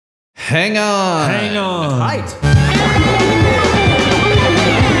Hang on. Hang on. Height.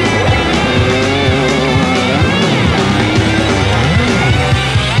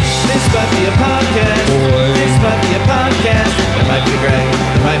 This might be a podcast. This might be a podcast. It might be Greg.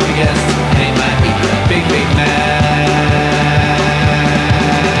 It might be guest. And it might be Big Mass.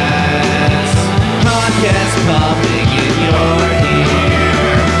 Podcast popping in your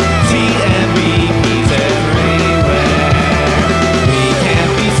ear. TMBP's everywhere. We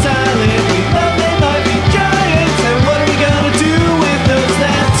can't be silent. We love They Might Be Giants. And what are we gonna do with those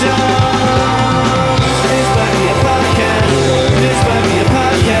that don't? This might be a podcast. This might be a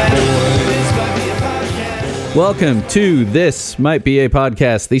podcast. This might be a podcast. Welcome to This Might Be a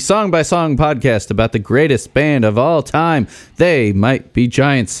Podcast, the song-by-song podcast about the greatest band of all time, They Might Be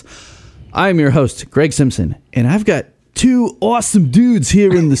Giants. I'm your host, Greg Simpson, and I've got two awesome dudes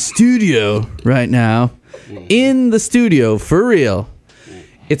here in the studio right now. In the studio, for real.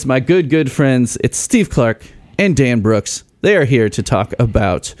 It's my good friends. It's Steve Clark and Dan Brooks. They are here to talk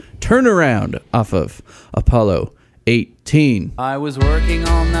about Turnaround off of Apollo 18. I was working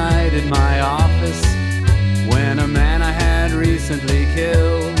all night in my office when a man I had recently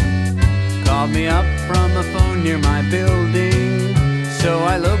killed called me up from a phone near my building. So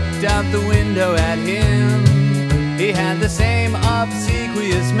I looked out the window at him. He had the same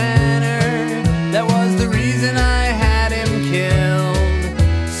obsequious manner. That was the reason I had him killed.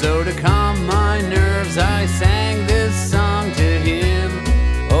 So to calm my nerves, I sang this song to him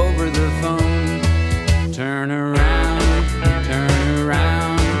over the phone. Turn around,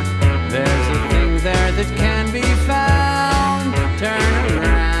 there's a thing there that can be found. Turn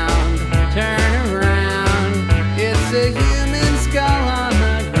around, it's a human skull on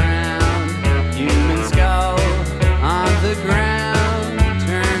the ground. Human skull on the ground.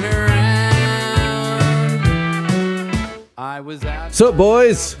 Turn around. I was out. So,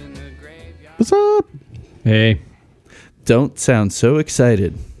 boys, in the graveyard. What's up? Hey. don't sound so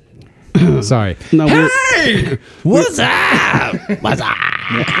excited. Sorry. No, What's up?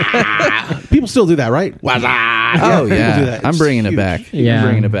 people still do that, right? Oh, people do yeah. that. I'm It's bringing it huge. back. Yeah. I'm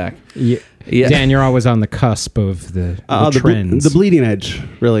bringing it back. Yeah. Yeah. Dan, you're always on the cusp of the trends. The bleeding edge,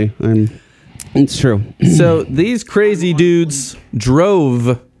 really. It's true. So these crazy dudes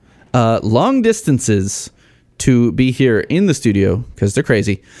drove long distances to be here in the studio because they're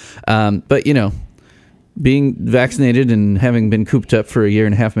crazy. But, you know, being vaccinated and having been cooped up for a year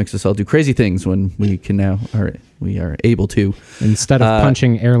and a half makes us all do crazy things when we can now, we are able to. Instead of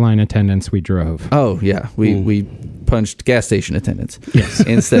punching airline attendants, we drove. Oh, yeah. We punched gas station attendants. Yes.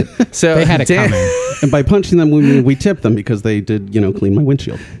 Instead. So They had it Dan- coming. And by punching them, we tipped them because they did, clean my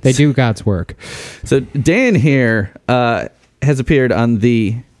windshield. They do God's work. So Dan here has appeared on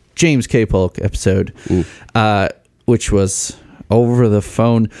the James K. Polk episode, which was over the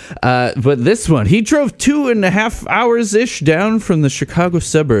phone. But this one, he drove 2.5 hours-ish down from the Chicago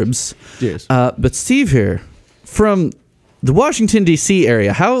suburbs. Yes. But Steve here, from the Washington, D.C.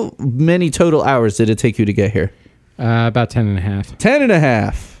 area, how many total hours did it take you to get here? About 10.5.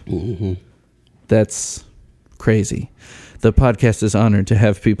 10.5. That's crazy. The podcast is honored to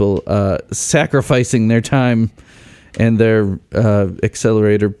have people sacrificing their time and their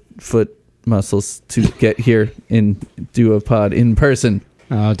accelerator foot muscles to get here and do a pod in person.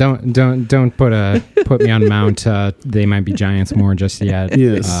 Don't put me on Mount. They Might Be Giants more just yet.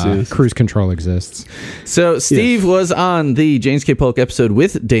 Yes. Cruise control exists. So Steve was on the James K. Polk episode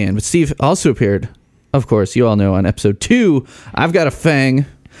with Dan, but Steve also appeared, of course, you all know, on episode 2, I've Got a Fang,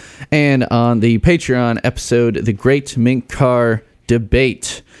 and on the Patreon episode, The Great Mink Car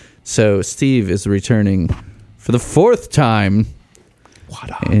Debate. So Steve is returning for the 4th time. What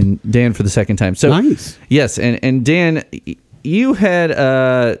up? And Dan for the 2nd time. So Nice. Yes, and Dan, you had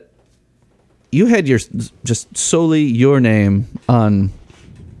your just solely your name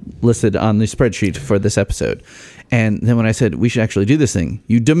listed on the spreadsheet for this episode. And then when I said we should actually do this thing,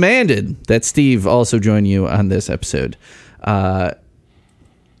 you demanded that Steve also join you on this episode. Why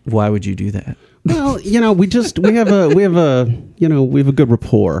would you do that? Well, we have a good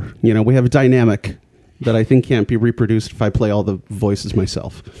rapport. We have a dynamic that I think can't be reproduced if I play all the voices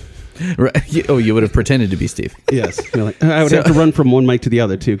myself. Right. Oh, you would have pretended to be Steve. Yes. I would have to run from one mic to the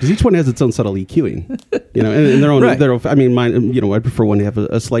other too, because each one has its own subtle EQing. And their own. Right. Mine. I prefer one to have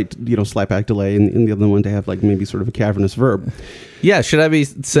a slight, slapback delay, and the other one to have like maybe sort of a cavernous verb. Yeah. Should I be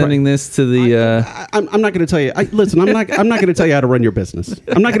sending this to the? I'm not going to tell you. Listen, I'm not going to tell you how to run your business.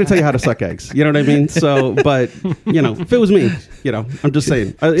 I'm not going to tell you how to suck eggs. You know what I mean? So, but if it was me, I'm just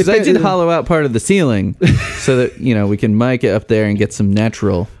saying. Because I did hollow out part of the ceiling so that we can mic it up there and get some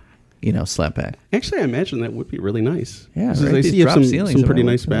natural slap back. Actually, I imagine that would be really nice. Yeah, Because right? I These see you have drop ceilings some are pretty what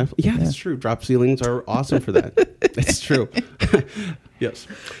I nice like. baffles. Yeah, Yeah. that's true. Drop ceilings are awesome for that. It's true. Yes.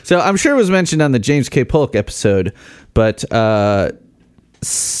 So I'm sure it was mentioned on the James K. Polk episode, but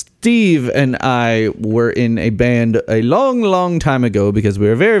Steve and I were in a band a long, long time ago because we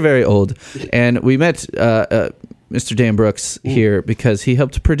were very, very old, and we met Mr. Dan Brooks here because he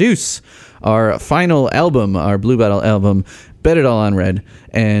helped produce our final album, our Blue Bottle album, Bet It All on Red,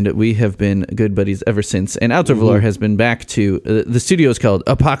 and we have been good buddies ever since. And Outdoor Velour has been back to the studio is called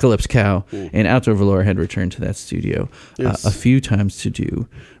Apocalypse Cow, and Outdoor Velour had returned to that studio Yes. a few times to do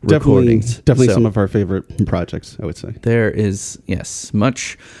recordings. Definitely So some of our favorite projects, I would say. there is, yes,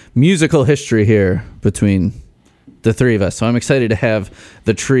 much musical history here between the three of us. So I'm excited to have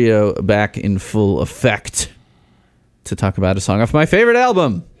the trio back in full effect to talk about a song off my favorite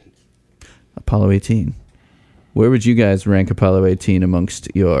album, Apollo 18. Where would you guys rank Apollo 18 amongst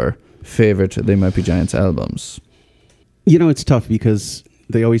your favorite They Might Be Giants albums? It's tough because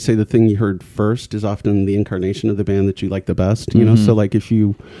they always say the thing you heard first is often the incarnation of the band that you like the best. So like if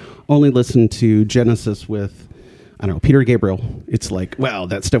you only listen to Genesis with, I don't know, Peter Gabriel, it's like, wow,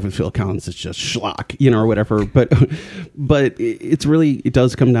 that stuff with Phil Collins is just schlock, or whatever. But it's really, it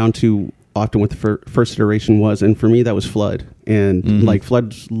does come down to often what the first iteration was. And for me, that was Flood. And like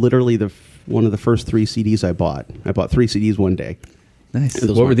Flood's literally one of the first 3 CDs I bought. I bought 3 CDs one day. Nice. Those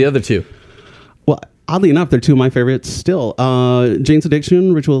What were- were the other two? Well, oddly enough, they're 2 of my favorites still. Jane's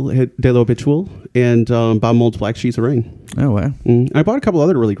Addiction, Ritual de l'Habitual, and Bob Mould's Black Sheets of Rain. Oh, wow. I bought a couple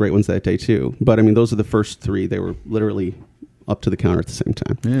other really great ones that day, too. But, I mean, those are the first 3. They were literally up to the counter at the same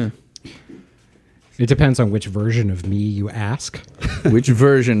time. Yeah. It depends on which version of me you ask. Which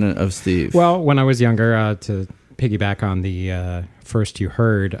version of Steve? Well, when I was younger, to piggyback on the first you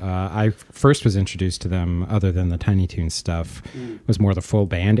heard, I first was introduced to them, other than the Tiny Toons stuff, was more the full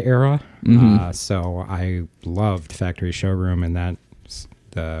band era. So I loved Factory Showroom and that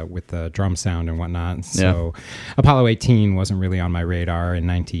with the drum sound and whatnot. So Apollo 18 wasn't really on my radar in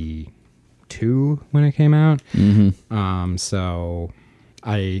 92 when it came out. So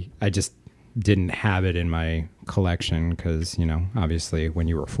I just didn't have it in my collection because, obviously when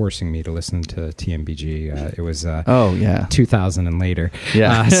you were forcing me to listen to TMBG, it was oh, yeah. 2000 and later.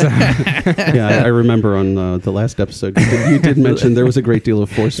 Yeah. Yeah, I remember on the last episode, you did mention there was a great deal of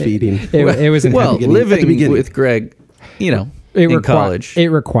force feeding. It was in Well, at the living beginning. with Greg, in college. It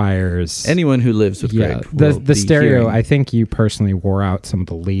requires Anyone who lives with Greg. will the be stereo. hearing I think you personally wore out some of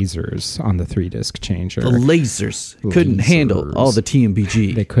the lasers on the 3-disc changer. the lasers couldn't handle Lasers. all the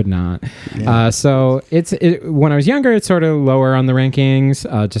TMBG. They could not. So when I was younger, it's sort of lower on the rankings.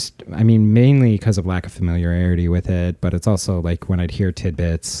 Mainly because of lack of familiarity with it, but it's also like when I'd hear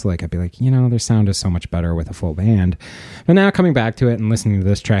tidbits, like I'd be like, their sound is so much better with a full band. But now coming back to it and listening to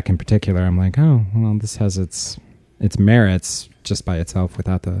this track in particular, I'm like, oh, well, this has its merits just by itself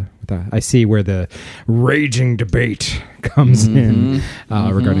without I see where the raging debate comes in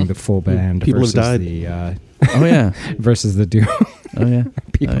regarding the full band People have versus died. the Oh, yeah. versus the duo. Oh, yeah.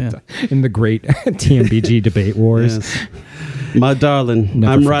 People Oh, yeah. in the great TMBG debate wars. Yes. My darling,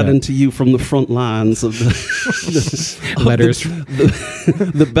 Never I'm forget. writing to you from the front lines of the Letters.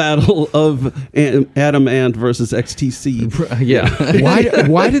 the battle of Adam Ant versus XTC. Yeah.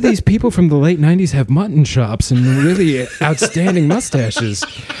 Why do these people from the late 90s have mutton chops and really outstanding mustaches?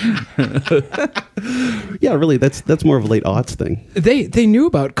 Yeah, really, that's more of a late aughts thing. They knew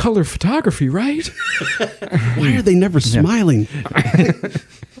about color photography, right? Why are they never smiling?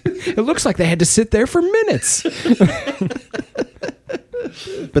 It looks like they had to sit there for minutes.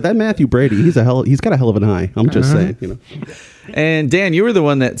 But that Matthew Brady, he's got a hell of an eye. I'm just saying, And Dan, you were the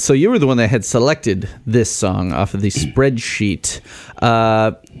one that had selected this song off of the spreadsheet.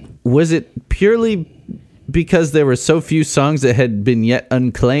 Was it purely because there were so few songs that had been yet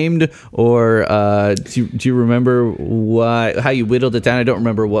unclaimed, or do you remember how you whittled it down? I don't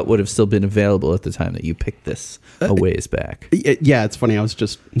remember what would have still been available at the time that you picked this a ways back. Yeah, it's funny. I was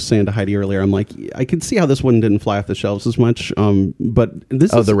just saying to Heidi earlier, I'm like, I can see how this one didn't fly off the shelves as much. But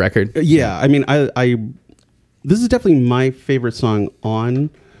this is the record. Yeah, I mean, I this is definitely my favorite song on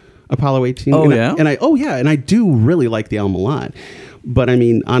Apollo 18. Oh, and yeah? And I do really like the album a lot. But I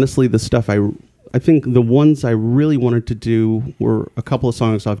mean, honestly, the stuff I think the ones I really wanted to do were a couple of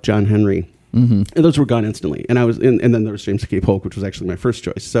songs off John Henry. Mm-hmm. And those were gone instantly. And and then there was James K. Polk, which was actually my first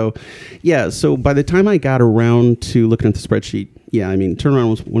choice. So, yeah. So by the time I got around to looking at the spreadsheet, yeah, I mean,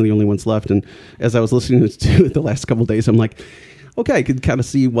 Turnaround was one of the only ones left. And as I was listening to it the last couple of days, I'm like, okay, I could kind of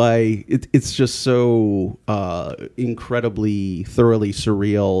see why it's just so incredibly, thoroughly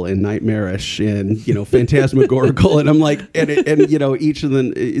surreal and nightmarish and phantasmagorical. And I'm like, and each of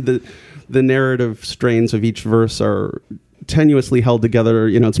the narrative strains of each verse are tenuously held together.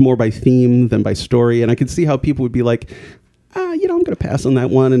 It's more by theme than by story. And I could see how people would be like, I'm going to pass on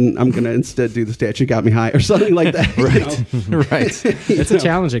that one, and I'm going to instead do The Statue Got Me High or something like that. Right. It's a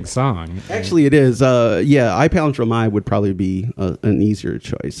challenging song. Actually, it is. I Palindrome I would probably be an easier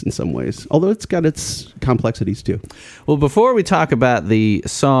choice in some ways, although it's got its complexities too. Well, before we talk about the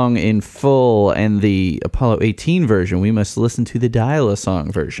song in full and the Apollo 18 version, we must listen to the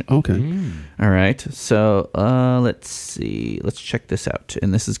Dial-A-Song version. Okay. All right. So let's see. Let's check this out.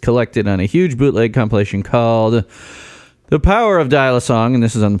 And this is collected on a huge bootleg compilation called The Power of Dial-A-Song, and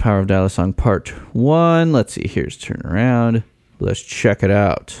this is on The Power of Dial-A-Song Part 1. Let's see, here's Turn Around. Let's check it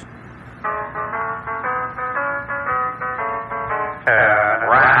out. Turn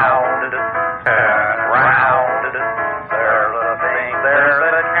round, there's a thing there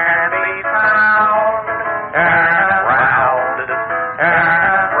that can be found. Turn round,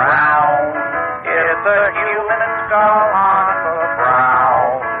 it's a human skull on the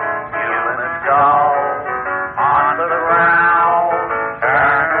ground. Human skull on the ground.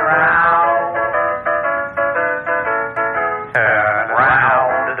 Turn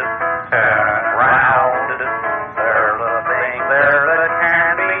around, there's a thing there that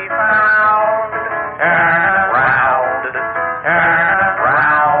can be found. Turn around,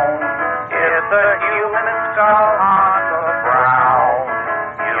 it's a human skull on the ground.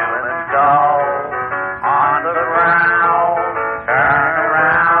 Human skull on the ground.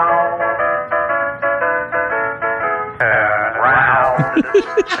 Turn around.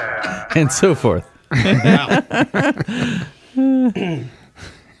 And so forth.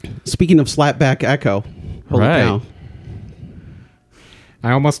 Speaking of slapback echo, holy Right. cow.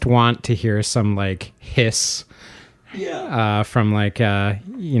 I almost want to hear some hiss from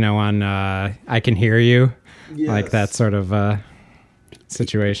on I Can Hear You, like that sort of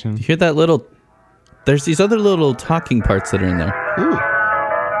situation. You hear that little... There's these other little talking parts that are in there. Oh.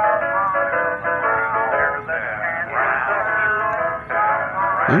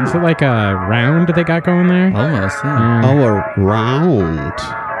 Is it like a round they got going there? Almost, yeah. Oh, around.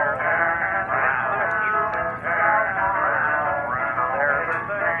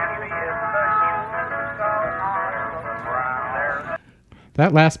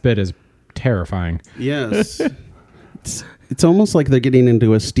 That last bit is terrifying. Yes. it's almost like they're getting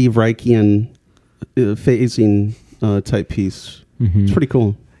into a Steve Reichian phasing type piece. Mm-hmm. It's pretty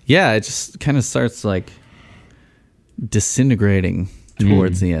cool. Yeah, it just kind of starts disintegrating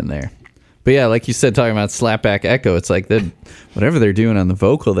towards the end there. But yeah, like you said, talking about slapback echo, it's like whatever they're doing on the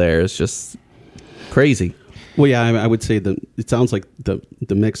vocal there is just crazy. Well, yeah, I would say that it sounds like the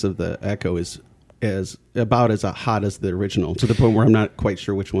mix of the echo is about as hot as the original, to the point where I'm not quite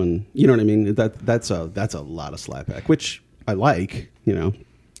sure which one. You know what I mean? That's a lot of slapback, which I like. And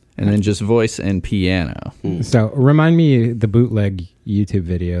then just voice and piano. So remind me, the bootleg YouTube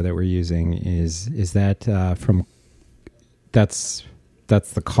video that we're using is that from that's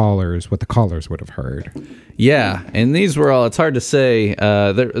the callers, what the callers would have heard. Yeah, and these were all, it's hard to say,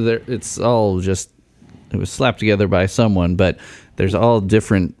 it's all just, it was slapped together by someone, but there's all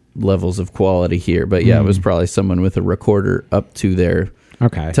different levels of quality here. But yeah, it was probably someone with a recorder up to their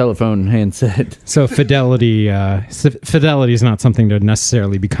telephone handset. So fidelity is not something to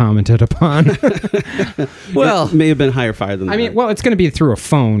necessarily be commented upon. Well, it may have been higher fire than that. I mean, well, it's going to be through a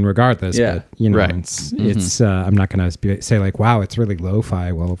phone regardless. Yeah, but, right. it's I'm not going to say wow, it's really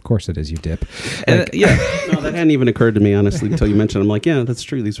lo-fi. Well, of course it is, you dip. yeah, no, that hadn't even occurred to me, honestly, until you mentioned it. I'm like, yeah, that's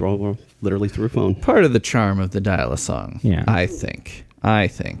true. These were all literally through a phone. part of the charm of the Dial-A-Song, Yeah. I think.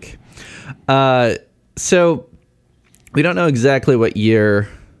 So we don't know exactly what year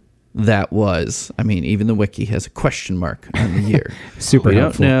that was. I mean, even the wiki has a question mark on the year. Super We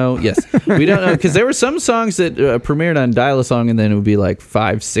helpful. don't know. Yes, we don't know, because there were some songs that premiered on Dial-A-Song, and then it would be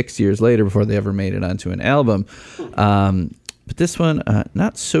 5-6 years later before they ever made it onto an album. But this one,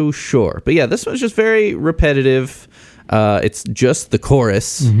 not so sure. But yeah, this one's just very repetitive. It's just the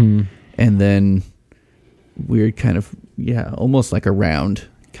chorus, and then weird kind of, almost like a round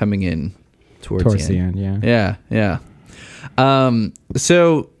coming in towards the end. Yeah.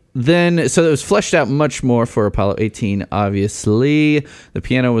 So it was fleshed out much more for Apollo 18, obviously. The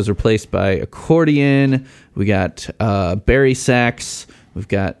piano was replaced by accordion. We got Barry sax. We've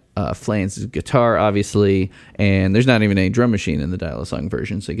got Flan's guitar, obviously. And there's not even a drum machine in the Dial-A-Song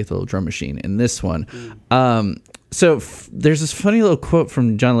version, so you get the little drum machine in this one. So there's this funny little quote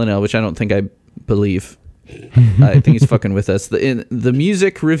from John Linnell, which I don't think I believe I think he's fucking with us. In the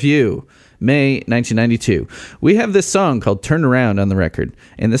music review, May 1992. We have this song called Turn Around on the record,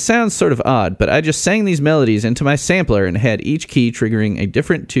 and the sound's sort of odd, but I just sang these melodies into my sampler and had each key triggering a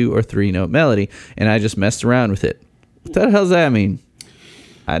different 2 or 3 note melody, and I just messed around with it. What the hell does that mean?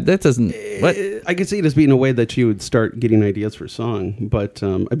 That doesn't... What? I could see it as being a way that you would start getting ideas for a song, but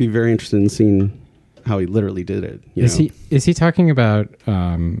I'd be very interested in seeing how he literally did it. Is he talking about...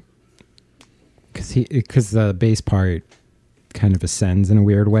 Because the bass part kind of ascends in a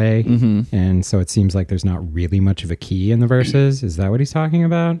weird way, and so it seems like there's not really much of a key in the verses. Is that what he's talking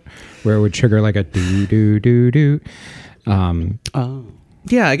about? Where it would trigger like a do do do do.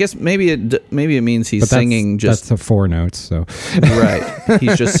 Yeah, I guess maybe it means he's singing just... That's a 4 notes, so... Right.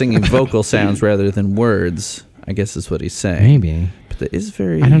 He's just singing vocal sounds rather than words, I guess is what he's saying. Maybe. But that is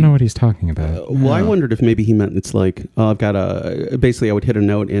very... I don't know what he's talking about. Well, I wondered if maybe he meant it's like, I've got basically I would hit a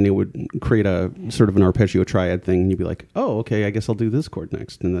note and it would create a sort of an arpeggio triad thing. And you'd be like, oh, okay, I guess I'll do this chord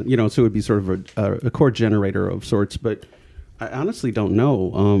next. And then, so it would be sort of a chord generator of sorts. But I honestly don't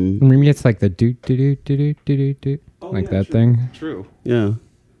know. Maybe it's like the do do do do do do do do, like that true. thing. True. Yeah.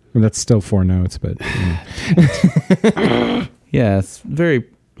 Well, that's still 4 notes, but... Yeah, it's very,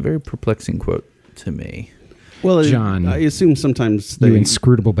 very perplexing quote to me. Well, John, I assume sometimes you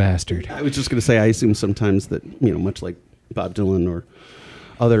inscrutable bastard. I was just going to say, I assume sometimes that, much like Bob Dylan or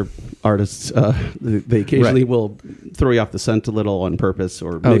other artists, they occasionally will throw you off the scent a little on purpose,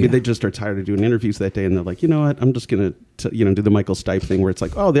 or maybe they just are tired of doing interviews that day and they're like, you know what, I'm just going to, do the Michael Stipe thing where it's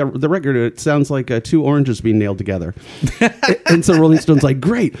like, oh, the record, it sounds like 2 oranges being nailed together. And so Rolling Stone's like,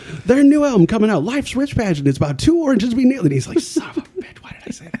 great, their new album coming out, Life's Rich Pageant, it's about 2 oranges being nailed. And he's like, son of a bitch, why did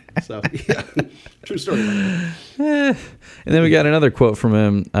I say that? So, yeah, true story. And then we got another quote from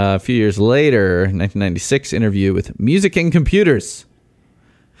him a few years later, 1996 interview with Music and Computers.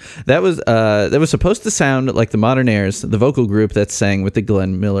 That was supposed to sound like the Modern Airs, the vocal group that sang with the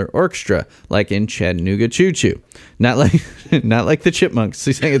Glenn Miller Orchestra, like in Chattanooga Choo Choo. Not like the Chipmunks.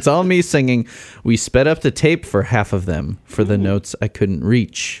 He's saying it's all me singing. We sped up the tape for half of them for the notes I couldn't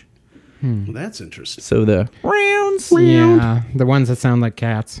reach. Well, that's interesting. So the rounds. Yeah, the ones that sound like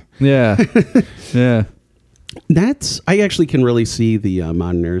cats. Yeah. Yeah. I actually can really see the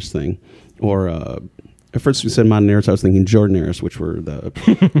Modern Airs thing, or at first we said Modern Airs, I was thinking Jordanaires, which were the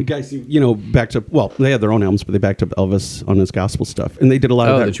guys, backed up. Well, they had their own albums, but they backed up Elvis on his gospel stuff, and they did a lot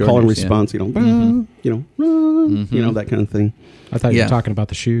of that call and response. Yeah. That kind of thing. I thought you were talking about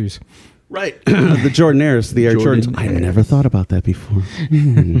the shoes. Right, the Jordanaires, the Air Jordans. I never thought about that before.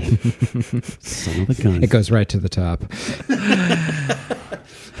 Son of a gun! It goes right to the top.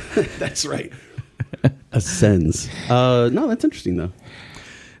 That's right. Ascends. No, that's interesting though.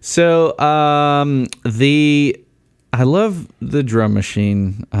 So I love the drum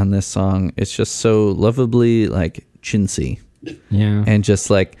machine on this song. It's just so lovably like chintzy. Yeah. And just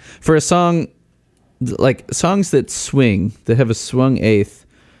like for a song, like songs that swing, that have a swung eighth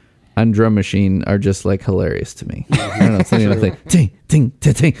on drum machine are just like hilarious to me. I don't know, it's something like ting, ting,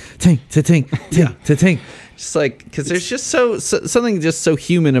 ta ting, ting, ta ting, ting, ta ting. Just like, because there's just something just so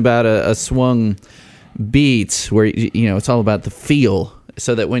human about a swung beat where, it's all about the feel.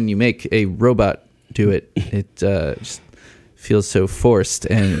 So that when you make a robot do it, it just feels so forced.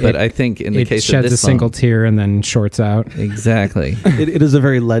 But I think in the case of this song, it sheds a single tear and then shorts out. Exactly. It is a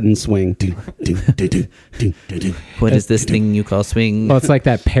very leaden swing. What is this thing you call swing? Well, it's like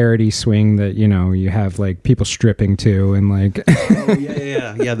that parody swing that you have like people stripping to, and like oh,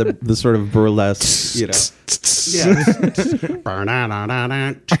 yeah. The sort of burlesque,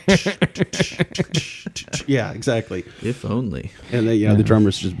 Yeah, exactly. If only. And then, the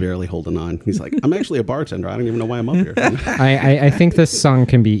drummer's just barely holding on. He's like, I'm actually a bartender. I don't even know why I'm up here. I think this song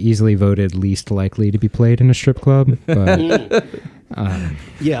can be easily voted least likely to be played in a strip club. But,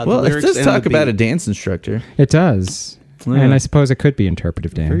 well, it does talk about a dance instructor. It does. Yeah. And I suppose it could be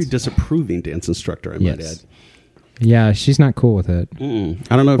interpretive dance. Very disapproving dance instructor, I might add. Yeah, she's not cool with it.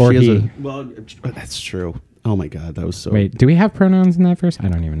 I don't know if or she has he. Well, that's true. Oh my God, that was so... Wait, do we have pronouns in that verse? I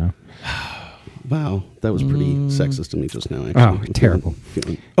don't even know. Wow, that was pretty sexist to me just now, actually. Oh, terrible.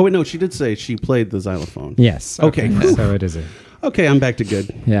 Oh, wait, no, she did say she played the xylophone. Yes. Okay. So it is a... Okay, I'm back to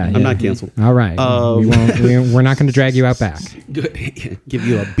good. Yeah. I'm not canceled. All right. We're not going to drag you out back. Good. Give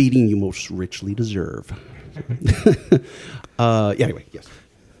you a beating you most richly deserve. Anyway, yes.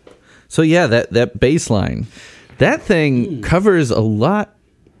 So yeah, that bass line, that thing covers a lot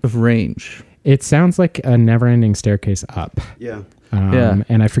of range. It sounds like a never-ending staircase up. Yeah.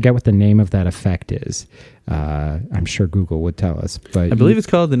 And I forget what the name of that effect is. I'm sure Google would tell us. But I believe it's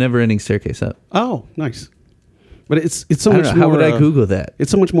called the Never Ending Staircase Up. Oh, nice. But it's so I don't much know. How more. would I Google that?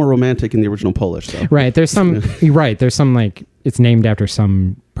 It's so much more romantic in the original Polish, though. Right. There's some. You're right. There's some like it's named after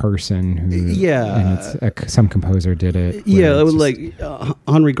some person who. Yeah. And it's some composer did it. Yeah, where it was it's like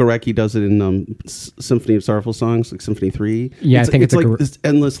Henry Gorecki does it in Symphony of Sorrowful Songs, like Symphony 3. Yeah, I think it's like like this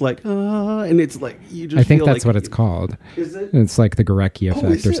endless, like, and it's like, you just I think feel that's like, what it's called. Is it? It's like the Gorecki effect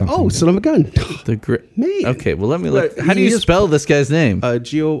is or it? something. Oh, son of a gun. The Man. Okay, well, let me look. But How do you he is- spell this guy's name?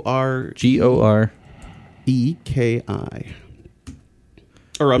 Gorecki.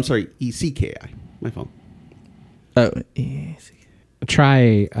 Or, I'm sorry, ECKI. My fault. Oh, easy.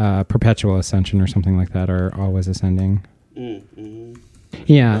 Try perpetual ascension or something like that, or always ascending. Mm-hmm.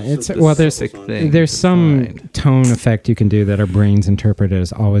 Yeah, it's well. There's Sick thing there's to some find. tone effect you can do that our brains interpret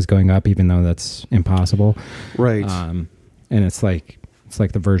as always going up, even though that's impossible. Right. And it's like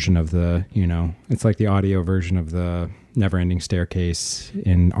the version of the it's like the audio version of the never-ending staircase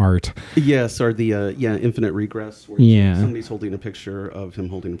in art. Yes, or the infinite regress, where Yeah. somebody's holding a picture of him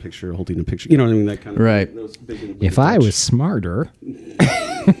holding a picture. You know what I mean? That kind of Right. thing. Those big If I was smarter,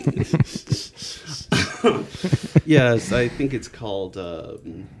 yes, I think it's called. What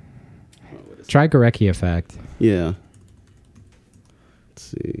is it? try Gorecki effect. Yeah. Let's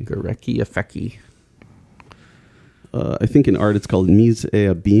see. Gorecki Effecki. I think in art it's called mise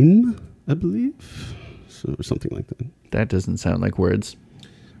a beam, I believe, or something like that. That doesn't sound like words.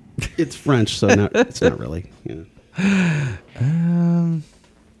 It's French, so it's not really. Yeah.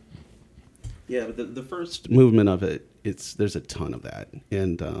 Yeah, but the first movement of it, there's a ton of that,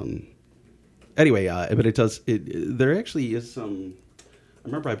 and anyway, but it does. There actually is some. I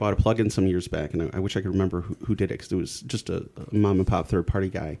remember I bought a plugin some years back, and I wish I could remember who did it, because it was just a mom and pop third party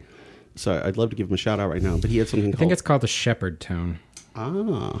guy. So I'd love to give him a shout out right now. But he had something I called. think it's called the Shepherd tone.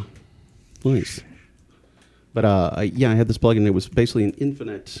 Ah, nice. But I had this plugin. It was basically an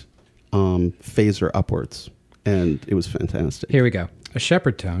infinite phaser upwards, and it was fantastic. Here we go. A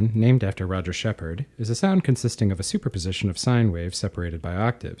Shepherd tone, named after Roger Shepherd, is a sound consisting of a superposition of sine waves separated by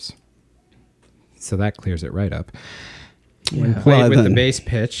octaves. So that clears it right up. When played Well, with the then- bass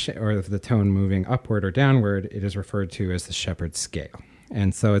pitch or the tone moving upward or downward, it is referred to as the Shepherd scale.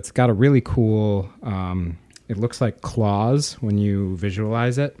 And so it's got a really cool, it looks like claws when you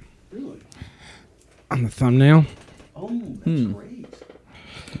visualize it Really? on the thumbnail. Oh, that's great.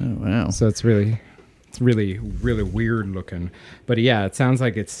 Oh, wow. So it's really weird looking. But yeah, it sounds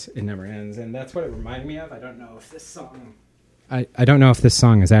like it never ends. And that's what it reminded me of. I don't know if this song... I don't know if this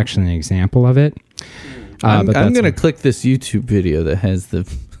song is actually an example of it. I'm but going to that's click this YouTube video that has the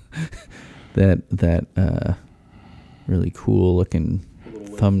that really cool looking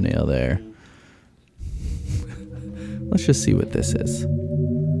thumbnail there. Let's just see what this is.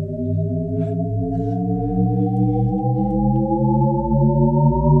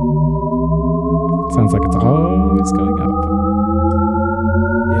 sounds like it's always going up.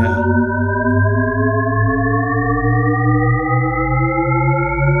 Yeah.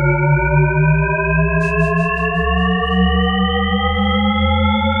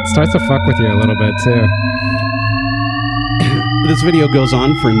 Starts to fuck with you a little bit too. This video goes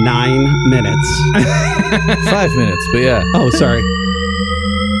on for 9 minutes. 5 minutes, but yeah. Oh, sorry.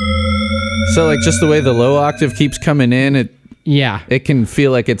 So like just the way the low octave keeps coming in, Yeah. it can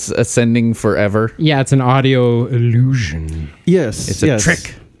feel like it's ascending forever. Yeah, it's an audio illusion. Yes. It's a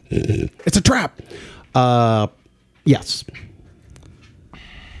trick. It's a trap. Yes.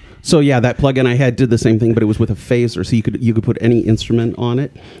 So yeah, that plugin I had did the same thing, but it was with a phaser. So you could put any instrument on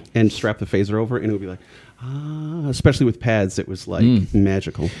it and strap the phaser over it, and it would be like, especially with pads, it was like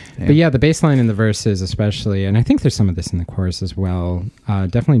magical. But yeah, the bass line in the verses especially, and I think there's some of this in the chorus as well,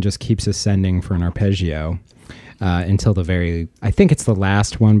 definitely just keeps ascending for an arpeggio until I think it's the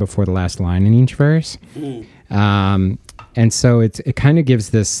last one before the last line in each verse. And so it kind of gives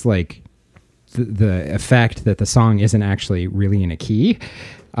this like the effect that the song isn't actually really in a key.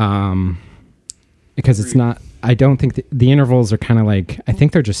 Because it's not, I don't think the intervals are kind of like, I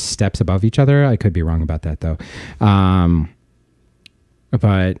think they're just steps above each other. I could be wrong about that though.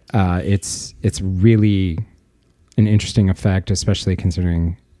 But it's really an interesting effect, especially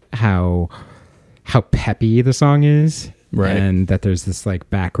considering how peppy the song is. Right. And that there's this like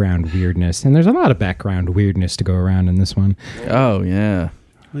background weirdness, and there's a lot of background weirdness to go around in this one. Oh yeah.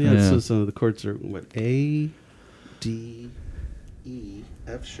 Well, yeah, Yeah. so the chords are what, A, D, E,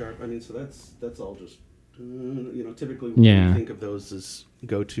 F sharp. I mean, so that's all just typically we Yeah. think of those as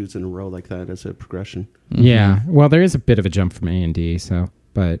go-tos in a row like that as a progression. Yeah. Well, there is a bit of a jump from A and D,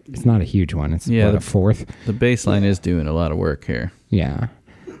 but it's not a huge one. It's Yeah, a fourth. The bass line is doing a lot of work here. Yeah.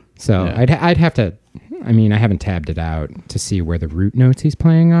 So Yeah. I'd have to. I mean, I haven't tabbed it out to see where the root notes he's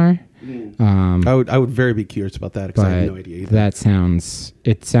playing are, I would very be curious about that because I have no idea either. That sounds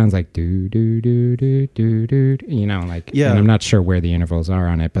like do do do do do do, you know, like, Yeah. and I'm not sure where the intervals are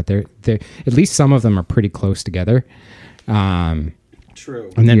on it, but they're at least some of them are pretty close together.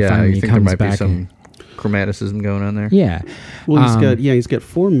 True. And then Yeah, finally you he think there comes might be back. some chromaticism going on there? Yeah. Well, he's got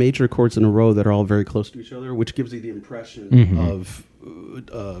 4 major chords in a row that are all very close to each other, which gives you the impression of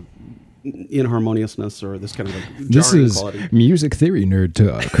inharmoniousness or this kind of like This jarring is quality. music theory nerd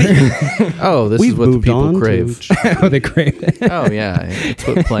talk. Oh, this We've is what the moved people on crave. to Oh, they crave it. Oh, yeah. It's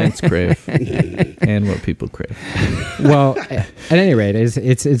what plants crave and what people crave. Well, at any rate,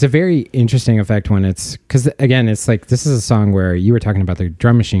 it's a very interesting effect when it's, because again, it's like, this is a song where you were talking about the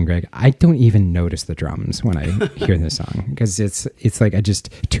drum machine, Greg. I don't even notice the drums when I hear this song because it's like I just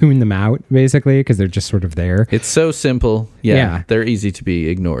tune them out basically because they're just sort of there. It's so simple. Yeah. Yeah. They're easy to be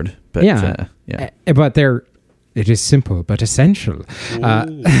ignored. But Yeah. yeah. But it is simple but essential.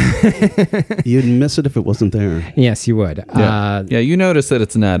 You'd miss it if it wasn't there. Yes, you would. Yeah. Yeah, you notice that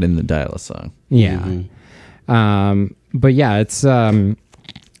it's not in the Dial-A song. Yeah. But yeah, it's a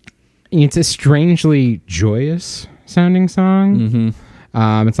strangely joyous sounding song. Mm-hmm.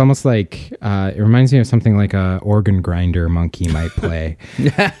 It's almost like it reminds me of something like a organ grinder monkey might play,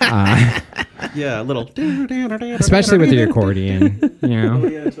 Yeah, a little. especially with the accordion. You know,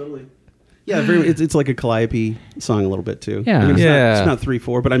 Yeah, totally. Yeah, very. It's like a Calliope song a little bit too. Yeah. I mean, Yeah. it's not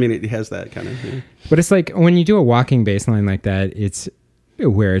 3/4, but I mean it has that kind of. Yeah. but it's like when you do a walking bass line like that, it's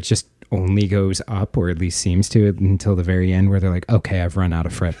where it just only goes up, or at least seems to, until the very end, where they're like, "Okay, I've run out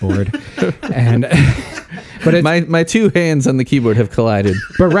of fretboard," and but it's, My 2 hands on the keyboard have collided.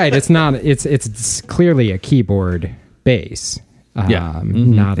 but right, it's not. It's clearly a keyboard bass. Yeah.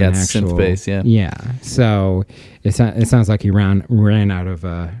 Not Yeah, an it's synth actual bass, yeah. Yeah. So it sounds like he ran out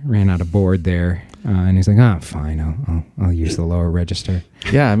of board there, and he's like, "Oh, fine, I'll use the lower register."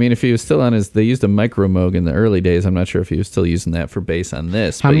 Yeah, I mean, if he was still on they used a Micro Moog in the early days. I'm not sure if he was still using that for bass on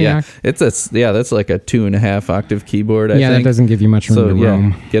this. How But many yeah, that's like a 2.5 octave keyboard. I Yeah, think. that doesn't give you much room So to yeah,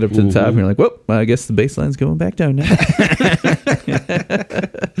 roam. get up to the top and you're like, whoop, I guess the bass line's going back down now.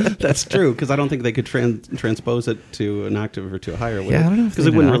 That's true because I don't think they could transpose it to an octave or to a higher. Yeah, I don't know if because they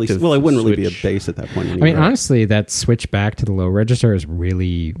it had wouldn't an really. octave Well, it wouldn't really be a switch. bass at that point. I Anyway. mean, honestly, that switch back to the low register is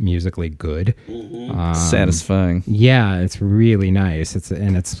really musically good. Satisfying. Yeah, it's really nice. It's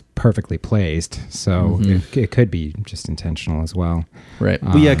perfectly placed, so it could be just intentional as well. Right.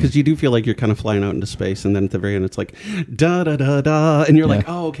 Well, yeah, because you do feel like you're kind of flying out into space, and then at the very end, it's like da da da da, and you're like,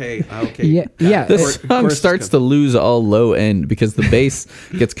 oh, okay. Yeah, yeah. This song chorus starts is to lose all low end because the bass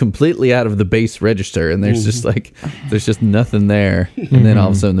gets completely out of the bass register and there's just nothing there. And then all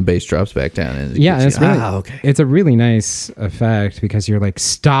of a sudden the bass drops back down. And it Yeah, gets it's you, really, okay. it's a really nice effect because you're like,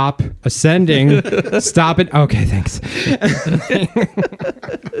 stop ascending, stop it. Okay, thanks.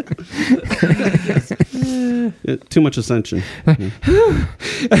 Too much ascension. Oh,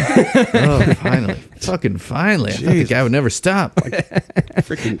 finally. Fucking finally. I thought the guy would never stop.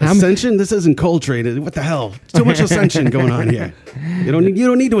 Freaking ascension. This isn't Coltrane. What the hell? Too much ascension going on here. You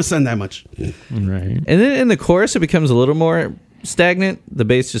don't need to ascend that much. Right. And then in the chorus, it becomes a little more stagnant. The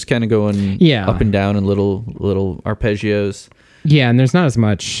bass just kind of going up and down in little arpeggios. Yeah, and there's not as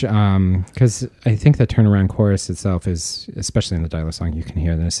much because I think the turnaround chorus itself is, especially in the Dial-A song, you can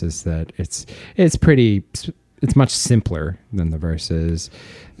hear this, is that it's much simpler than the verses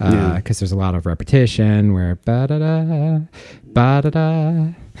because there's a lot of repetition where ba da da ba da da,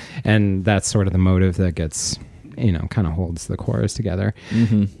 and that's sort of the motive that gets kind of holds the chorus together.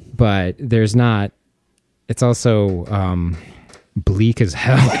 But there's not. It's also bleak as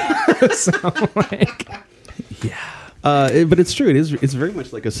hell. So like, yeah. But it's true. It's very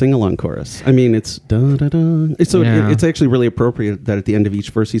much like a sing-along chorus. I mean, it's da da da. It's actually really appropriate that at the end of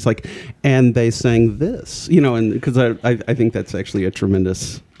each verse he's like, and they sang this, and because I think that's actually a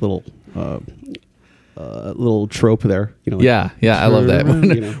tremendous little trope there. Yeah, I love that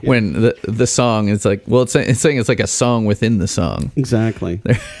when when the song is like, well, it's saying it's like a song within the song. Exactly.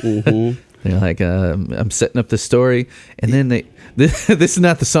 They're like, I'm setting up the story, and then this is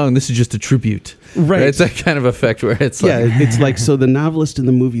not the song. This is just a tribute. Right. It's that kind of effect where it's like, it's like, so the novelist in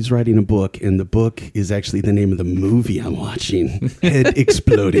the movie's writing a book, and the book is actually the name of the movie I'm watching. Head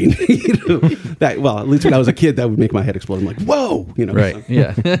exploding. That, well, at least when I was a kid, that would make my head explode. I'm like, whoa, right?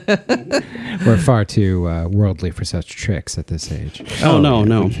 Yeah. we're far too worldly for such tricks at this age. Oh, no.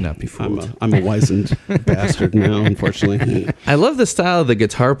 we cannot be fooled. I'm a wizened bastard now, unfortunately. I love the style of the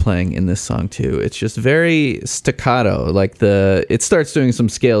guitar playing in this song too. It's just very staccato. Like it starts doing some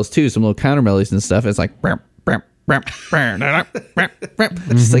scales too, some little counter melodies and stuff. It's like it's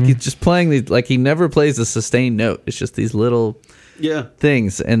just like he's just playing these, like he never plays a sustained note. It's just these little Yeah.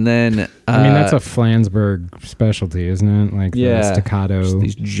 things, and then I mean, that's a Flansburgh specialty, isn't it? Like the staccato. just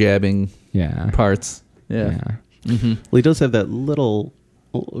these jabbing Yeah. parts. Yeah. Yeah. Well, he does have that little,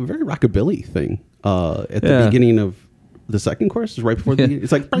 very rockabilly thing at the Yeah. beginning of the second chorus. Is right before the.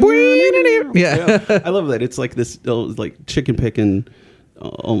 It's like. Yeah. I love that. It's like this, like chicken picking,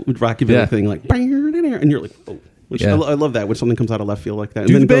 rockabilly Yeah. thing, like, and you're like, oh. Which Yeah. I love that when something comes out of left field like that, and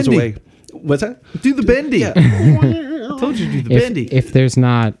Do then it the goes bendy. away. What's that? Do the bendy. Yeah. I told you to do the bendy. If there's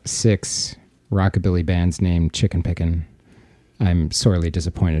not 6 rockabilly bands named Chicken Pickin', I'm sorely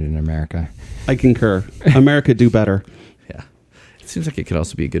disappointed in America. I concur. America, do better. Yeah. It seems like it could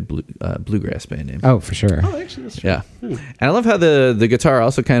also be a good bluegrass band name. Oh, for sure. Actually, that's true. Yeah. And I love how the guitar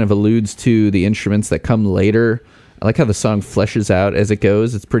also kind of alludes to the instruments that come later. I like how the song fleshes out as it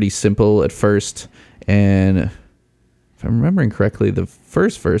goes. It's pretty simple at first. And if I'm remembering correctly, the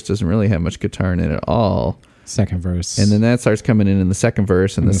first verse doesn't really have much guitar in it at all. Second verse. And then that starts coming in the second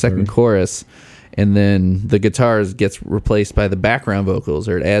verse and the second third. chorus. And then the guitars gets replaced by the background vocals,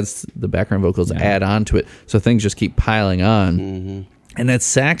 or it adds the background vocals add on to it. So things just keep piling on. And that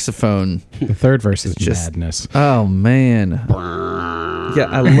saxophone, the third verse is just- madness. oh man. Yeah,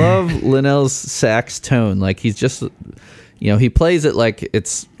 I love Linnell's sax tone. Like he's just, he plays it like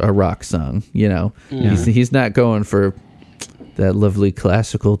it's a rock song, He's not going for that lovely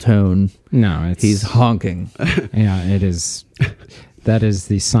classical tone. No, it's He's honking. yeah, it is. That is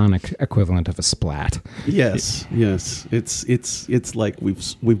the sonic equivalent of a splat. Yes, yes. It's like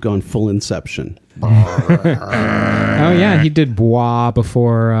we've gone full Inception. Oh yeah, he did Bois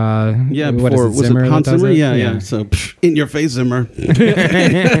before. Yeah, what before is it, was Zimmer it Hans that does Zimmer? it? Yeah. So in your face, Zimmer.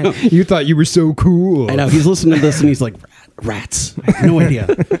 You thought you were so cool. I know he's listening to this and he's like, rats. I have no idea.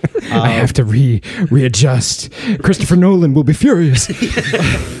 I have to readjust. Christopher Nolan will be furious.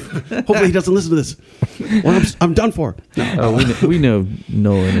 Hopefully he doesn't listen to this. Or I'm done for. No. Oh, we know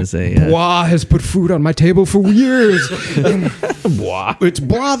Nolan is a. Bois has put food on my table for years. It's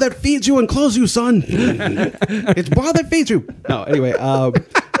blah that feeds you and clothes you, son. It's blah that feeds you. No, anyway.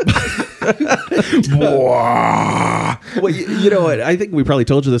 Well, you know what? I think we probably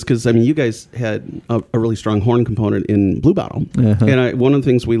told you this because you guys had a really strong horn component in Blue Bottle, and one of the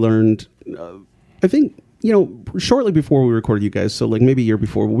things we learned, I think, shortly before we recorded you guys, so like maybe a year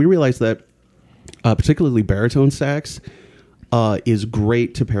before, we realized that particularly baritone sax is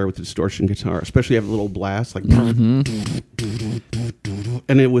great to pair with the distortion guitar, especially have a little blast like.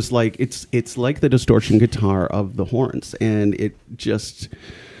 And it was like it's like the distortion guitar of the horns, and it just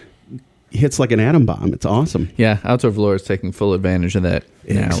hits like an atom bomb. It's awesome. Yeah, Alto Valor is taking full advantage of that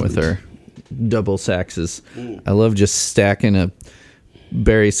now Excellent. with her double saxes. I love just stacking a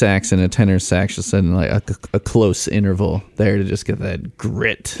Barry sax and a tenor sax just in like a close interval there to just get that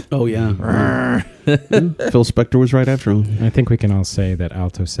grit. Oh yeah. Phil Spector was right after all. I think we can all say that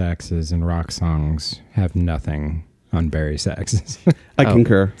alto saxes in rock songs have nothing on Barry saxes. I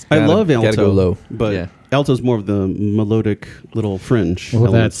concur. I gotta- love alto, gotta go low. but Yeah. alto's more of the melodic little fringe. Well,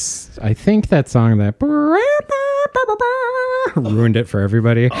 elements. I think that song that ruined it for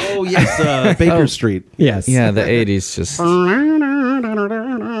everybody. Oh yes, Baker Street. Yes. Yeah, the 80s just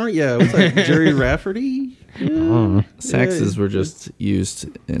Yeah, was that Jerry Rafferty? Yeah. saxes were just used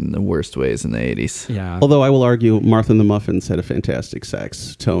in the worst ways in the 80s. Yeah. Although I will argue, Martha and the Muffins had a fantastic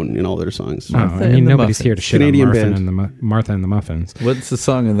sax tone in all their songs. Oh, I and mean, the nobody's Muffins. here to shit Canadian on band. Martha and the Muffins. What's the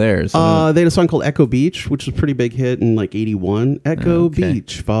song in theirs? They had a song called Echo Beach, which was a pretty big hit in like '81. Echo Okay.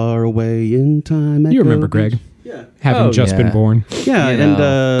 Beach, far away in time. You Echo remember, Beach. Greg? Yeah, Having Oh, just yeah. been born. yeah, You and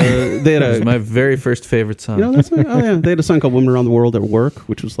It they had was a my very first favorite song. that's oh yeah, they had a song called "Women Around the World at Work,"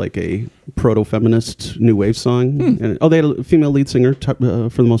 which was like a proto-feminist new wave song. And, they had a female lead singer for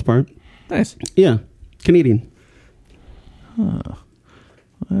the most part. Nice. Yeah, Canadian.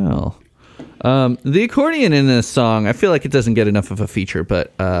 Well, the accordion in this song, I feel like it doesn't get enough of a feature,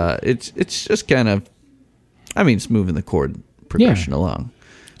 but it's just kind of, it's moving the chord progression along.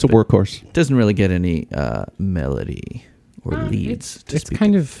 It's a workhorse. Doesn't really get any melody or leads. It's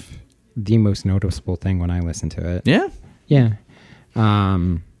kind of the most noticeable thing when I listen to it. Yeah. Yeah.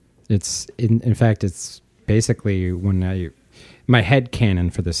 It's in fact, it's basically my head canon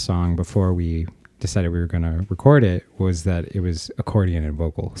for this song before we decided we were going to record it was that it was accordion and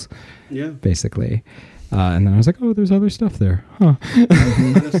vocals, Yeah. basically. And then I was like, oh, there's other stuff there. Huh.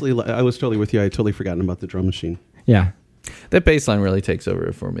 Honestly, I was totally with you. I had totally forgotten about the drum machine. Yeah, That bass line really takes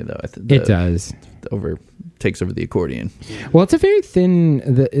over for me, though. it does. Takes over the accordion. Well, it's a very thin.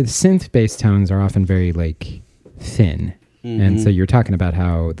 The synth bass tones are often very like thin, and so you're talking about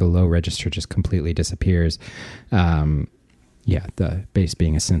how the low register just completely disappears. Yeah, the bass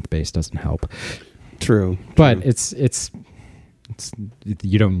being a synth bass doesn't help, True. but it's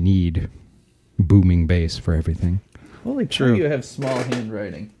you don't need booming bass for everything. Holy True. You have small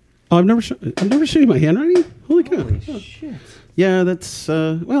handwriting. Oh, I've never shown you my handwriting. Holy cow! Shit. Yeah, that's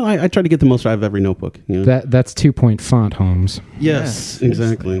well. I try to get the most out of every notebook. You know? That's 2-point font, Holmes. Yes,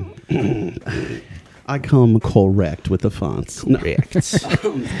 exactly. I come correct with the fonts. No.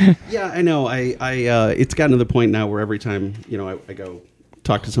 Yeah, I know. I it's gotten to the point now where every time I go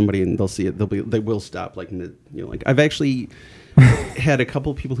talk to somebody and they'll see it, they will stop like mid. Like I've actually had a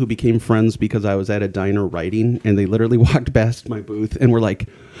couple people who became friends because I was at a diner writing, and they literally walked past my booth and were like,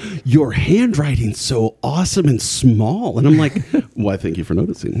 "Your handwriting's so awesome and small," and I'm like, "Why? Thank you for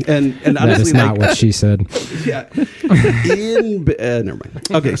noticing." And That honestly, is not what she said. yeah. Never mind.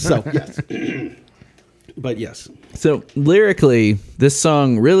 Okay, so yes. But yes. So lyrically, this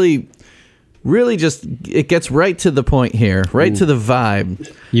song really just it gets right to the point here, right to the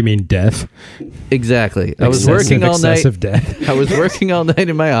vibe. You mean death? Exactly. I was working all night. Excessive death. I was working all night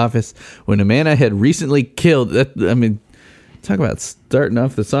in my office when a man I had recently killed. Talk about starting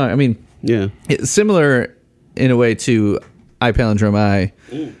off the song. I mean, Yeah. it's similar in a way to I Palindrome I.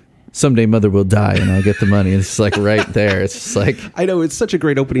 Someday mother will die and I'll get the money. It's like right there. It's just like I know, it's such a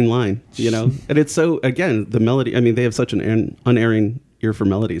great opening line, and it's so, again, the melody. I mean, they have such an unerring ear for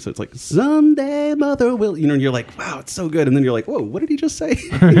melody. So it's like, someday mother will, and you're like, wow, it's so good. And then you're like, whoa, what did he just say?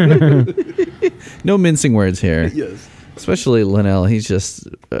 no mincing words here. Yes. Especially Linnell. He's just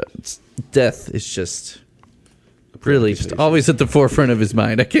death is just really just always at the forefront of his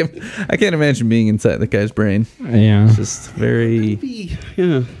mind. I can't imagine being inside the guy's brain. Yeah. It's just very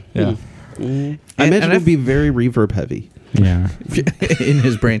Yeah. yeah. I imagine and it would be very reverb heavy. Yeah. in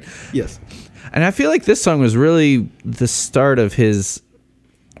his brain. Yes. And I feel like this song was really the start of his,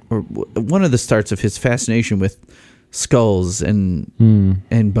 or one of the starts of his fascination with skulls and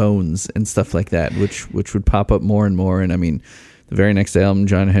bones and stuff like that, which would pop up more and more. And I mean, the very next album,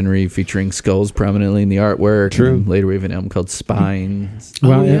 John Henry, featuring skulls prominently in the artwork. True. And later we have an album called Spines.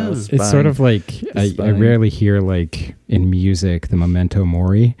 Well, yeah. it's sort of like I Spine. rarely hear like in music the memento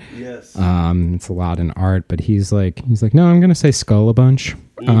mori. Yes. It's a lot in art, but he's like, no, I'm gonna say skull a bunch.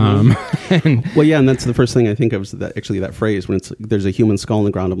 And Well, yeah, and that's the first thing I think of is that phrase when there's a human skull on the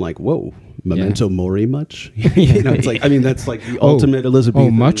ground. I'm like, whoa, memento mori much? It's like, I mean, that's like the ultimate Elizabethan.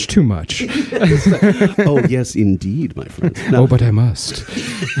 oh, much too much. Oh, yes, indeed, my friend. No, Oh, but I must.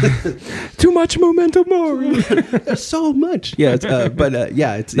 Too much memento mori. there's so much. Yeah,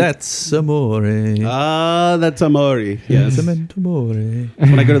 it's That's amore. that's amore. Yes. Cemento amore.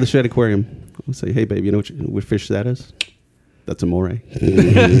 When I go to the Shedd Aquarium, I'll say, "Hey, babe, you know what fish that is? That's amore."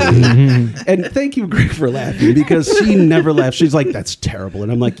 And thank you, Greg, for laughing, because she never laughs. She's like, "That's terrible,"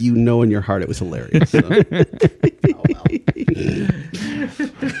 and I'm like, "You know, in your heart, it was hilarious." So. Oh, well.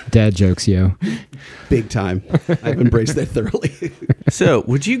 Dad jokes, yo. Big time. I've embraced that thoroughly. So,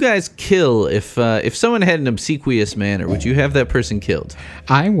 would you guys kill if someone had an obsequious manner? Would you have that person killed?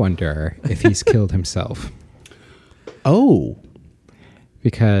 I wonder if he's killed himself. Oh,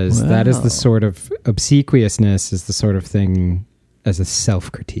 Because that is the sort of obsequiousness is the sort of thing as a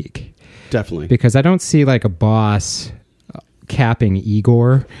self-critique. definitely. Because I don't see like a boss capping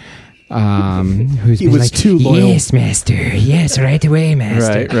Igor, who's He been was like, too loyal. Yes, master. Yes, right away,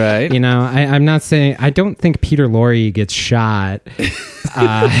 master. Right. You know, I'm not saying I don't think Peter Lorre gets shot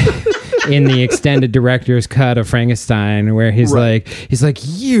in the extended director's cut of Frankenstein, where he's like,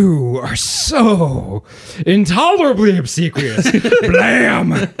 you are so intolerably obsequious.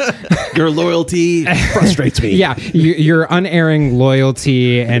 Blam. Your loyalty frustrates me. Yeah, your unerring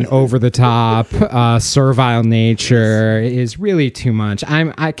loyalty and over the top servile nature is really too much.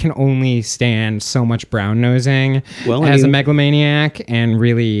 I can only stand so much brown nosing Well, I as mean- a megalomaniac, and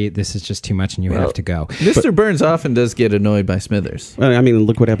really this is just too much, and you have to go. Mr. Burns often does get annoyed by Smithers. Well, I mean,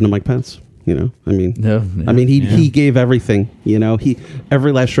 look what happened to Mike Pence. I mean, No, I mean, he gave everything. He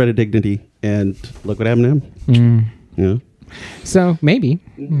every last shred of dignity, and look what happened to him. So maybe,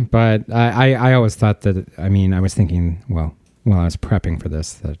 but I always thought that. I mean, I was thinking, well, while I was prepping for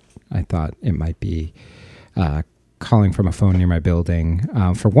this, that I thought it might be calling from a phone near my building.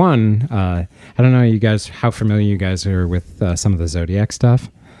 For one, I don't know, you guys, how familiar you guys are with some of the Zodiac stuff.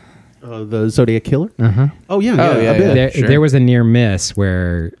 The Zodiac Killer. Uh-huh. Oh yeah, Oh, yeah, a bit. yeah. Sure. There was a near miss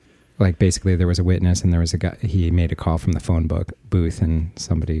where, like, basically there was a witness and there was a guy. He made a call from the phone booth, and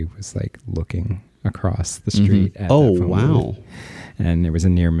somebody was like looking across the street. At Oh that phone wow. booth. and it was a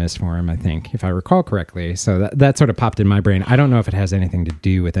near miss for him, I think, if I recall correctly. So that sort of popped in my brain. I don't know if it has anything to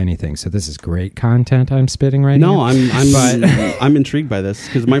do with anything. So this is great content I'm spitting right No, here. I'm intrigued by this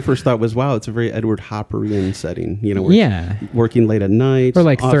because my first thought was, wow, it's a very Edward Hopperian setting. You know, where Yeah. working late at night, Or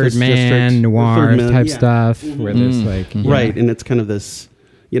like office Third Man, district, noir Third Man, type yeah. stuff, where there's like Right, and it's kind of this,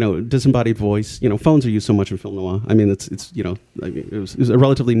 you know, disembodied voice. You know, phones are used so much in film noir. I mean, it's you know, I mean, it was a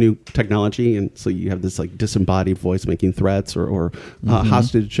relatively new technology, and so you have this like disembodied voice making threats or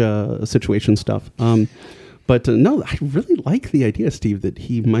hostage situation stuff. But no, I really like the idea, Steve, that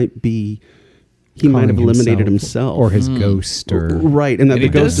he might have eliminated himself or his ghost, or right, and that And the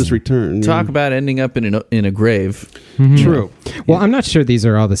he ghost does is returned. Talk about ending up in a grave. True. Well, I'm not sure these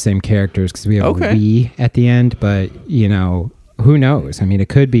are all the same characters because we have Okay. a we at the end, but you know, who knows? I mean, it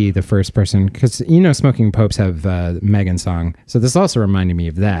could be the first person because you know, Smoking Popes have Megan song, so this also reminded me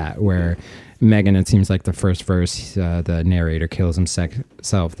of that where Megan, it seems like the first verse, the narrator kills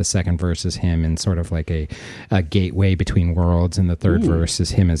himself. The second verse is him in sort of like a gateway between worlds, and the third verse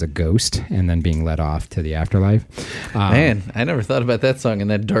is him as a ghost and then being led off to the afterlife. Man, I never thought about that song in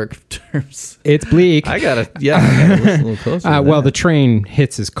that dark terms. It's bleak. I gotta listen a little closer. to Well, that. the train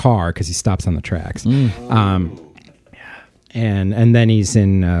hits his car because he stops on the tracks. And then he's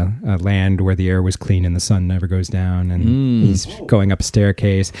in a land where the air was clean and the sun never goes down, and he's going up a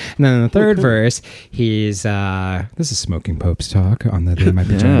staircase. And then in the third verse, he's this is Smoking Popes talk on the They Might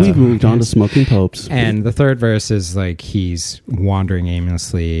Be Giants. We've moved on to Smoking Popes. And the third verse is like he's wandering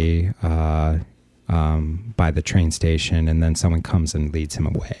aimlessly by the train station, and then someone comes and leads him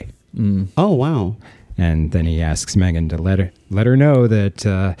away. Oh wow. And then he asks Megan to let her know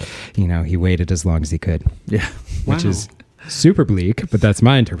that you know, he waited as long as he could, yeah, which Wow. is super bleak, but that's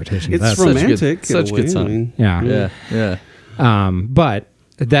my interpretation. It's That's romantic. in such a good way. song. I mean, yeah. yeah. But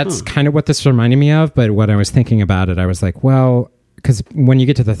that's kind of what this reminded me of. But when I was thinking about it, I was like, well, because when you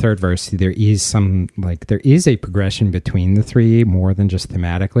get to the third verse, there is a progression between the three more than just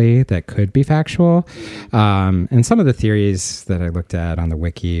thematically that could be factual. And some of the theories that I looked at on the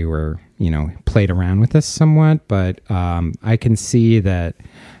wiki were, you know, played around with this somewhat, but I can see that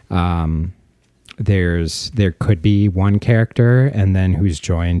there could be one character and then who's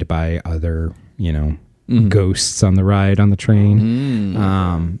joined by other, you know, ghosts on the ride on the train.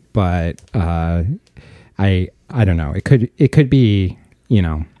 But I don't know. It could be, you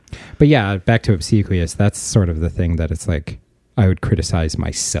know, but yeah, back to Obsequious. That's sort of the thing that it's like I would criticize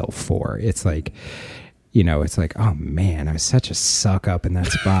myself for. It's like, you know, it's like, oh man, I was such a suck up in that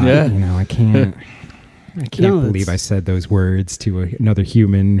spot. Yeah. You know, I can't No, believe I it's- said those words to another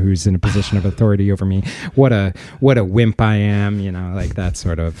human who's in a position of authority over me. What a wimp I am. You know, like that's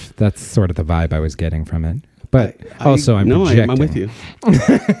sort of the vibe I was getting from it. But also, I'm projecting. I'm with you.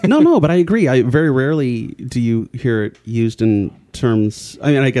 no, but I agree. I very rarely do you hear it used in terms.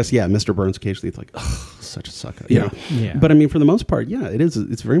 I mean, I guess Mr. Burns occasionally it's like, oh, such a sucker. You know? Yeah. But I mean, for the most part, it is.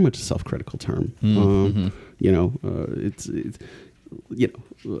 It's very much a self-critical term. You know, it's you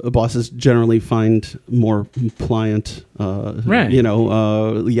know, bosses generally find more pliant, Right. you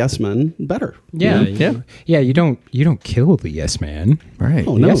know, yes men better. Yeah, you know? You don't kill the yes man. Right.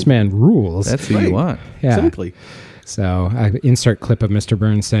 Oh, The no. yes man rules. That's who Right. you want. Yeah. Exactly. So I insert clip of Mr.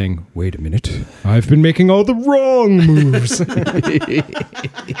 Burns saying, "Wait a minute, I've been making all the wrong moves."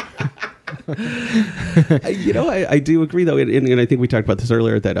 You know, I do agree though, and I think we talked about this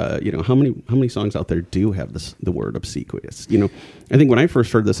earlier that you know, how many songs out there do have the word obsequious? You know, I think when I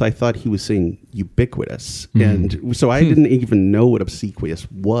first heard this, I thought he was saying ubiquitous, and so I didn't even know what obsequious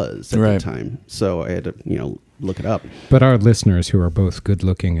was at Right. the time. So I had to, you know, look it up. But our listeners, who are both good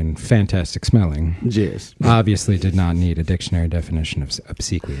looking and fantastic smelling, Jizz. obviously did not need a dictionary definition of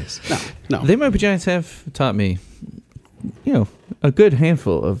obsequious. No. They Might Be Giants have taught me, you know, a good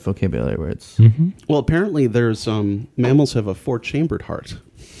handful of vocabulary words. Well, apparently there's mammals have a 4-chambered heart.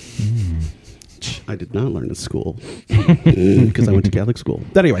 I did not learn in school because I went to Catholic school.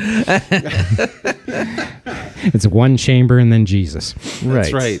 But anyway, It's one chamber and then Jesus.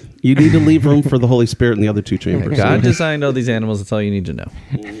 that's right. You need to leave room for the Holy Spirit in the other 2 chambers. God designed all these animals. That's all you need to know.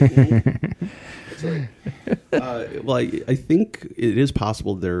 Well, I think it is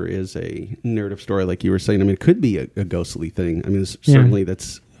possible there is a narrative story, like you were saying. I mean, it could be a ghostly thing. I mean, certainly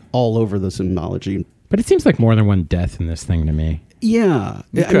that's all over the symbology. But it seems like more than one death in this thing to me. Yeah.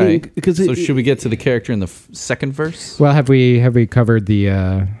 I Okay. mean, because So should we get to the character in the second verse? Well, have we covered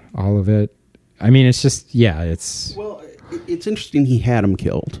the all of it? I mean, it's just it's. Well, it's interesting he had him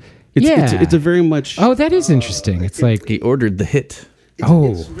killed. Yeah. It's a very much... Oh, that is interesting. It's like He ordered the hit.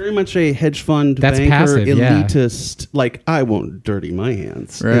 It's very much a hedge fund That's banker, passive, yeah. elitist, like, I won't dirty my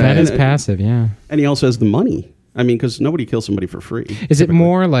hands. Right. that is And- passive. Yeah. And he also has the money. I mean, because nobody kills somebody for free. Is it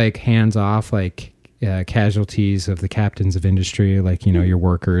more like hands off, like casualties of the captains of industry, like your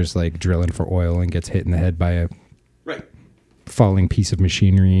workers like drilling for oil and gets hit in the head by a Right. falling piece of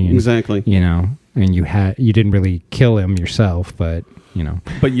machinery? And, Exactly. And you didn't really kill him yourself, but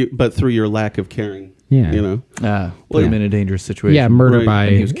But through your lack of caring. Yeah. Put him in a dangerous situation. Yeah, murder Right. by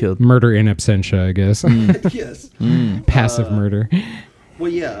And he was killed. murder in absentia, I guess. Yes. Passive murder.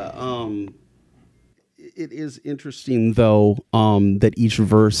 Well, yeah. It is interesting, though, that each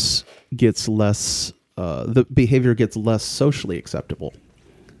verse gets less, the behavior gets less socially acceptable.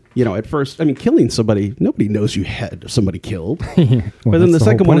 At first, I mean, killing somebody, nobody knows you had somebody killed. But then that's the the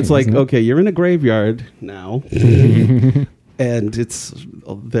second whole one, it's point, like, isn't it? okay, you're in a graveyard now, and it's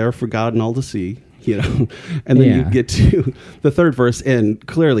there for God and all to see. And then you Yeah. get to the third verse, and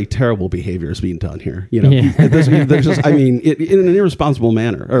clearly terrible behavior is being done here. Yeah. There's just, I mean, in an irresponsible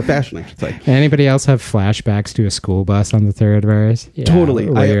manner or fashion, I should say. Anybody else have flashbacks to a school bus on the third verse? Yeah, Totally.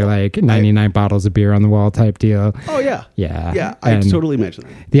 Where you're like 99 bottles of beer on the wall type deal. Oh yeah, Yeah. yeah. I And totally imagine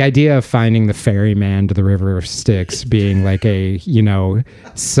that. the idea of finding the ferryman to the River of Styx being like a,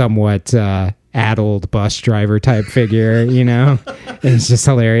 somewhat addled bus driver type figure, it's just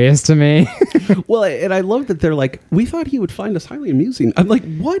hilarious to me. Well, and I love that they're like, we thought he would find us highly amusing. I'm like,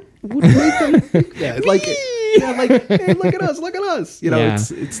 what would make them think that? Like, hey, look at us. Yeah.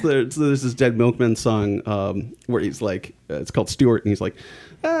 There's this Dead Milkman song where he's like, it's called Stuart, and he's like,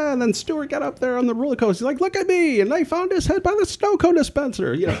 and then Stuart got up there on the roller coaster. He's like, look at me, and I found his head by the snow cone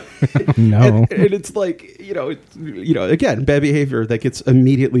dispenser. No. and it's like, again, bad behavior that gets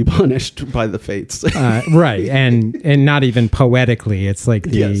immediately punished by the fates. Right, and not even poetically. It's like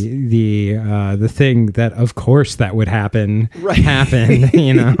the thing that, of course, that would happen. Right. Happened.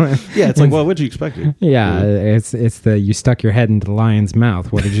 Yeah, it's like, well, what'd you expect? Yeah, it's the you stuck your head into the lion's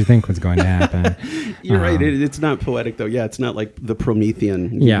mouth. What did you think was going to happen? You're right. It's not poetic, though. Yeah, it's not like the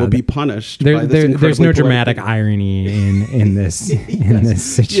Promethean. You Yeah, will be punished. There, by this there's no incredibly dramatic poetic- irony in this Yeah,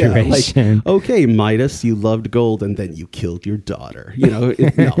 situation. like, okay, Midas, you loved gold, and then you killed your daughter. No,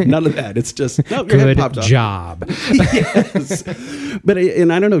 none of that. It's just no, your head Good popped off. job. Yes, but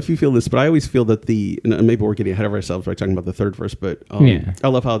and I don't know if you feel this, but I always feel that maybe we're getting ahead of ourselves by talking about the third verse. But Yeah. I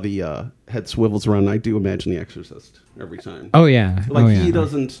love how the head swivels around. I do imagine The Exorcist every time. Oh yeah, Like yeah. he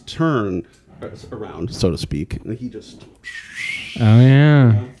doesn't turn around, so to speak. He just. Oh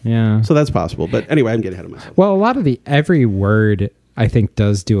yeah. So that's possible. But anyway, I'm getting ahead of myself. Well, a lot of every word I think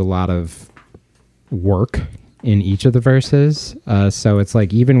does do a lot of work in each of the verses. So it's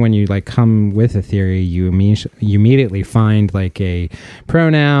like even when you like come with a theory, you immediately find like a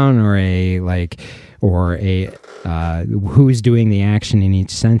pronoun or a who's doing the action in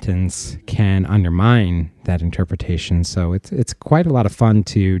each sentence can undermine that interpretation. So it's quite a lot of fun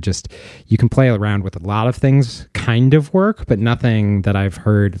to you can play around with a lot of things kind of work, but nothing that I've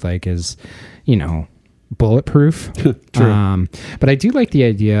heard like is, bulletproof. True. But I do like the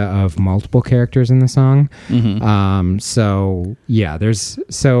idea of multiple characters in the song. Mm-hmm. So yeah,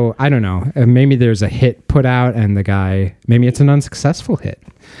 so I don't know, maybe there's a hit put out and the guy, maybe it's an unsuccessful hit.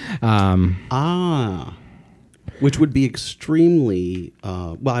 Which would be extremely,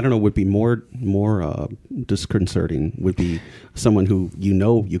 I don't know, would be more disconcerting, would be someone who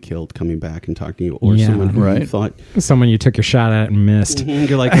you killed coming back and talking to you, or Yeah. someone who you Right. thought, Someone you took your shot at and missed.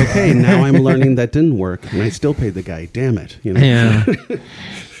 you're like, okay, now I'm learning that didn't work, and I still paid the guy, damn it. Yeah.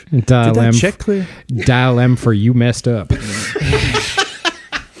 Dial Did that M, check clear? dial M for you messed up.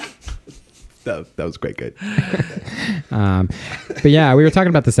 That was quite good. But yeah, we were talking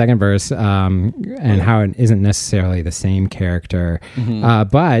about the second verse and how it isn't necessarily the same character.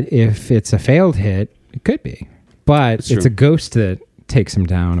 But if it's a failed hit, it could be. But it's true. a ghost that takes him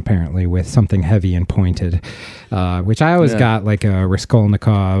down, apparently, with something heavy and pointed, which I always got like a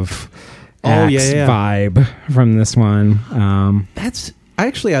Raskolnikov axe vibe from this one.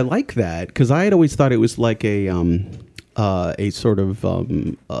 I like that, because I had always thought it was like a sort of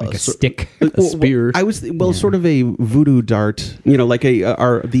Like a stick. A spear. I was sort of a voodoo dart, like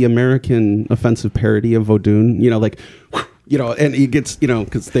the American offensive parody of Vodun, and it gets,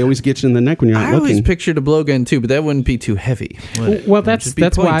 because they always get you in the neck when you're not I always looking. pictured a blowgun too, but that wouldn't be too heavy. would it? Well, It would just be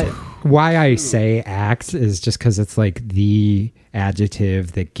that's pointed. why I say axe is just because it's like the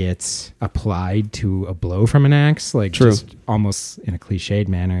adjective that gets applied to a blow from an axe, like True. just almost in a cliched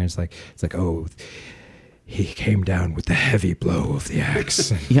manner. It's like oh, he came down with the heavy blow of the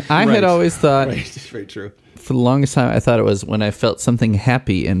axe. Yeah, I Right. had always thought, Right, very true. for the longest time, I thought it was when I felt something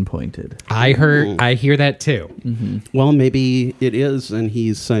happy and pointed. I hear that too. Well, maybe it is, and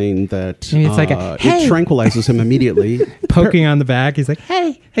he's saying that Maybe it's like a, "Hey!" it tranquilizes him immediately. Poking on the back, he's like,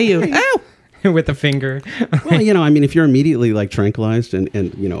 hey, Hey, you! Ow! with a finger. Well, I mean, if you're immediately like tranquilized and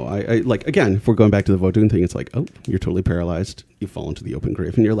I like, again, if we're going back to the Vodun thing, it's like, oh, you're totally paralyzed. You fall into the open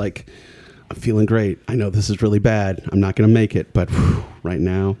grave and you're like, I'm feeling great. I know this is really bad. I'm not going to make it. But right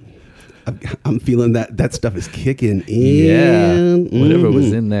now, I'm feeling that stuff is kicking in. Yeah. Whatever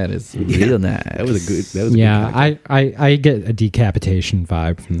was in that is real nice. That was a good. Yeah, I get a decapitation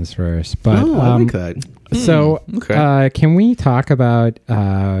vibe from this verse. But I like that. So, okay. Can we talk about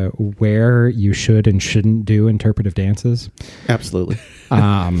where you should and shouldn't do interpretive dances? Absolutely.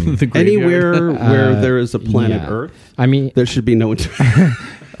 The graveyard. Anywhere where there is a planet yeah. Earth, I mean, there should be no.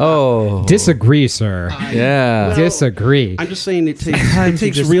 Oh. disagree, sir. Yeah. Disagree. I'm just saying it Sometimes you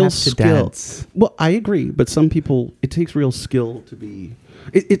takes just real have to skill. dance. Well, I agree, but some people it takes real skill to be.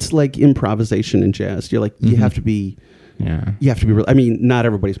 It's like improvisation in jazz. You're like you have to be. Yeah. You have to be real. I mean, not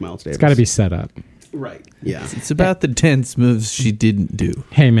everybody's Miles Davis. It's got to be set up. right. Yeah. It's about the dance moves she didn't do.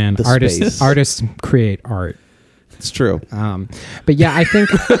 Hey, man, The artists space. create art. It's true. But yeah, I think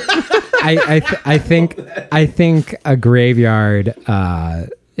I think a graveyard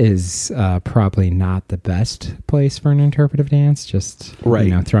is probably not the best place for an interpretive dance. Just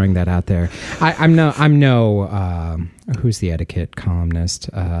Right. throwing that out there. I'm no who's the etiquette columnist?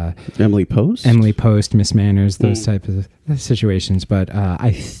 Emily Post. Emily Post, Miss Manners, those type of situations. But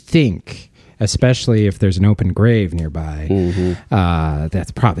I think, especially if there's an open grave nearby, that's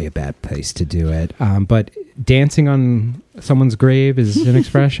probably a bad place to do it. But dancing on someone's grave is an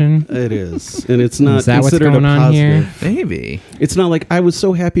expression. It is, and it's not Is that what's considered going a on positive. here? Maybe. It's not like I was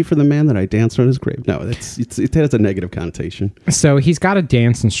so happy for the man that I danced on his grave. No, it has a negative connotation. So he's got a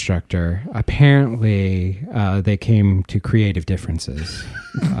dance instructor. Apparently, they came to creative differences,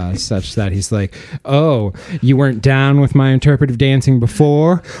 such that he's like, "Oh, you weren't down with my interpretive dancing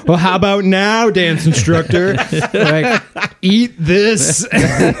before? Well, how about now, dance instructor? Like, eat this."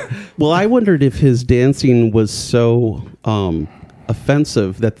 Well, I wondered if his dancing was so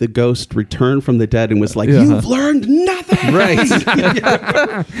offensive that the ghost returned from the dead and was like, "You've learned nothing." Right.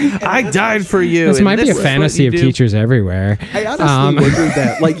 I died for you. This and might be a is what fantasy you of do. teachers everywhere. I honestly wondered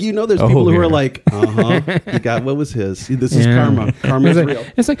that. Like, there's people who yeah. are like, you got what was his? This is karma. Karma's It's real.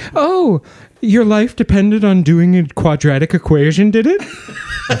 like, it's like, oh, your life depended on doing a quadratic equation, did it?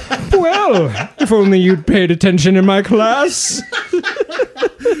 Well, if only you'd paid attention in my class.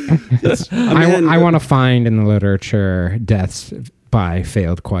 I want to find in the literature deaths by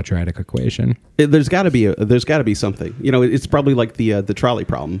failed quadratic equation. There's got to be something. It's probably like the trolley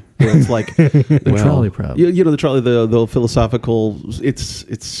problem. Where it's like the trolley problem. The trolley, the philosophical.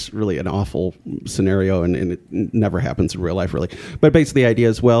 It's really an awful scenario, and it never happens in real life, really. But basically, the idea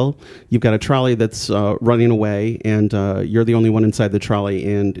is, well, you've got a trolley that's running away, and you're the only one inside the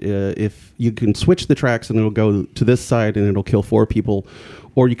trolley. And if you can switch the tracks, and it'll go to this side, and it'll kill 4 people.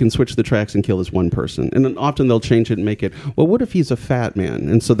 Or you can switch the tracks and kill this one person. And then often they'll change it and make it, well, what if he's a fat man?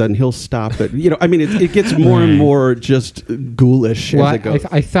 And so then he'll stop it. It gets more and more just ghoulish as it goes.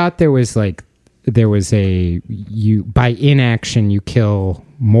 I thought there was by inaction you kill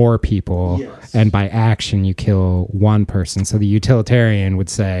more people, Yes. and by action you kill one person. So the utilitarian would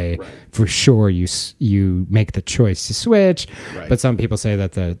say, for sure, you make the choice to switch. Right. But some people say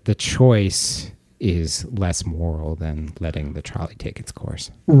that the choice is less moral than letting the trolley take its course.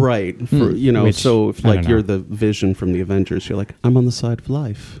 Right. Which, So if I don't like you're know. the Vision from the Avengers, you're like, I'm on the side of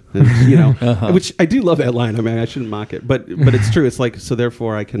life. And, which I do love that line. I mean, I shouldn't mock it, but it's true. It's like, so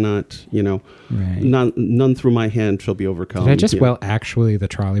therefore I cannot, Right. none through my hand shall be overcome. Did I just actually the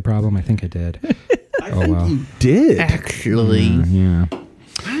trolley problem? I think I did. I oh, think well. you did. Actually. Yeah.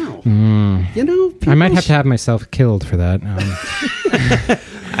 Wow. I might have to have myself killed for that.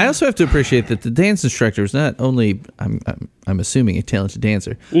 I also have to appreciate that the dance instructor is not only, I'm assuming, a talented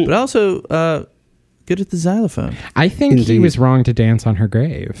dancer, but also good at the xylophone. I think he Indeed. was wrong to dance on her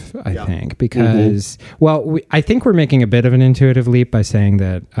grave, I think, because, I think we're making a bit of an intuitive leap by saying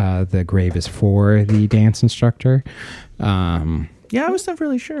that the grave is for the dance instructor. Yeah, I was never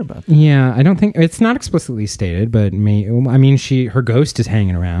really sure about that. Yeah, I don't think it's not explicitly stated, but her ghost is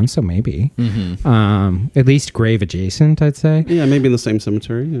hanging around, so maybe. At least grave adjacent, I'd say. Yeah, maybe in the same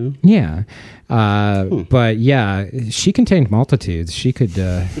cemetery. Yeah. Yeah. But yeah, she contained multitudes. She could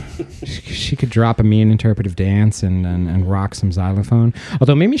she could drop a mean interpretive dance and rock some xylophone.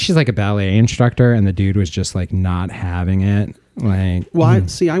 Although maybe she's like a ballet instructor and the dude was just like not having it. Like, Well,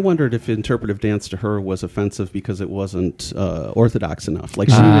 I wondered if interpretive dance to her was offensive because it wasn't orthodox enough. Like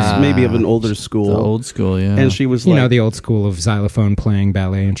she was maybe of an older school, The old school, yeah. and she was you like, know, the old school of xylophone playing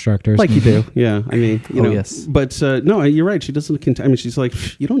ballet instructors. like you do, yeah. I mean, you Oh, know, yes. But no, you're right. She doesn't. I mean, she's like,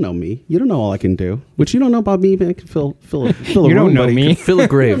 you don't know me. You don't know all I can do. Which you don't know about me. Man, I can fill a You room, don't know buddy. me. Fill a You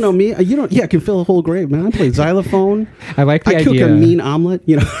grave. don't know me. You don't. Yeah, I can fill a whole grave, man. I play xylophone. I like the I cook idea. a mean omelet.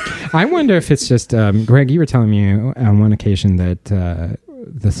 You know. I wonder if it's just Greg. You were telling me on one occasion that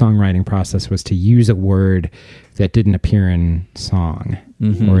the songwriting process was to use a word that didn't appear in song,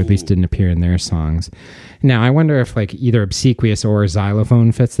 or at least didn't appear in their songs. Now, I wonder if like either obsequious or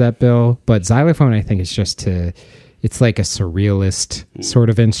xylophone fits that bill. But xylophone, I think, is just to. It's like a surrealist sort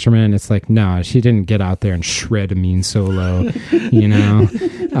of instrument. It's like, no, she didn't get out there and shred a mean solo, you know,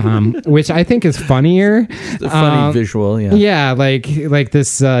 which I think is funnier. A funny visual, yeah. Yeah, like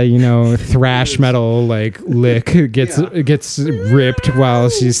this, you know, thrash metal like lick gets ripped while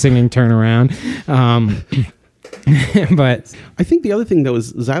she's singing "Turn Around." But I think the other thing, though,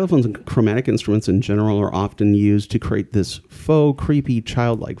 is xylophones and chromatic instruments in general are often used to create this faux, creepy,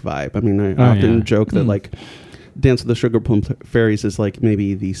 childlike vibe. I mean, I often joke that, like, Dance with the Sugar Plum Fairies is like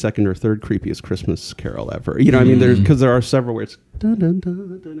maybe the second or third creepiest Christmas carol ever. You know, I mean, because there are several where it's dun, dun,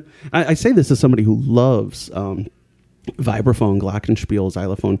 dun, dun. I say this as somebody who loves vibraphone, glockenspiel,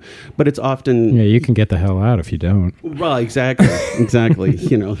 xylophone, but it's often yeah, you can get the hell out if you don't. well, exactly.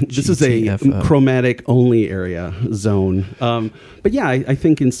 You know, this is a GTFO. chromatic only area zone. But yeah, I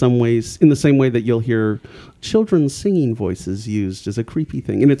think in some ways, in the same way that you'll hear children's singing voices used as a creepy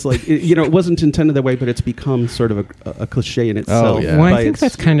thing, and it's like you know, it wasn't intended that way, but it's become sort of a cliche in itself. yeah. Well, by I think its-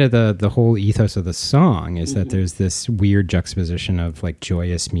 that's kind of the whole ethos of the song is that there's this weird juxtaposition of like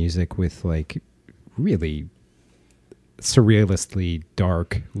joyous music with like really surrealistly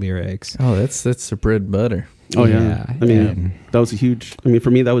dark lyrics. Oh, that's the bread and butter. Oh yeah. Yeah, I mean, and- that was a huge. I mean, for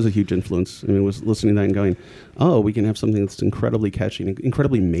me, that was a huge influence. I mean, was listening to that and going, "Oh, we can have something that's incredibly catchy, and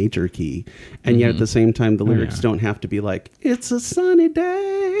incredibly major key, and yet at the same time, the lyrics yeah. don't have to be like it's a sunny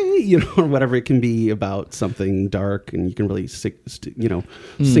day, you know, or whatever. It can be about something dark, and you can really sink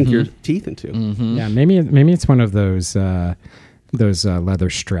your teeth into. Yeah, maybe it's one of those leather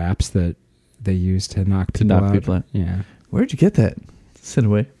straps that they use to knock people knock out. people out. Yeah. Where'd you get that? Send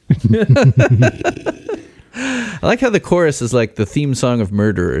away. I like how the chorus is like the theme song of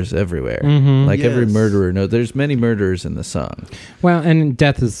murderers everywhere. Like every Yes. murderer. No, there's many murderers in the song. Well, and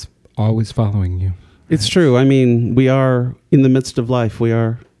death is always following you. It's true. I mean, we are in the midst of life. We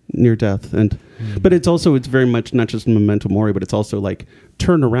are near death, and but it's very much not just memento mori, but it's also like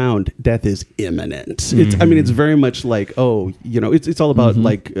turn around. Death is imminent. It's I mean, it's very much like it's all about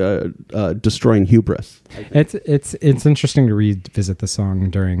like destroying hubris. It's interesting to revisit the song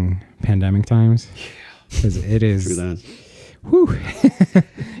during pandemic times because it Through is. that. Whew.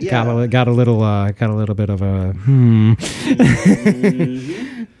 got a little bit of a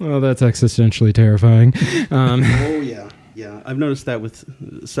well, that's existentially terrifying. Oh yeah. I've noticed that with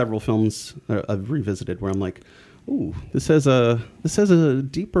several films I've revisited where I'm like, ooh, this has a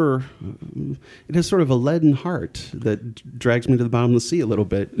deeper. It has sort of a leaden heart that drags me to the bottom of the sea a little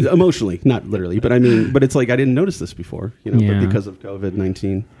bit emotionally, not literally, but I mean, but it's like I didn't notice this before, you know, Yeah. but because of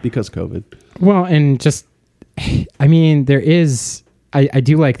COVID-19, because COVID. Well, and just, I mean, there is. I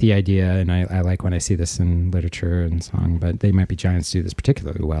do like the idea, and I like when I see this in literature and song, but They Might Be Giants do this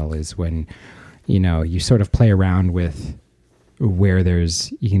particularly well, is when, you know, you sort of play around with where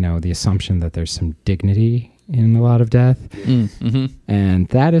there's, you know, the assumption that there's some dignity in a lot of death. And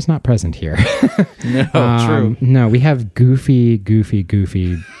that is not present here. No, true. No, we have goofy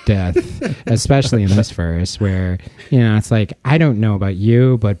death, especially in this verse where, you know, it's like, I don't know about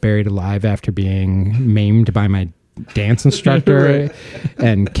you, but buried alive after being maimed by my dance instructor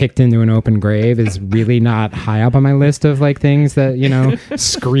and kicked into an open grave is really not high up on my list of like things that, you know,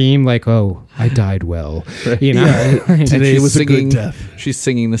 scream like, oh, I died well, you know. And Today she's was a good singing, death. She's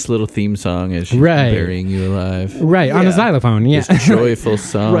singing this little theme song as she's Right. burying you alive. Right, on a Yeah. xylophone, yeah. This joyful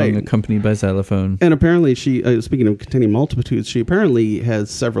song Right. accompanied by xylophone. And apparently she, speaking of containing multitudes, she apparently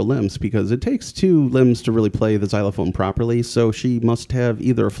has several limbs because it takes two limbs to really play the xylophone properly. So she must have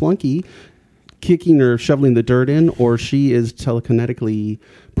either a flunky kicking or shoveling the dirt in, or she is telekinetically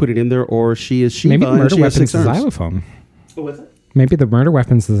put it in there, or she is Shiva Maybe the and murder she has weapon's 6 the arms. xylophone. What was it? Maybe the murder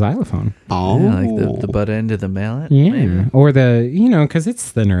weapon's the xylophone. Oh, Yeah, like the butt end of the mallet. Yeah. maybe. Or the, you know, because it's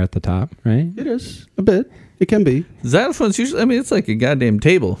thinner at the top, right? it is a bit. It can be. Xylophone's usually, I mean, it's like a goddamn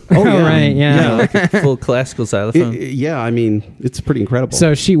table. Oh, right, yeah. Like a full classical xylophone. Yeah, I mean, it's pretty incredible.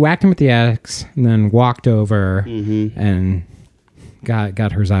 So she whacked him with the axe and then walked over and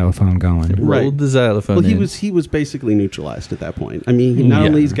got her xylophone going. Right. Rolled the xylophone. Well, in. he was basically neutralized at that point. I mean, he not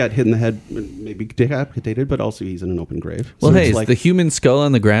only he's got hit in the head, maybe decapitated, but also he's in an open grave. Well, So hey, it's is the human skull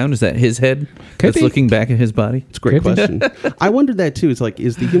on the ground? Is that his head Could that's be. looking back at his body? it's a great Could question. I wondered that too. It's like,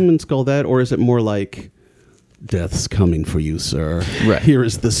 is the human skull that, or is it more like death's coming for you, sir? Right. Here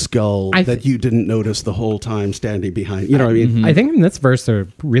is the skull I that you didn't notice the whole time standing behind. You know what I mean? I think in this verse there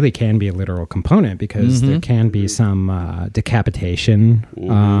really can be a literal component because there can be some decapitation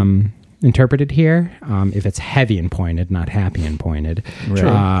interpreted here if it's heavy and pointed, not happy and pointed.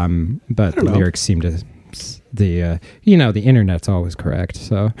 But the lyrics seem to the internet's always correct.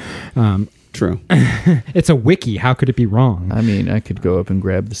 So True. it's a wiki. How could it be wrong? I mean, I could go up and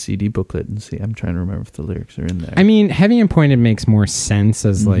grab the CD booklet and see. I'm trying to remember if the lyrics are in there. I mean, heavy and pointed makes more sense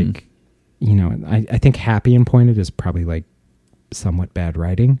as like, I think happy and pointed is probably like somewhat bad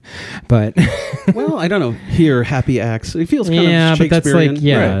writing, but Well, I don't know. Here, happy acts. It feels kind yeah, of but that's Shakespearean. like,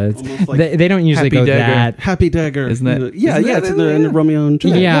 yeah, Right. it's, Almost like they don't usually Happy go dagger. that. happy dagger. Isn't that- Yeah, isn't yeah. that It's in the Romeo and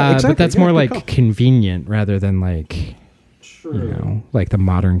Juliet. Yeah, exactly. but that's more Yeah, like good call. convenient rather than like, like the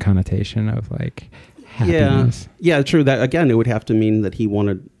modern connotation of like happiness. Yeah, true. That again, it would have to mean that he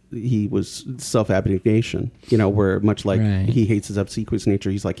was self-abnegation, where much like Right. he hates his obsequious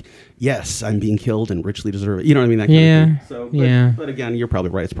nature, he's like, yes, I'm being killed and richly deserve it. You know what I mean? That Yeah, kind of thing. So, yeah. But again, you're probably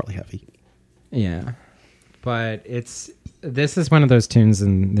right. It's probably heavy. Yeah. But this is one of those tunes,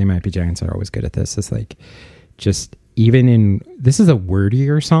 and They Might Be Giants are always good at this. It's like, just even this is a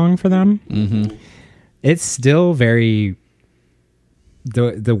wordier song for them. Mm-hmm. It's still very,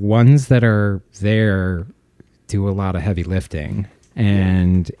 the ones that are there do a lot of heavy lifting.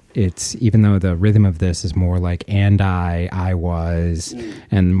 And it's, even though the rhythm of this is more like I was,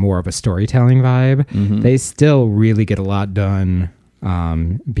 and more of a storytelling vibe, they still really get a lot done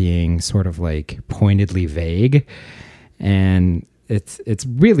being sort of like pointedly vague. And it's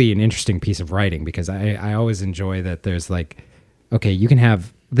really an interesting piece of writing because I always enjoy that there's like, okay, you can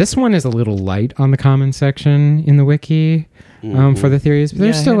have, this one is a little light on the comment section in the wiki for the theories, but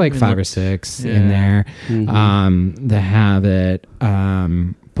there's Yeah, I still like haven't 5 or looked. 6 Yeah. in there that have it.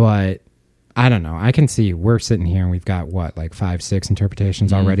 But I don't know. I can see we're sitting here and we've got what, like 5, 6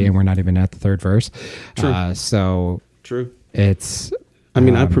 interpretations already, and we're not even at the third verse. True. So True. it's, I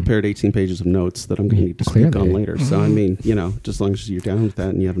mean, I've prepared 18 pages of notes that I'm going to need to speak Clearly. on later. So, I mean, just as long as you're down with that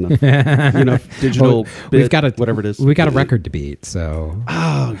and you have enough, digital, we've got a whatever it is. We got a record to beat, so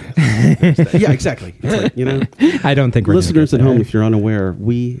Oh, yeah, exactly. It's like, I don't think we're gonna listeners get at home, there. if you're unaware,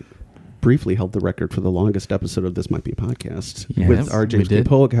 we briefly held the record for the longest episode of This Might Be a Podcast Yes, with our James we K. did.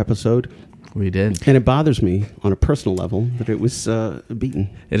 Pollock episode. We did. And it bothers me on a personal level that it was beaten.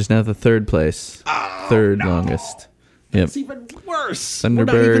 It is now the third place. Third longest. Yep. It's even worse. We're not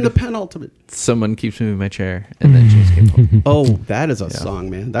Thunderbird. even the penultimate. Someone keeps moving my chair, and then James came home. Oh, that is a song,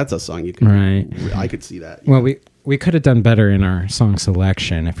 man. That's a song you can. Right. I could see that. Well, we could have done better in our song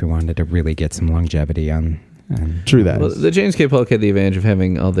selection if we wanted to really get some longevity on. True that. Well, the James K. Pollock had the advantage of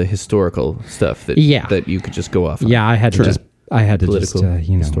having all the historical stuff that that you could just go off on. Yeah, I had to just Political,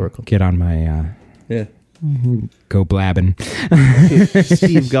 historical. get on my Yeah. go blabbing.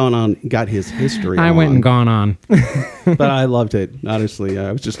 Steve got his history. I went and gone on. But I loved it. Honestly,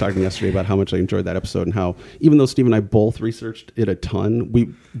 I was just talking yesterday about how much I enjoyed that episode and how even though Steve and I both researched it a ton, we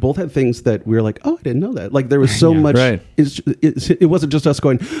both had things that we were like, oh, I didn't know that. Like there was so much. Right. It wasn't just us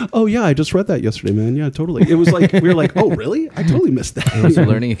going, oh yeah, I just read that yesterday, man. Yeah, totally. It was like we were like, oh really? I totally missed that. It was a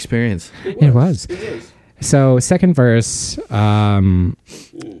learning experience. It was. So second verse,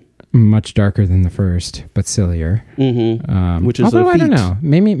 much darker than the first, but sillier. Which is although a I don't feat. know,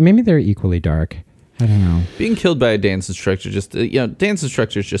 maybe they're equally dark. I don't know. Being killed by a dance instructor, just dance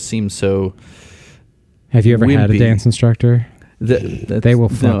instructors just seem so. Have you ever had a Wimpy. dance instructor? They will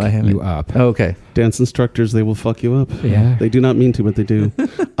fuck no, I haven't. you up. Oh, okay. Dance instructors, they will fuck you up. Yeah. They do not mean to, but they do.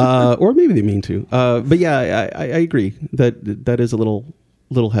 Or maybe they mean to. But yeah, I agree that is a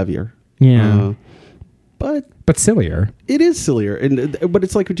little heavier. Yeah. But sillier. it is sillier, but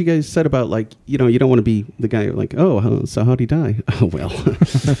it's like what you guys said about like you don't want to be the guy like so how'd he die? Oh well,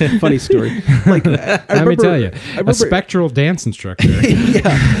 funny story. Like Let me tell you, a spectral dance instructor.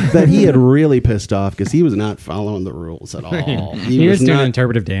 yeah, that he had really pissed off because he was not following the rules at all. He was doing not-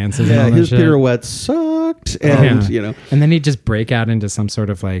 interpretive dances. Yeah, and all his that shit. pirouettes sucked, and and then he'd just break out into some sort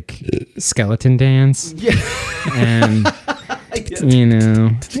of like skeleton dance. Yeah. And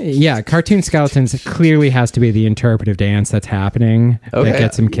cartoon skeletons clearly has to be the interpretive dance that's happening that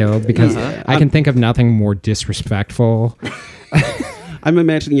gets him killed because I can think of nothing more disrespectful. I'm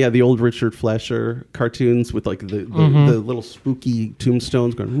imagining, the old Richard Fleischer cartoons with like the little spooky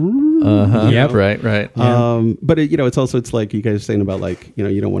tombstones going. Yep. Right. But it's also, it's like you guys saying about like,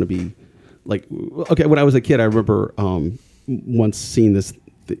 you don't want to be like, okay, when I was a kid, I remember once seeing this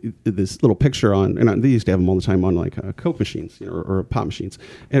little picture on, and they used to have them all the time on like Coke machines, or pop machines,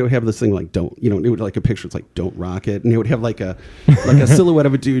 and it would have this thing like it would like a picture. It's like don't rock it, and it would have like a silhouette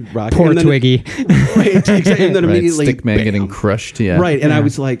of a dude rocking. Poor Twiggy. Right, exactly, and then immediately Stickman getting crushed. Yeah, right. And I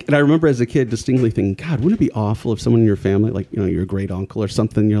was like, and I remember as a kid distinctly thinking, God, wouldn't it be awful if someone in your family, like your great uncle or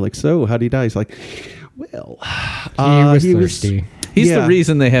something, you're like, so how did he die? He's like, well, he was thirsty. He's the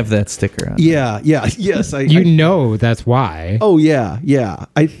reason they have that sticker on. Yes. That's why. Oh, yeah.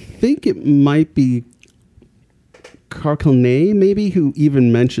 I think it might be Carcalnet, maybe, who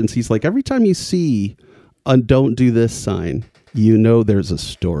even mentions, he's like, every time you see a don't do this sign, there's a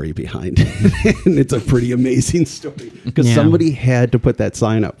story behind it. And it's a pretty amazing story because somebody had to put that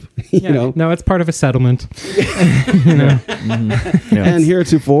sign up. No, it's part of a settlement. And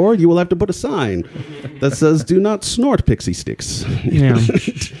heretofore, you will have to put a sign that says, do not snort pixie sticks. Yeah.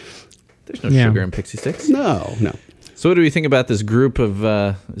 There's no sugar in Pixie Sticks. No. So what do we think about this group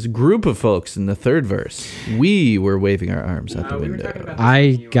of folks in the third verse? We were waving our arms out the window.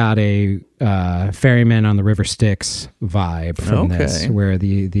 I got a ferryman on the river Styx vibe from this, where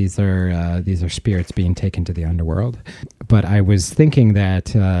these are spirits being taken to the underworld. But I was thinking that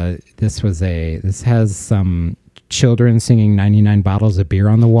this has some children singing 99 bottles of beer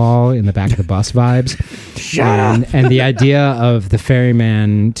on the wall in the back of the bus vibes. And the idea of the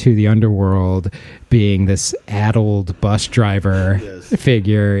ferryman to the underworld being this addled bus driver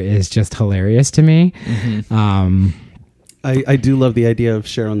figure is just hilarious to me. I do love the idea of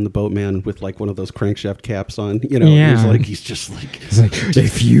Sharon the boatman with like one of those crankshaft caps on. He's just like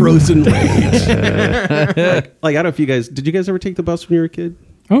if you frozen rage. like I don't know if did you guys ever take the bus when you were a kid?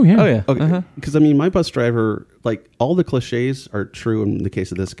 Oh yeah. Okay. Because my bus driver, like all the cliches are true in the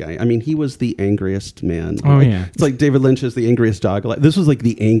case of this guy. I mean, he was the angriest man. It's like David Lynch is the angriest dog alive. This was like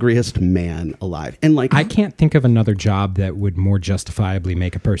the angriest man alive. And like, I can't think of another job that would more justifiably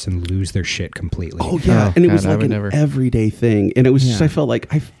make a person lose their shit completely. Oh yeah, and it was like an everyday thing. And it was just, I felt like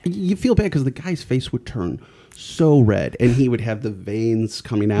you feel bad because the guy's face would turn so red and he would have the veins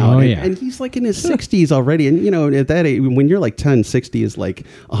coming out. And he's like in his 60s already. And at that age, when you're like 10, 60 is like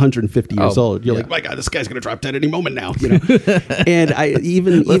 150 years old. You're like, my God, this guy's going to drop dead any moment now. And I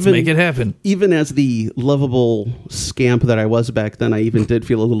let's make it happen. Even as the lovable scamp that I was back then, I even did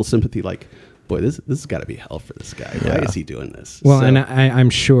feel a little sympathy, like, boy, this has got to be hell for this guy. Why is he doing this? Well, and I'm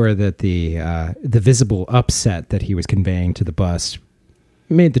sure that the visible upset that he was conveying to the bus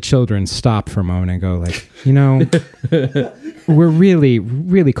made the children stop for a moment and go like, we're really,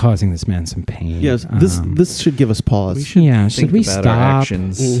 really causing this man some pain. Yes, this should give us pause. Should we stop? Our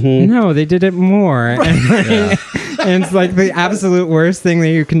actions. Mm-hmm. No, they did it more. And it's like the absolute worst thing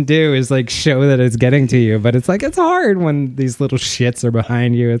that you can do is like show that it's getting to you. But it's like, it's hard when these little shits are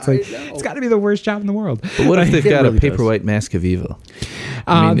behind you. It's like, it's got to be the worst job in the world. But what if they've got a paperwhite mask of evil?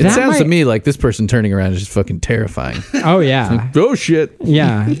 I mean, it sounds to me like this person turning around is just fucking terrifying. Oh, yeah. Oh, shit.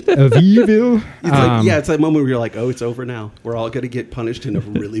 Yeah. Of evil. It's that moment where you're like, oh, it's over now. We're all going to get punished in a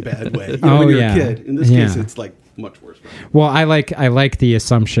really bad way. When you're a kid. In this case, it's like much worse. Well, I like the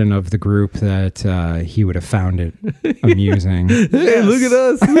assumption of the group that he would have found it amusing. Hey, look at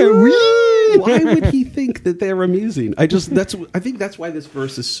us. Why would he think that they're amusing? I think that's why this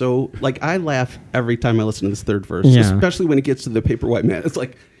verse is so, like, I laugh every time I listen to this third verse, especially when it gets to the paperwhite man. It's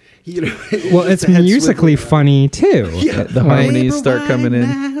like, well, it's musically funny too. Yeah, the harmonies start coming in.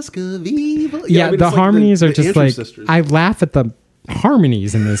 The harmonies are just like, I laugh at the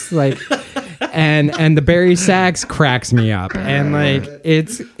harmonies in this, like, and the Barry sax cracks me up, and like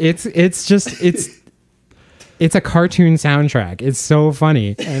it's a cartoon soundtrack. It's so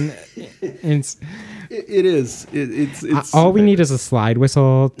funny, and it is. It's all we need is a slide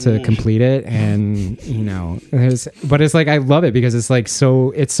whistle to complete it, and but it's like, I love it because it's like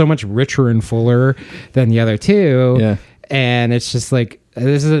it's so much richer and fuller than the other two. Yeah. And it's just like,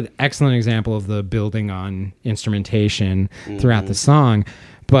 this is an excellent example of the building on instrumentation throughout the song,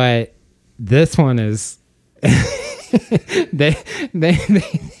 but this one is they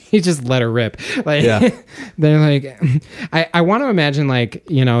just let her rip. Like, they're like, I want to imagine, like,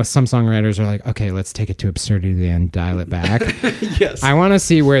 some songwriters are like, okay, let's take it to absurdity and dial it back. Yes. I want to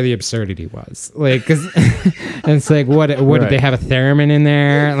see where the absurdity was. Like, cause it's like, what did they have a theremin in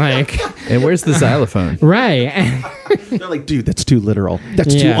there? Like, and where's the xylophone? Right. They're like, dude, that's too literal.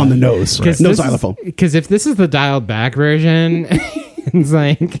 That's too on the nose. Right? No xylophone. Because if this is the dialed back version, it's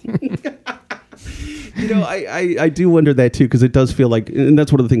like... I do wonder that too, because it does feel like, and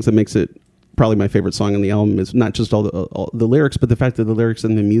that's one of the things that makes it probably my favorite song on the album, is not just all the lyrics, but the fact that the lyrics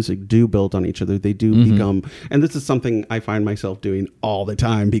and the music do build on each other. They do become, and this is something I find myself doing all the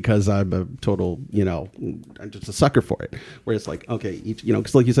time because I'm a total, I'm just a sucker for it. Where it's like, okay, each,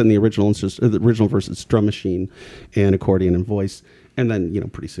 because like you said in the original, it's just the original verse is drum machine and accordion and voice, and then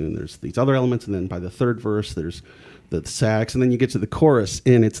pretty soon there's these other elements, and then by the third verse there's the sax, and then you get to the chorus,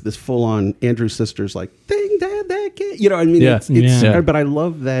 and it's this full-on Andrew Sisters like ding dang that kid. Yeah. But I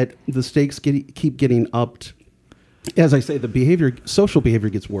love that the stakes keep getting upped. As I say, the social behavior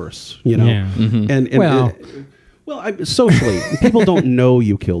gets worse. Yeah. And socially, people don't know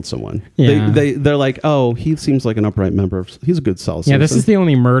you killed someone. Yeah. They're like, oh, he seems like an upright member. He's a good solid Yeah, this citizen. is the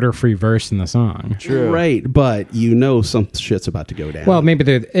only murder-free verse in the song. True. Right, but some shit's about to go down. Well, maybe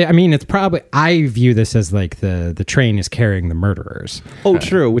it's probably, I view this as like the train is carrying the murderers. Oh,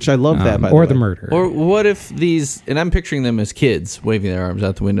 true, which I love that, by or the the way. murderer. Or what if these, and I'm picturing them as kids waving their arms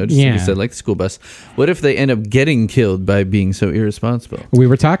out the window, just like you Yeah. said, like the school bus. What if they end up getting killed by being so irresponsible? We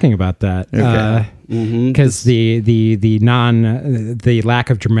were talking about that. Because the lack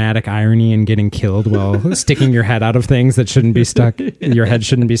of dramatic irony in getting killed while sticking your head out of things that shouldn't be stuck, your head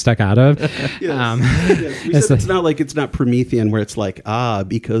shouldn't be stuck out of. Yes. We said it's not Promethean, where it's like,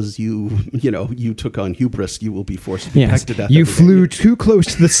 because you took on hubris, you will be forced to be pecked to death. You every day. flew too close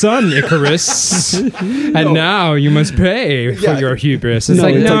to the sun, Icarus, and now you must pay for your hubris. It's No,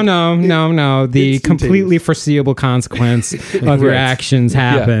 like, it's no. The it's completely instantaneous. foreseeable consequence of your actions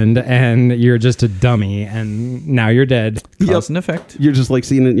happened, and you're just a dummy, and now you're dead. Cause and effect. You're just like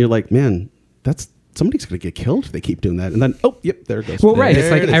seeing it, and you're like, man, somebody's going to get killed if they keep doing that. And then, there it goes. Well, right. It's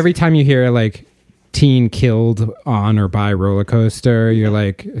There like it is. every time you hear like teen killed on or by roller coaster, you're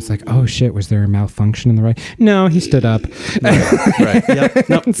like, it's like, oh shit, was there a malfunction in the ride? No, he stood up. Right. Yep.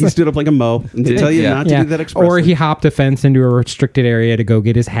 No, he stood up like a mo. And they tell you not to do that expressly. Or he hopped a fence into a restricted area to go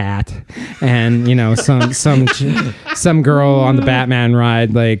get his hat, and some girl on the Batman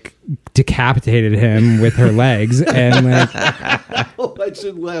ride like decapitated him with her legs, and like Oh, I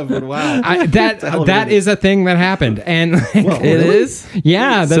should laugh, but wow. that is a thing that happened, and like, It is?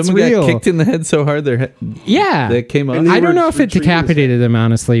 yeah, that's Someone real. got kicked in the head so hard their head Yeah, that came up. And they I don't were know if it retrieving decapitated them,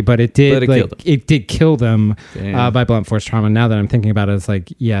 honestly, but it did. But it like killed them. it did kill them Damn. by blunt force trauma. Now that I'm thinking about it, it's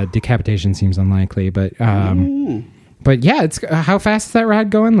like, yeah, decapitation seems unlikely, but yeah, it's how fast is that ride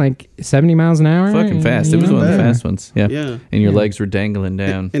going? Like 70 miles an hour? Fucking fast. It was one of the fast ones. Yeah. Yeah. And your legs were dangling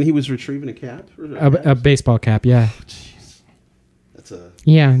down. And he was retrieving a cap? A baseball cap, yeah. That's a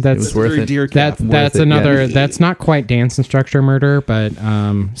Yeah, that's was worth very it. dear cap. that's it, another. yeah. That's not quite dance instructor murder, but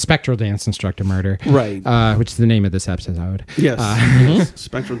spectral dance instructor murder, Right. Which is the name of this episode. Yes. Yes.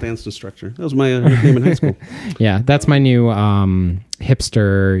 Spectral dance instructor. That was my name in high school. Yeah, that's my new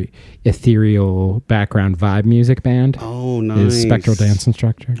hipster ethereal background vibe music band. Oh, nice. Is spectral dance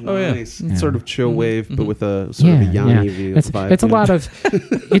instructor. Oh, yeah. Nice. It's sort of chill wave, but with a sort of a Yanni view. It's vibe. a lot of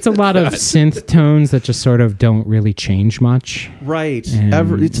it's a lot of synth tones that just sort of don't really change much. Right. And,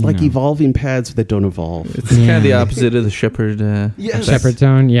 It's like you know. evolving pads that don't evolve. It's kind of the opposite of the shepherd. Yes. Shepherd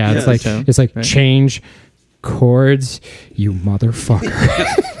tone, yeah, Yes. it's like Right. change chords, you motherfucker.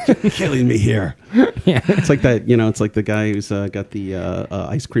 Killing me here. Yeah. It's like that, it's like the guy who's got the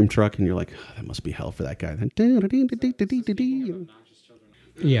ice cream truck, and you're like, oh, that must be hell for that guy. Then,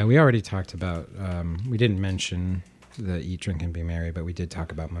 Yeah, we already talked about. We didn't mention the Eat, Drink, and Be Merry, but we did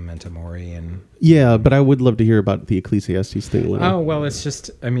talk about Memento Mori and. yeah, but I would love to hear about the Ecclesiastes thing a little. Oh well, it's just.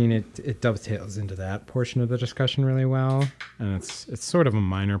 I mean, it dovetails into that portion of the discussion really well, and it's sort of a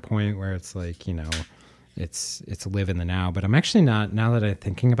minor point where it's like, it's live in the now. But I'm actually not. Now that I'm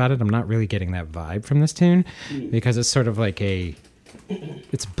thinking about it, I'm not really getting that vibe from this tune because it's sort of like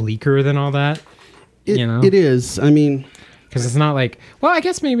it's bleaker than all that. It is. I mean, Because it's not like, well, I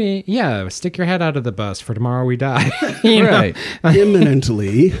guess maybe, yeah, stick your head out of the bus for tomorrow we die. You know? Right.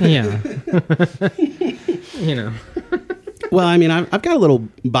 imminently. Yeah. Well, I mean, I've got a little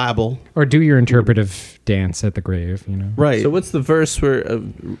Bible. Or do your interpretive dance at the grave, Right. So what's the verse where...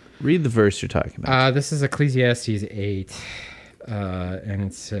 read the verse you're talking about. This is Ecclesiastes 8, and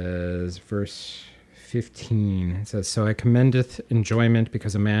it says, verse 15, it says, "So I commendeth enjoyment,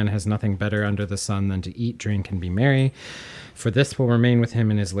 because a man has nothing better under the sun than to eat, drink, and be merry. For this will remain with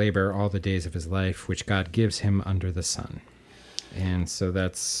him in his labor all the days of his life, which God gives him under the sun." And so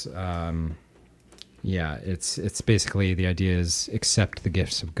that's, it's basically the idea is accept the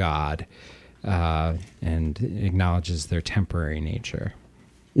gifts of God and acknowledges their temporary nature.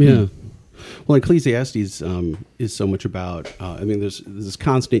 Yeah. Well, Ecclesiastes is so much about. There's this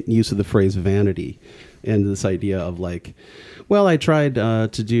constant use of the phrase vanity, and this idea of like, well, I tried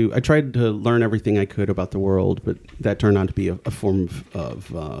to learn everything I could about the world, but that turned out to be a form of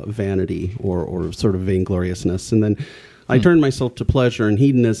vanity or sort of vaingloriousness, and then I turned myself to pleasure and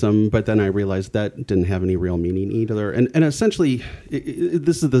hedonism, but then I realized that didn't have any real meaning either. And essentially,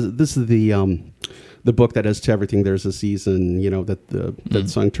 this is the book that has to everything. There's a season, that the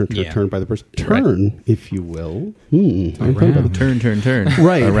song turn by the person. Turn, if you will. Turn.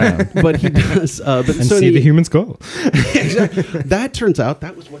 Right. Around. But he does. But And see the humans go. Exactly. That turns out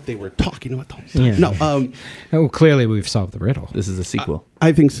that was what they were talking about the whole time. Yeah. No. Clearly we've solved the riddle. This is a sequel.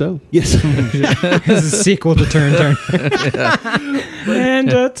 I think so. Yes. This is a sequel to Turn.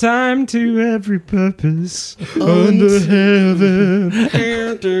 And a time to every purpose under heaven.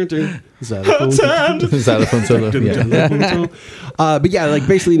 Xylophone solo. Yeah. But yeah, like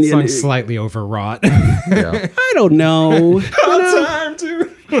basically in the Song end, slightly overwrought. I don't know. Time to.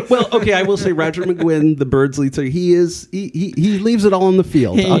 Well, okay, I will say Roger McGuinn, the Byrds lead singer, he leaves it all on the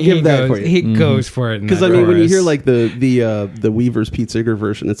field. I'll give that for you. He goes for it. Because when you hear like the Weavers Pete Seeger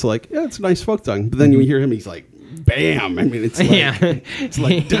version, it's like, yeah, it's a nice folk song. But then you hear him, he's like, bam! I mean, it's like it's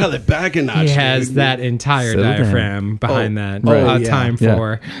like dial it back a notch. He has that entire So diaphragm behind that. yeah. Time Yeah.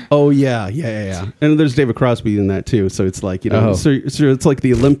 for. Oh yeah. And there's David Crosby in that too. So it's like so it's like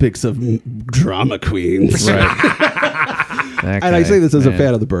the Olympics of drama queens. That And I guy, say this as a man.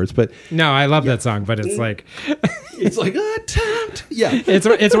 fan of the Byrds, but No, I love that song, but it's like it's like attempt. Yeah.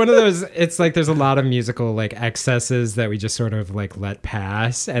 it's one of those. It's like there's a lot of musical like excesses that we just sort of like let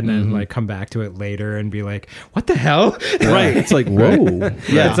pass, and then like come back to it later and be like, "What the hell?" Right. It's like whoa.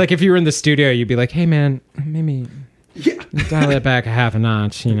 Yeah. It's like if you were in the studio, you'd be like, "Hey, man, maybe dial it back a half a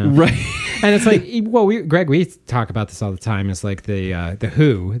notch," Right. And it's like, well, Greg, we talk about this all the time. It's like the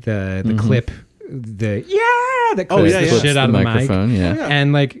Who, the clip, that clips the shit out of the microphone. mic. Yeah.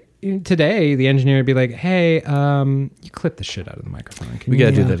 And like today, the engineer would be like, "Hey, you clip the shit out of the microphone. Can We you,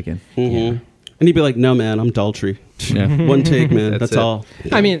 gotta do that again. Mm-hmm. And he'd be like, "No, man, I'm Daltrey. Yeah. One take, man. That's That's it. all."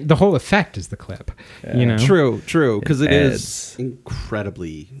 I mean, the whole effect is the clip. You know, True, because it adds. is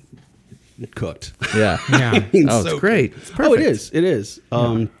incredibly cooked. Yeah. Yeah. I mean, Oh, so it's great. cooked. It's Oh, it perfect. is.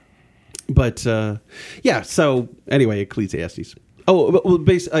 But yeah. So anyway, Ecclesiastes. Oh, well,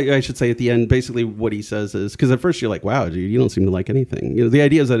 I should say at the end, basically what he says is, because at first you're like, wow, dude, you don't seem to like anything. The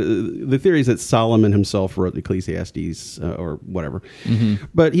idea is that the theory is that Solomon himself wrote Ecclesiastes or whatever. Mm-hmm.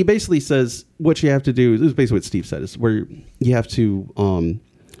 But he basically says what you have to do, this is basically what Steve said, is where you have to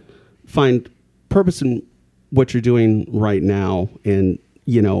find purpose in what you're doing right now, and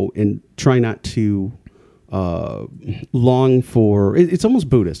and try not to long for. It's almost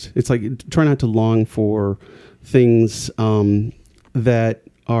Buddhist. It's like try not to long for things that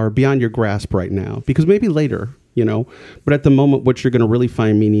are beyond your grasp right now, because maybe later, but at the moment, what you're going to really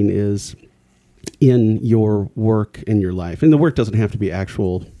find meaning is in your work and your life. And the work doesn't have to be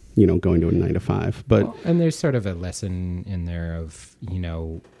actual, going to a 9 to 5, but and there's sort of a lesson in there of,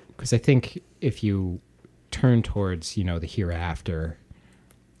 because I think if you turn towards, the hereafter,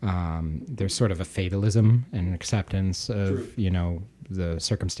 there's sort of a fatalism and an acceptance of, the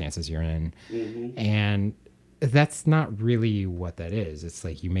circumstances you're in. Mm-hmm. And that's not really what that is. It's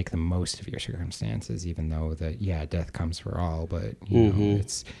like you make the most of your circumstances, even though death comes for all. But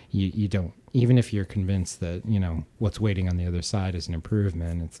it's you don't. Even if you're convinced that what's waiting on the other side is an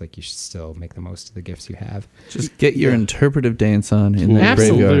improvement, it's like you should still make the most of the gifts you have. Just get your interpretive dance on in that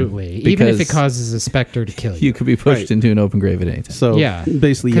graveyard. Absolutely, even if it causes a specter to kill you. You could be pushed into an open grave at any time. so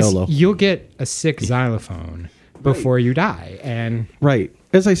basically 'Cause YOLO. you'll get a sick xylophone before you die, and Right.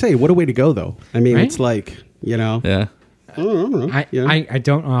 As I say, what a way to go, though. I mean, Right? it's like, Yeah. I don't know. I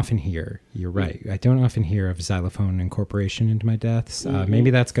don't often hear. You're right. I don't often hear of xylophone incorporation into my deaths. Maybe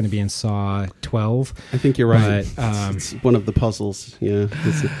that's going to be in Saw 12. I think you're right. But, it's one of the puzzles. Yeah.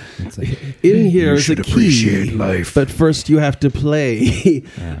 It's like, In here is a key, but first you have to play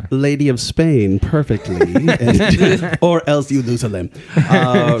Lady of Spain perfectly, or else you lose a limb.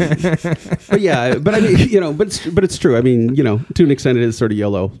 But yeah, but I mean, but it's true. I mean, to an extent, it is sort of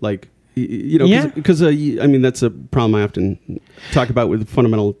YOLO. Like, because I mean, that's a problem I often talk about with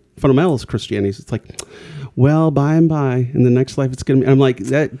fundamentalist Christianity. It's like, well, by and by, in the next life, it's going to be. I'm like,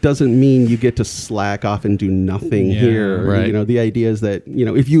 that doesn't mean you get to slack off and do nothing here. Right. The idea is that,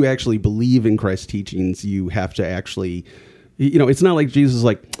 if you actually believe in Christ's teachings, you have to actually, it's not like Jesus is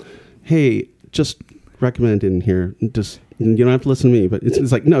like, hey, just recommend in here, just. You don't have to listen to me, but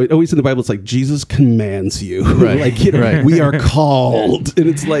it's like, no, always in the Bible, it's like Jesus commands you. Right. Like, Right. we are called. And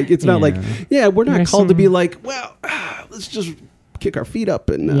it's like, it's not like, we're not called to be like, well, let's just kick our feet up.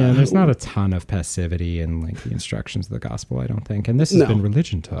 And Yeah, there's not a ton of passivity in like the instructions of the gospel, I don't think. And this has No. been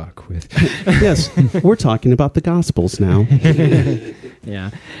Religion Talk with Yes, we're talking about the Gospels now.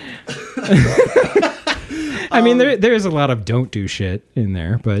 yeah. I mean, there's a lot of don't do shit in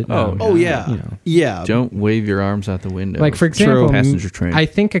there, but Oh yeah, you know. yeah. Don't wave your arms out the window. Like for example, Passenger train. I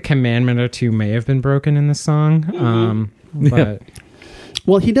think a commandment or two may have been broken in the song. But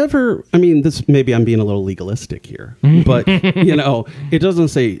Well, he never. I mean, this maybe I'm being a little legalistic here, but it doesn't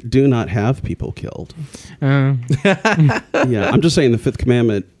say do not have people killed. Yeah, I'm just saying the fifth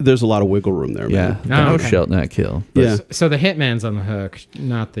commandment. There's a lot of wiggle room there. yeah, Man. thou okay. shalt not kill. Yeah. so the hitman's on the hook,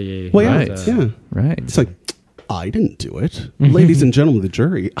 not the Well, yeah, Right. yeah. Right. It's like I didn't do it, ladies and gentlemen of the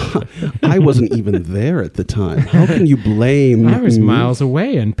jury. I wasn't even there at the time. How can you blame? I was me? miles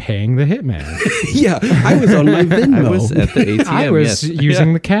away and paying the hitman. Yeah, I was on my Venmo. I was at the ATM. I was yes.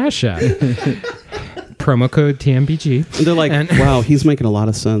 using the Cash App. Promo code TMBG. And they're like, wow, he's making a lot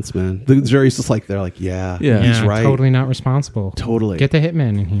of sense, man. The jury's just like, they're like, yeah, Yeah. he's right. Totally not responsible. Totally. Get the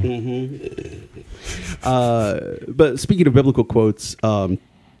hitman in here. But speaking of biblical quotes,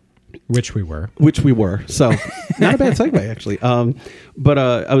 Which we were. which we were, so not a bad segue actually. But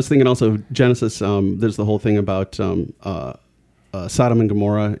I was thinking also of Genesis. There's the whole thing about Sodom and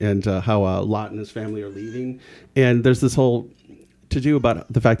Gomorrah and how Lot and his family are leaving, and there's this whole to-do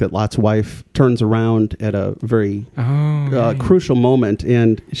about the fact that Lot's wife turns around at a very crucial moment,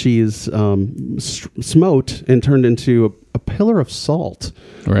 and she's smote and turned into a pillar of salt,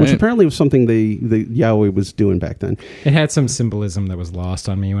 Right. which apparently was something the Yahweh was doing back then. It had some symbolism that was lost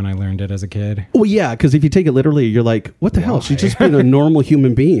on me when I learned it as a kid. Well, yeah, because if you take it literally, you're like, what the hell? She's just been a normal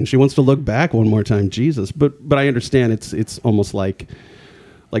human being. She wants to look back one more time, Jesus. But I understand it's almost like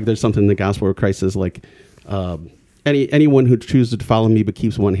there's something in the gospel where Christ says like, anyone who chooses to follow me but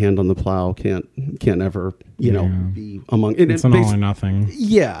keeps one hand on the plow can't ever be among. And It's an all or nothing.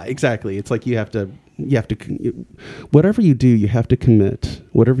 Yeah, exactly. It's like you have to whatever you do, you have to commit.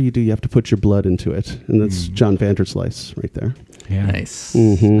 Whatever you do, you have to put your blood into it, and that's John Vanderslice right there. Yeah. Nice.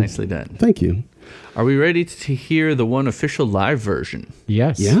 Mhm. Nicely done. Thank you. Are we ready to hear the one official live version?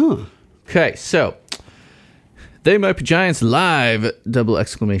 Yes. Yeah. Okay, so They Might Be Giants live, !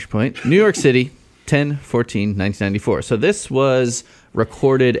 New York City, 10/14/1994. So this was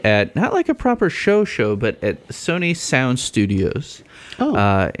recorded at not like a proper show, but at Sony Sound Studios.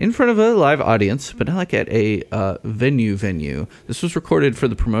 In front of a live audience, but not like at a venue. This was recorded for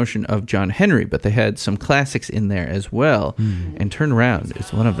the promotion of John Henry, but they had some classics in there as well. And Turn Around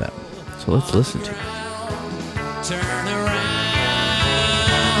is one of them. So let's listen to it. Turn around.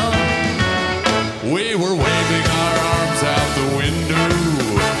 We were waving our arms out the window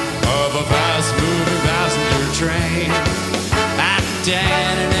of a fast-moving passenger train, acting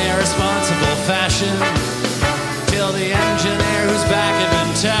in an irresponsible fashion till the engineer whose back had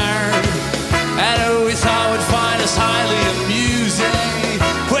been turned and who we thought would find us highly amusing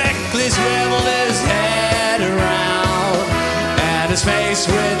quickly swiveled his head around, and his face,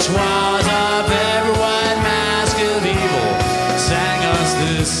 which was a very white mask of evil, sang us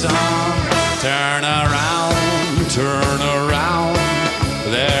this song. Turn around,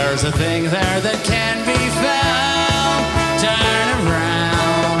 there's a thing there that can be found. Turn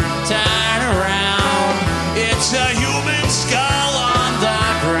around, it's a human skull on the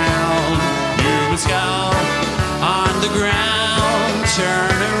ground. Human skull on the ground.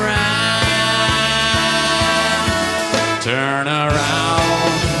 Turn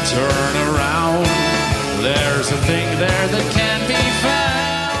around, there's a thing there that can be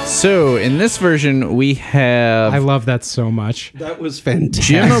found. So in this version, we have I love that so much. That was fantastic.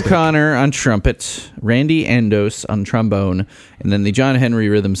 Jim O'Connor on trumpet, Randy Andos on trombone, and then the John Henry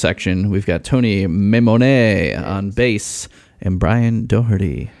rhythm section, we've got Tony Memone on bass and Brian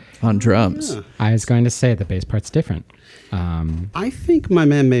Doherty on drums. I was going to say the bass part's different. I think my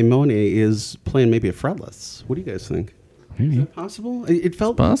man Maimone is playing maybe a fretless. What do you guys think? Is that possible? It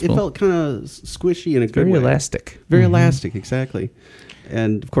felt possible. It felt kind of squishy in a good Very way. elastic. Very elastic, exactly.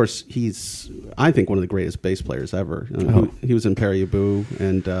 And of course, he's I think one of the greatest bass players ever. He was in Perry Boo,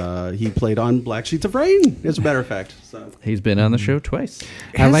 and he played on Black Sheets of Rain. As a matter of fact, so He's been on the show twice.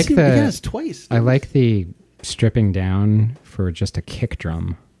 I like the yes twice. I like the stripping down for just a kick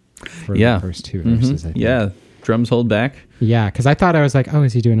drum for Yeah. the first two verses. I think. Yeah, drums hold back. Yeah, because I thought I was like, oh,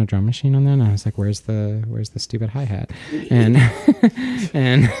 is he doing a drum machine on that? And I was like, where's the stupid hi-hat? And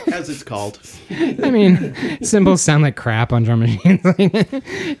and as it's called. I mean, cymbals sound like crap on drum machines.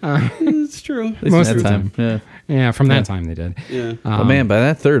 It's true. At least Most in of that the time. Yeah. Yeah, from that time they did. Yeah. But man, by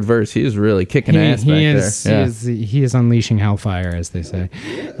that third verse, he was really kicking ass back there. He is unleashing hellfire, as they say.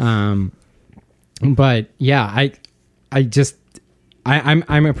 But yeah, I just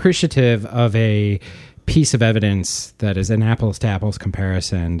I'm appreciative of a piece of evidence that is an apples to apples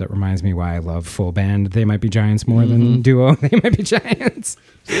comparison that reminds me why I love full band They Might Be Giants more than duo They Might Be Giants.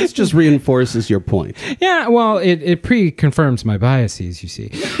 This just reinforces your point. Yeah, well, it pre-confirms my biases, you see,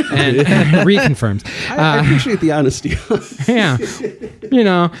 and reconfirms. I appreciate the honesty. Yeah,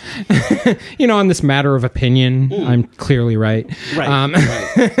 on this matter of opinion, I'm clearly right.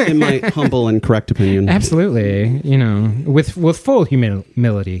 Right. In my humble and correct opinion. Absolutely, with full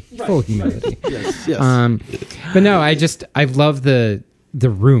humility, full humility. Yes. But no, I love the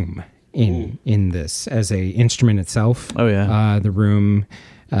room in this as a instrument itself. Oh, yeah. The room,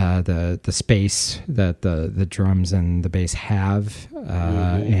 the space that the drums and the bass have,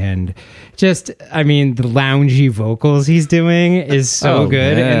 and just the loungy vocals he's doing is so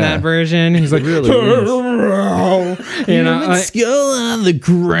good yeah. in that version. He's like, Really skull on the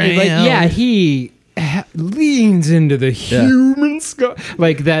ground. He leans into the human skull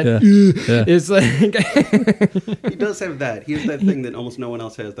like that. It's like He does have that. He has that thing that almost no one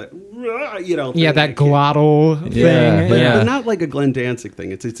else has. That that glottal thing. But not like a Glenn Danzig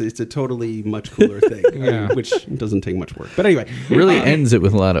thing. It's a totally much cooler thing, which doesn't take much work. But anyway, Really ends it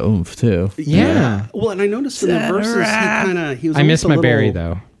with a lot of oomph too. Yeah. Well, and I noticed in the verses he was. I missed almost my a berry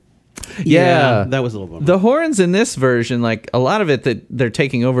little- though. Yeah. that was a little bummer. The horns in this version, like a lot of it, that they're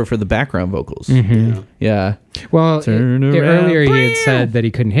taking over for the background vocals. Yeah. Well, Turn around. earlier he had said that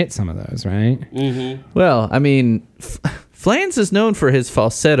he couldn't hit some of those, right? Well, Flans is known for his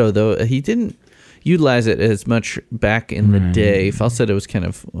falsetto, though he didn't utilize it as much back in the day. Falsetto was kind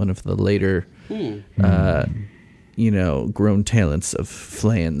of one of the later, grown talents of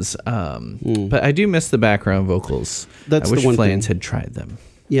Flans. But I do miss the background vocals. That's I wish the one Flans thing. had tried them.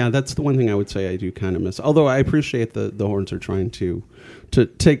 Yeah, that's the one thing I would say I do kind of miss. Although I appreciate the horns are trying to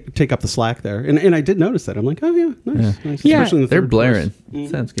take up the slack there, and I did notice that. I'm like, oh yeah, nice. Yeah, Especially in the They're third blaring. verse.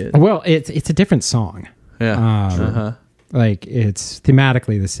 Sounds good. Well, it's a different song. Yeah. Like it's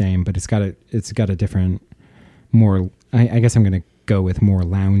thematically the same, but it's got a different, more. I guess I'm going to go with more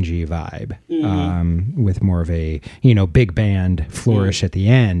loungy vibe, with more of a big band flourish at the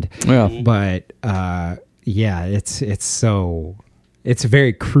end. Yeah. But it's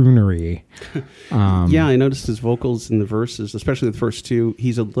very croonery. Yeah, I noticed his vocals in the verses, especially the first two.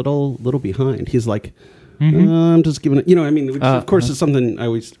 He's a little behind. He's like, I'm just giving it. Which of course is something I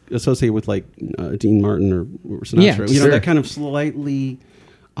always associate with like Dean Martin or Sinatra. Yeah, sure. That kind of slightly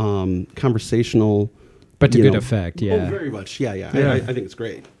conversational, But to good effect, yeah. Oh, very much. Yeah. I think it's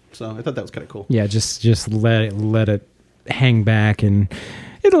great. So I thought that was kind of cool. Yeah, just let it hang back, and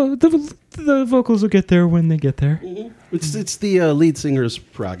the vocals will get there when they get there. It's the lead singer's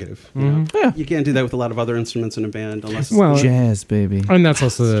prerogative. Yeah. You can't do that with a lot of other instruments in a band unless it's Jazz, baby. And that's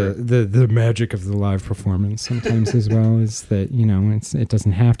also the magic of the live performance sometimes as well, is that it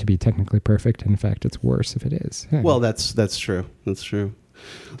doesn't have to be technically perfect. In fact, it's worse if it is. Well, that's true. That's true.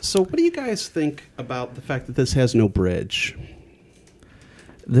 So what do you guys think about the fact that this has no bridge?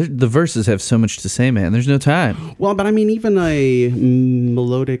 The verses have so much to say, man. There's no time. Well, but I mean, even a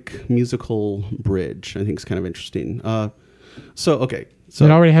melodic musical bridge, I think, is kind of interesting. So it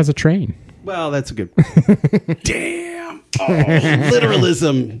already has a train. Well, that's a good. Damn! Oh,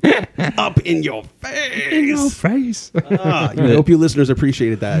 literalism up in your face. I hope you listeners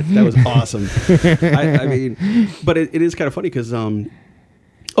appreciated that. That was awesome. I mean, but it is kind of funny because.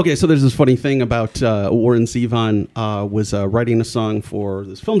 Okay, so there's this funny thing about Warren Zevon was writing a song for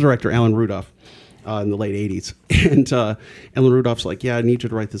this film director, Alan Rudolph, in the late 80s. And Alan Rudolph's like, yeah, I need you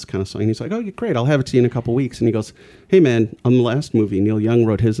to write this kind of song. And he's like, oh, great, I'll have it to you in a couple weeks. And he goes, hey, man, on the last movie, Neil Young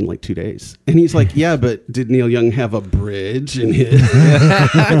wrote his in like 2 days. And he's like, yeah, but did Neil Young have a bridge in his?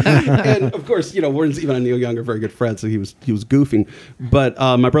 And, of course, Warren Zevon and Neil Young are very good friends, so he was goofing. But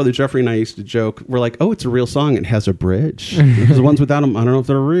my brother Jeffrey and I used to joke, we're like, oh, it's a real song. It has a bridge. Because the ones without them, I don't know if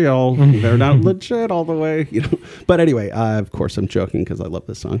they're real. They're not legit all the way. But anyway, of course, I'm joking because I love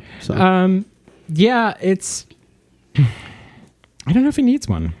this song. So. Yeah, it's. I don't know if he needs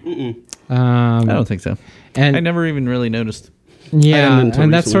one. I don't think so. And I never even really noticed. Yeah, until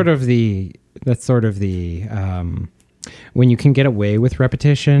and that's recently. sort of the when you can get away with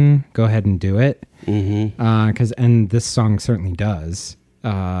repetition, go ahead and do it. And this song certainly does,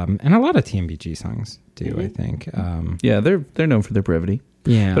 and a lot of TMBG songs do. I think. Yeah, they're known for their brevity.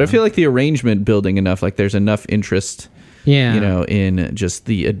 Yeah, But I feel like the arrangement building enough, like there's enough interest. Yeah, in just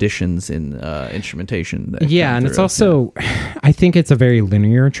the additions in instrumentation. Yeah, and it's also, I think it's a very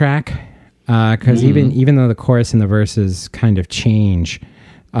linear track because even though the chorus and the verses kind of change,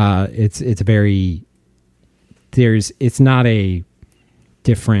 it's very it's not a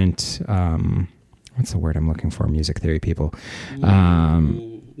different what's the word I'm looking for? Music theory people.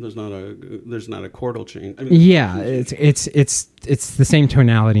 There's not a chordal change. I mean, Yeah, it's the same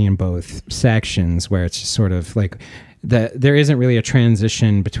tonality in both sections, where it's just sort of like there isn't really a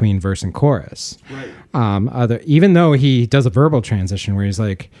transition between verse and chorus. Right. Even though he does a verbal transition where he's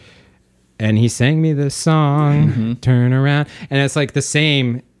like, and he sang me this song, turn around, and it's like the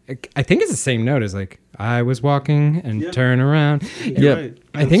same. I think it's the same note as like I was walking and turn around. You're right.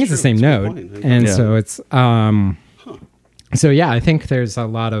 I think it's the same note, and Yeah. so it's so yeah, I think there's a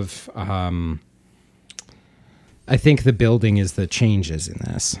lot of I think the building is the changes in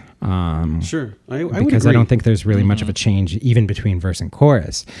this. Sure. I would Because I agree. don't think there's really much of a change even between verse and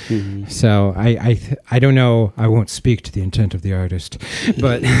chorus. So I don't know. I won't speak to the intent of the artist,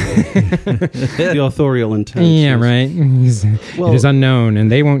 but the authorial intent. yeah, is right. Well- It is unknown, and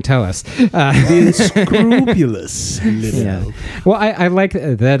they won't tell us. The unscrupulous. Yeah. Well, I like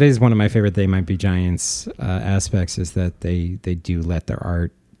that is one of my favorite They Might Be Giants aspects is that they do let their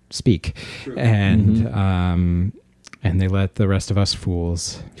art speak, and they let the rest of us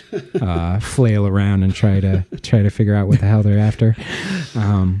fools flail around and try to figure out what the hell they're after. Yes.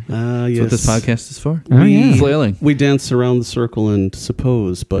 That's what this podcast is for. Oh, yeah. Flailing. We dance around the circle and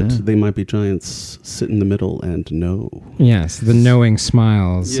suppose, but they might be giants sit in the middle and know. Yes, the knowing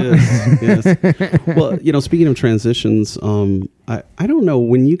smiles. Yes, yes. Well, speaking of transitions, I don't know,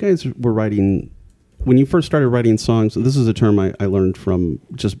 when you guys were writing, when you first started writing songs, this is a term I learned from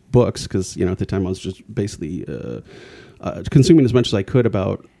just books, because, at the time I was just basically consuming as much as I could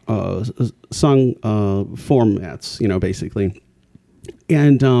about song formats, basically.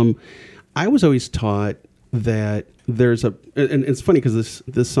 And I was always taught that there's and it's funny because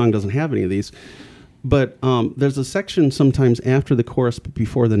this song doesn't have any of these, but there's a section sometimes after the chorus but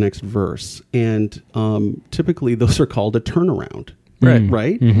before the next verse, and typically those are called a turnaround.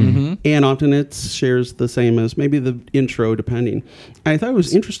 Right? Mm-hmm. And often it shares the same as maybe the intro, depending. I thought it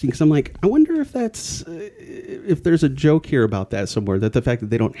was interesting because I'm like, I wonder if that's if there's a joke here about that somewhere, that the fact that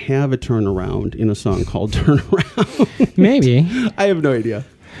they don't have a turnaround in a song called Turnaround. Maybe. I have no idea.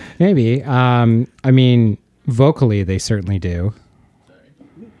 Maybe. I mean, vocally, they certainly do.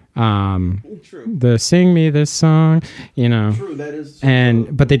 True. The sing me this song, True, that is.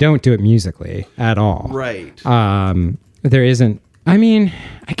 but they don't do it musically at all. Right. There isn't. I mean,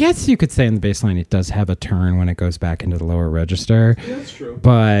 I guess you could say in the bass line it does have a turn when it goes back into the lower register. That's true.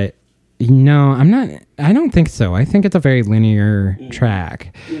 But no, I don't think so. I think it's a very linear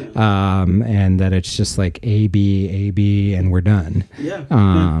track. And that it's just like A, B, and we're done. Yeah.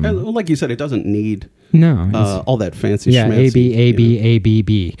 And like you said, it doesn't need No. it's- all that fancy yeah, A, B, A, schmancy, B, A, B,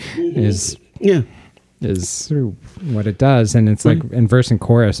 B is Yeah. what it does. And it's like, and verse and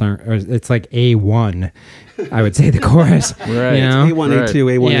chorus aren't, or it's like A1, I would say the chorus. Right. A1,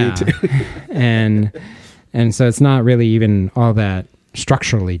 A2, A1, Yeah. A2. and so it's not really even all that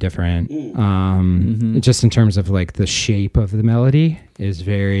structurally different. Just in terms of like the shape of the melody is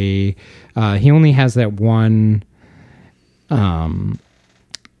very, he only has that one,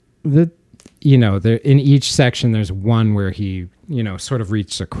 in each section there's one where he, sort of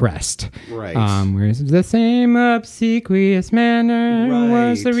reached a crest. Right. Where it's the same obsequious manner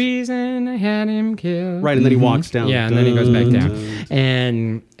was the Right. reason I had him killed. Right, and then he walks down. Yeah, and then he goes back Dun, down. dun.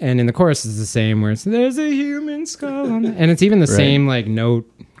 And in the chorus it's the same where it's there's a human skull on the-" and it's even the same like note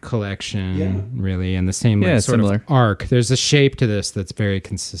collection really, and the same like, sort similar. of arc. There's a shape to this that's very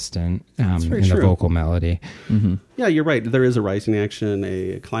consistent in very the true. vocal melody. Yeah, you're right. There is a rising action,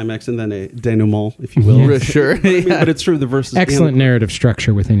 a climax, and then a denouement, if you will. Sure. I mean, but it's true. The verses. Excellent narrative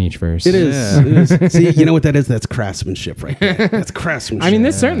structure within each verse. It is. Yeah. It is. See, you know what that is? That's craftsmanship right there. That's craftsmanship. I mean,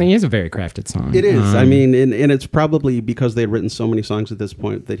 this certainly is a very crafted song. It is. I mean, and it's probably because they'd written so many songs at this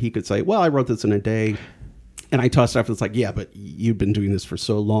point that he could say, well, I wrote this in a day. And I tossed off, it's like, yeah, but you've been doing this for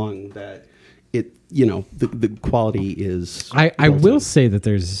so long that it, the quality is. I built will in. say that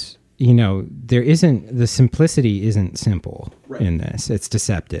there's, there isn't, the simplicity isn't simple in this. It's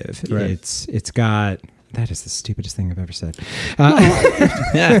deceptive. Right. It's got, that is the stupidest thing I've ever said. No,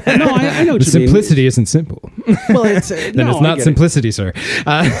 I know what The you mean. simplicity isn't simple. Well, it's Then no, it's I not get it. simplicity, sir.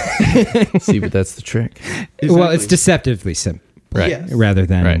 See, but that's the trick. Well, it's Exactly. deceptively simple. Right. Yes. Rather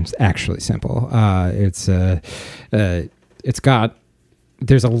than Right. actually simple. It's got,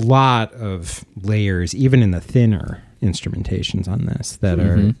 there's a lot of layers, even in the thinner instrumentations on this that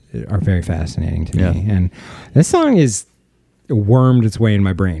are very fascinating to Yeah. me. And this song is wormed its way in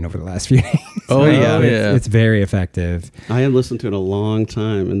my brain over the last few days. Oh, yeah. It's very effective. I had listened to it a long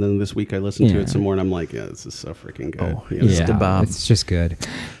time, and then this week I listened to Yeah. it some more, and I'm like, yeah, this is so freaking good. Oh, Yeah. It's the bomb. It's just good.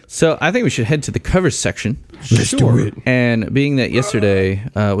 So I think we should head to the covers section. Let's do it. And being that yesterday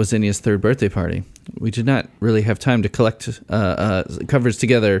was Zinnia's third birthday party, we did not really have time to collect covers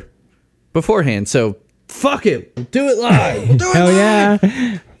together beforehand, so fuck it, we'll do it live. We'll do it Hell live.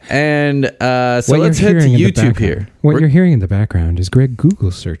 yeah. And so What let's you're head to hearing in the YouTube background- here. What you're hearing in the background is Greg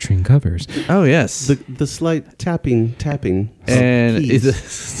Google searching covers. Oh yes, The slight tapping. and keys.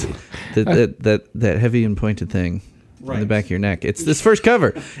 that heavy and pointed thing in the back of your neck. It's this first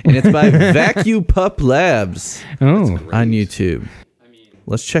cover, and it's by VacuPup Labs Oh. on YouTube.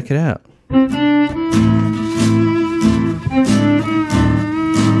 Let's check it out.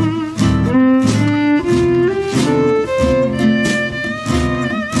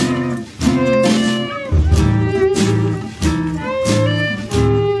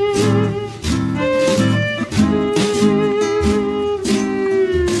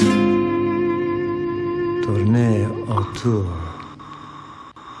 Tournée autour.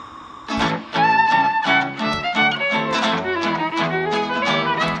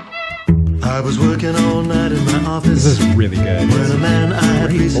 I was working all night in my office. This is really good. When a man I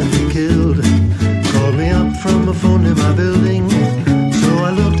had recently killed called me up from a phone near my building. So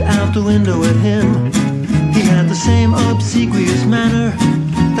I looked out the window at him. He had the same obsequious manner.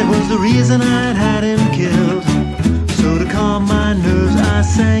 That was the reason I'd had him killed. So to calm my nerves, I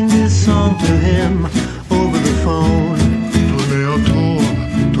sang this song to him over the phone.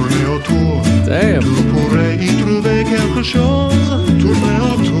 Tournez autour. Damn. Tu pourrais y trouver quelque chose. Tournez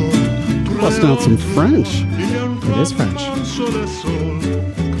autour. Busting out some French. It is French.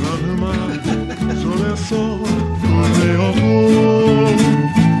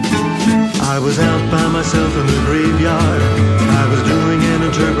 I was out by myself in the graveyard. I was doing an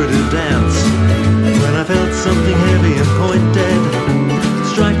interpretive dance when I felt something heavy and pointed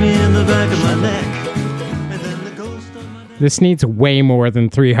strike me in the back of my neck. And then the ghost of my This needs way more than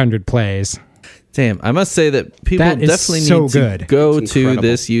 300 plays. Damn, I must say that people That is definitely so need to good. go It's to incredible.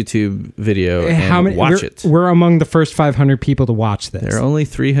 this YouTube video and watch we're, it. We're among the first 500 people to watch this. There are only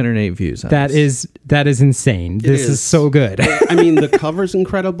 308 views on That this. is insane. This is is. so good. I mean, the cover's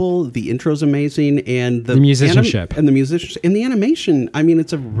incredible. The intro's amazing, and The musicianship. and the musicians and the animation. I mean,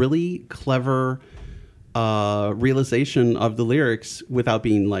 it's a really clever realization of the lyrics without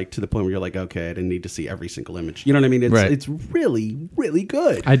being like to the point where you're like, okay, I didn't need to see every single image. You know what I mean? It's Right. it's really really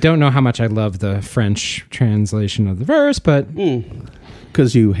good I don't know how much I love the French translation of the verse, but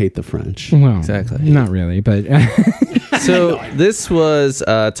because you hate the French. well, Exactly. not really. But So this was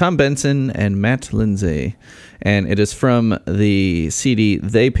Tom Benson and Matt Lindsay, and it is from the CD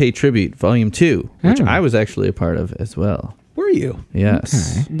They Pay Tribute Volume 2, which Oh. I was actually a part of as well. Were you?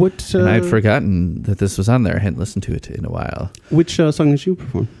 Yes. What? And I'd forgotten that this was on there. I hadn't listened to it in a while. Which song did you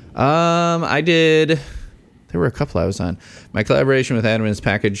perform? I did. There were a couple I was on. My collaboration with Adam and His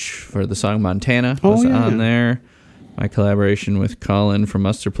Package for the song Montana was yeah, on yeah. there. My collaboration with Colin from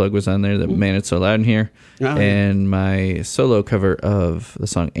Muster Plug was on there. The Man It's So Loud in Here. Oh, yeah. And my solo cover of the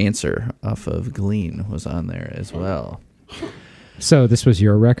song Answer off of Glean was on there as well. so this was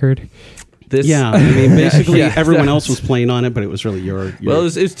your record. This, Yeah, I mean, basically yeah, everyone that else was playing on it, but it was really your Well,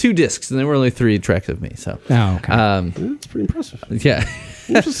 it was 2 discs, and there were only 3 tracks of me. So, Oh, okay. that's pretty impressive. yeah.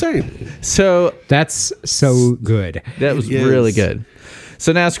 I'm just saying. So That's so good. that was Yes. really good.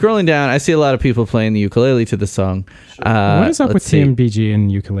 So now scrolling down, I see a lot of people playing the ukulele to the song. What is up with let's see. TMBG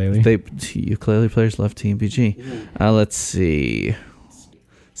and ukulele? Ukulele players love TMBG. Let's see.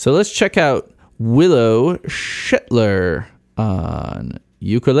 So let's check out Willow Shetler on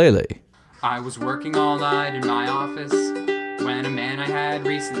ukulele. I was working all night in my office when a man I had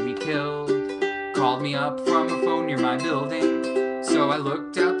recently killed called me up from a phone near my building. So I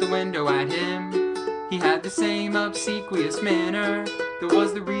looked out the window at him. He had the same obsequious manner that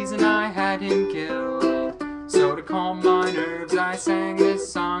was the reason I had him killed. So to calm my nerves, I sang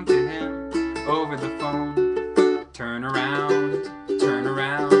this song to him over the phone. Turn around,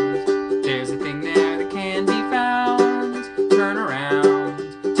 there's a thing there that can be found. Turn around,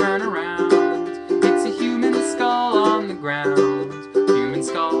 it's a human skull on the ground. Human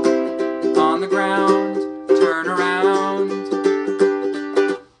skull on the ground, turn around.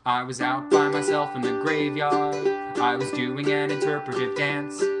 I was out by myself in the graveyard. I was doing an interpretive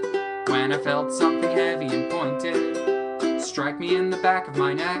dance when I felt something heavy and pointed strike me in the back of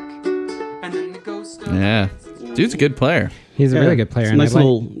my neck. And then the ghost of Yeah. Dude's a good player. He's a really good player. It's a and nice I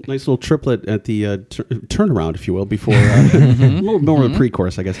like- nice little triplet at the turnaround, if you will, before a little more of a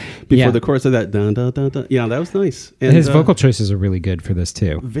pre-chorus, I guess. Before Yeah. the chorus of that, dun, dun, dun, dun. Yeah, that was nice. And his vocal choices are really good for this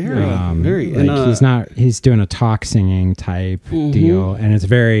too. very. Like And, he's doing a talk singing type deal, and it's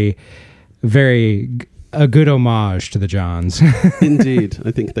very a good homage to the Johns. indeed,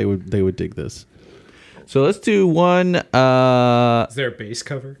 I think they would dig this. So let's do one. Is there a bass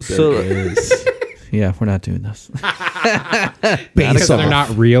cover? So Yeah, we're not doing this. Because they're not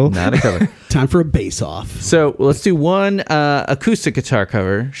real. Not a cover. Time for a bass off. So let's do one acoustic guitar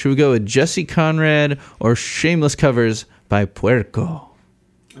cover. Should we go with Jesse Conrad or Shameless Covers by Puerco?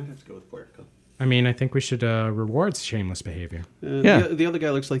 I have to go with Puerco. I mean, I think we should reward shameless behavior. Yeah. The other guy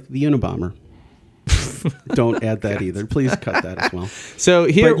looks like the Unabomber. Don't add that either. Please cut that as well. So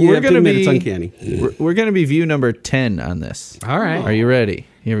here But you we're have to going to admit be it's uncanny. we're going to be view number 10 on this. All right. Are you ready?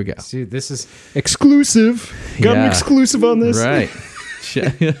 Here we go. Dude, this is exclusive. Got an Yeah. exclusive on this. Right.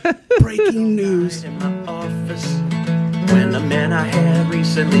 Breaking news. In my office, when a man I had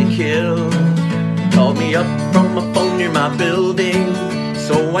recently killed called me up from a phone near my building.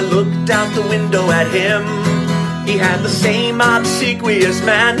 So I looked out the window at him. He had the same obsequious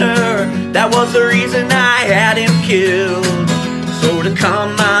manner. That was the reason I had him killed. So to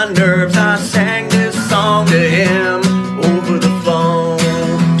calm my nerves, I sang this song to him over the phone.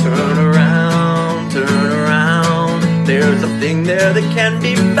 Turn around, turn around. There's a thing there that can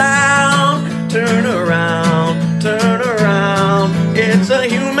be found. Turn around, turn around. It's a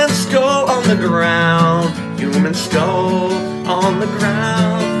human skull on the ground. Human skull on the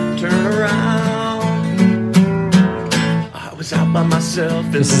ground. Turn around. I was out by myself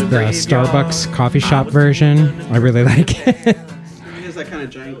in This is the graveyard. Starbucks coffee shop version. I really like it. It has that kind of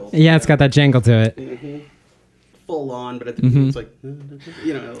jangle. Yeah, it's got that jangle to it. Full on, but at the it's like,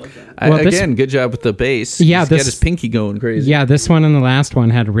 you know, I like that. Well, this- Again, good job with the bass. Yeah, He's got this- his pinky going crazy. Yeah, this one and the last one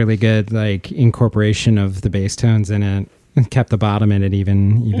had really good like incorporation of the bass tones in it. And kept the bottom in it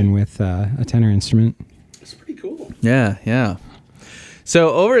even with a tenor instrument. It's pretty cool. Yeah, yeah. So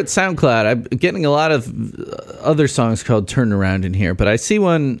over at SoundCloud, I'm getting a lot of other songs called Turn Around in here, but I see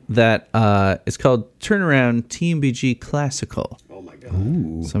one that is called Turn Around TMBG Classical. Oh my god.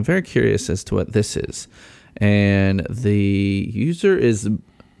 So I'm very curious as to what this is. And the user is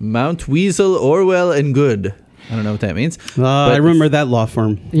Mount Weasel, Orwell, and Good. I don't know what that means. I remember that law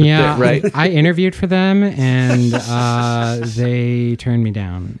firm. Yeah, right. I interviewed for them and they turned me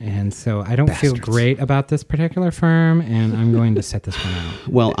down, and so I don't feel great about this particular firm, and I'm going to set this one out.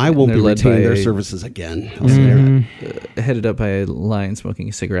 Well, I won't They're be led retaining by their a- services again. I'll say that. Headed up by a lion smoking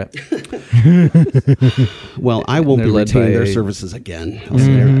a cigarette. Well, I won't They're be led by retaining their a- services again. I'll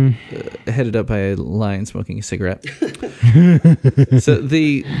say that. Headed up by a lion smoking a cigarette. So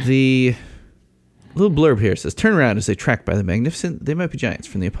the little blurb here says, "Turn around as they track by the magnificent They Might Be Giants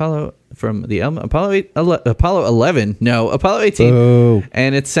from the Apollo 18, Oh.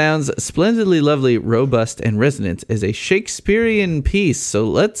 and it sounds splendidly lovely, robust, and resonant as a Shakespearean piece. So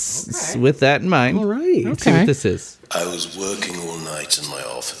let's, with that in mind, All right. let's see what this is. I was working all night in my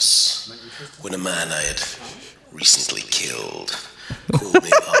office when a man I had recently killed called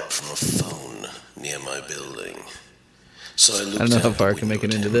me up from a phone near my building. So I looked I don't know how out far I the can make it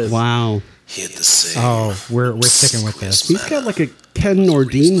window into at him. this. Wow. He had the same. Oh, we're sticking with this. He's got like a Ken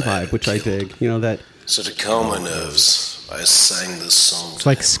Nordine vibe, which I dig. You know, that. So to calm my nerves, I sang this song. It's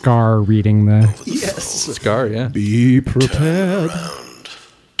like Scar reading the. Yes. Scar, yeah. Be prepared.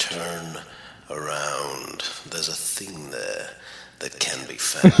 Turn around. There's a thing there that can be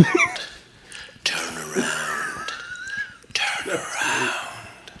found. Turn around. Turn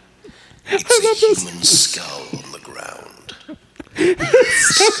around. It's a human skull on the ground.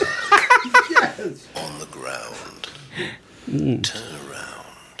 Skull on the ground. Turn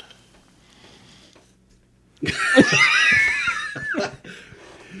around.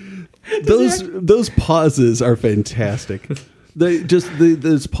 Those pauses are fantastic.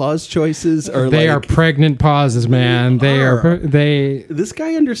 Those pause choices are They like, are pregnant pauses, man. They are. They. This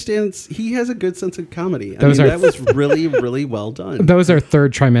guy understands. He has a good sense of comedy. Those I mean, are- that was really, really well done. Those are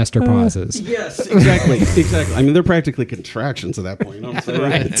third trimester pauses. Yes, exactly, exactly. I mean, they're practically contractions at that point. You know what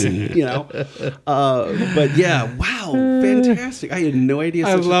I'm saying? You know, but yeah, wow, fantastic. I had no idea.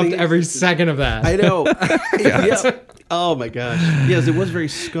 I Such a loved thing every second of that. I know. Yeah. Oh my gosh. Yes, it was very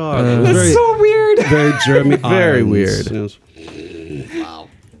Scar. It was That's very, so weird. very Jeremy. Very Irons. weird. It was-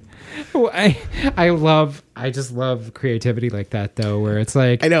 I just love creativity like that though, where it's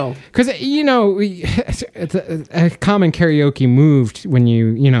like I know. because it's a common karaoke move when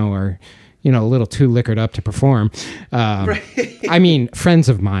you are a little too liquored up to perform. I mean, friends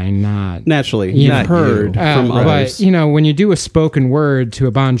of mine, not Naturally, you not know, heard from but others. when you do a spoken word to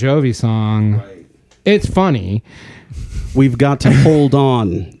a Bon Jovi song, it's funny. We've got to hold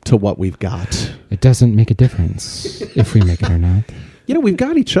on to what we've got. It doesn't make a difference if we make it or not. You know, we've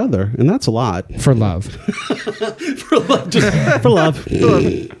got each other, and that's a lot. For love, For love, just for love.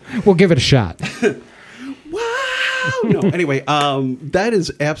 we'll give it a shot. Wow. No. Anyway, that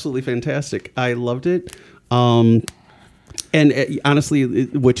is absolutely fantastic. I loved it. And honestly,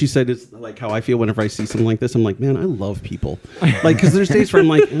 what you said is like how I feel whenever I see something like this. I'm like, man, I love people. Like, because there's days where I'm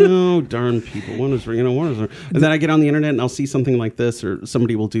like, oh, darn people. One is, and then I get on the internet and I'll see something like this, or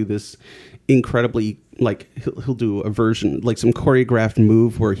somebody will do this incredibly, like he'll do a version, like some choreographed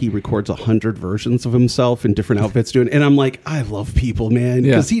move where he records 100 versions of himself in different outfits doing. And I'm like, I love people, man,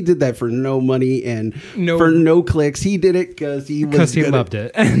 because he did that for no money and for no clicks. He did it because he loved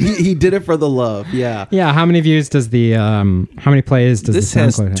it. he did it for the love. Yeah. Yeah. How many views does the how many plays does This the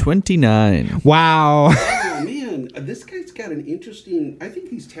has SoundCloud have? 29. Wow. Oh man, this guy's got an interesting. I think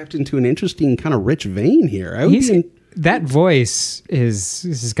he's tapped into an interesting kind of rich vein here. That voice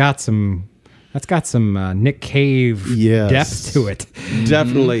has got some. That's got some Nick Cave depth to it.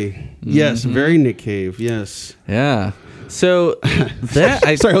 Definitely. Yes, very Nick Cave. Yes. Yeah. So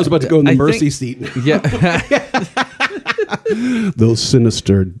sorry, I was about to go in the mercy seat. Yeah. Those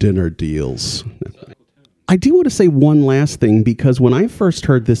sinister dinner deals. I do want to say one last thing, because when I first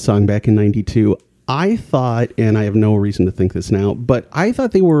heard this song back in '92, I thought, and I have no reason to think this now, but I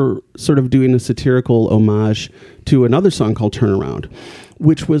thought they were sort of doing a satirical homage to another song called Turnaround,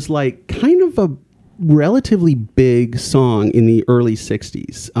 which was like kind of a relatively big song in the early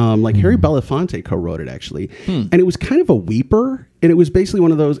 60s. Like Harry Belafonte co-wrote it, actually. And it was kind of a weeper. And it was basically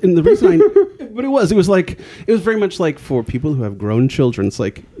one of those, and the reason but it was very much like for people who have grown children. It's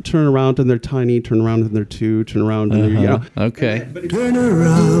like, turn around and they're tiny, turn around and they're two, turn around and they're, Okay. Turn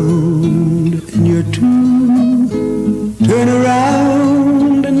around and you're two. Turn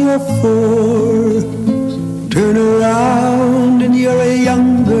around and you're four. Turn around and you're a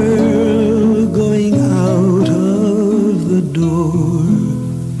young girl going out of the door.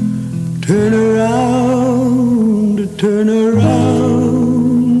 Turn around, turn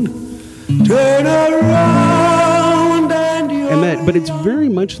around, turn around and you're... And that, but it's very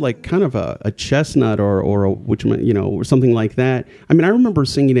much like kind of a chestnut or a, which, or something like that. I mean, I remember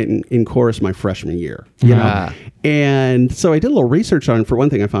singing it in chorus my freshman year, you know? And so I did a little research on it. For one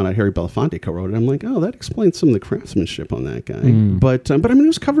thing, I found out Harry Belafonte co-wrote it. I'm like, oh, that explains some of the craftsmanship on that guy. But I mean, it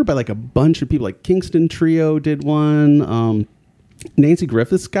was covered by like a bunch of people. Like Kingston Trio did one. Nancy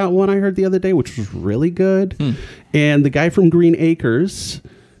Griffiths got one I heard the other day, which was really good. And the guy from Green Acres,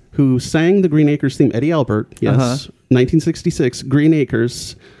 who sang the Green Acres theme, Eddie Albert, 1966, Green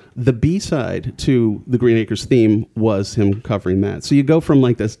Acres. The B-side to the Green Acres theme was him covering that. So you go from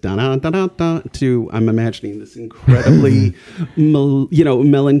like this da-da-da-da-da to, I'm imagining this incredibly,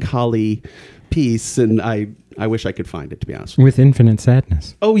 melancholy piece, and I wish I could find it, to be honest. With infinite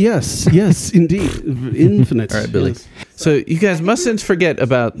sadness. Oh, yes, indeed. Infinite. All right, Billy. Yes. So you guys mustn't forget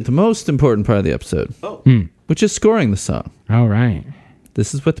about the most important part of the episode, which is scoring the song. All right.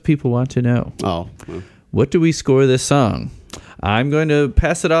 This is what the people want to know. Oh. Well. What do we score this song? I'm going to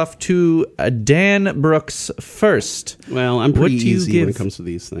pass it off to Dan Brooks first. Well, I'm pretty What do you easy give when it comes to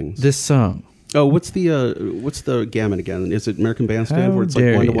these things. This song. Oh, what's the gamut again? Is it American Bandstand How where it's like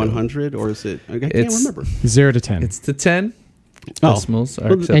dare 1 to you. 100, or is it? I can't It's- remember. 0 to 10. It's the 10. Oh. Decimals are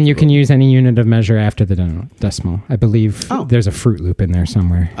Well, acceptable. And you can use any unit of measure after the decimal. I believe there's a Fruit Loop in there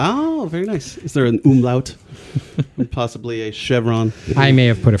somewhere. Oh, very nice. Is there an umlaut? Possibly a chevron? I may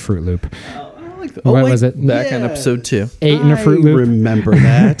have put a Fruit Loop. I like the, What was it? Back on episode 2. 8 in a Fruit I Loop. remember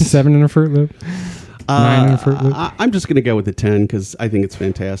that. 7 in a Fruit Loop. 9 in a Fruit Loop. I'm just going to go with the 10 because I think it's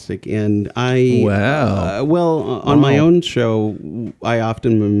fantastic. And I... Wow. on my own show, I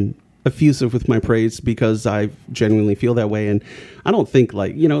often am effusive with my praise because I genuinely feel that way. And I don't think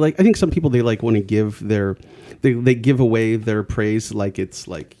I think some people, they like want to give they give away their praise like it's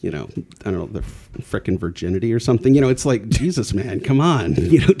like, I don't know, the frickin' virginity or something. It's like, Jesus, man, come on.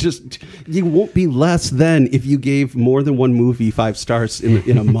 Just, you won't be less than if you gave more than one movie 5 stars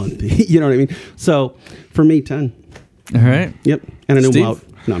in a month. You know what I mean? So for me, 10. All right. Yep. And an Steve? umlaut.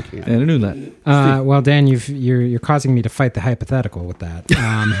 No, I'm kidding. And I knew that. Well, Dan, you're causing me to fight the hypothetical with that.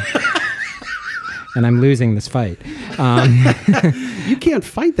 And I'm losing this fight. You can't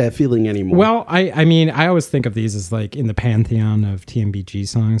fight that feeling anymore. Well, I mean, I always think of these as like in the pantheon of TMBG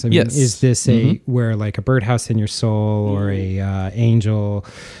songs. I mean, Yes. is this where like a Birdhouse in Your Soul or a Angel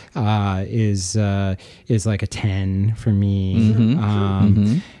is like a 10 for me?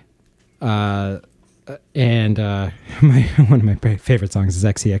 And one of my favorite songs is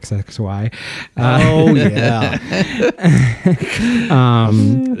XEXXY. Oh yeah.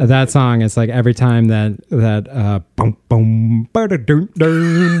 That song is like every time that boom boom burn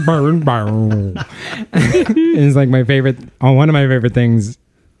burn is like my favorite, one of my favorite things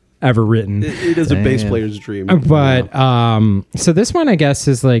ever written. It is a bass player's dream. But so this one, I guess,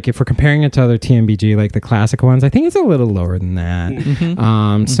 is like, if we're comparing it to other TMBG, like the classic ones, I think it's a little lower than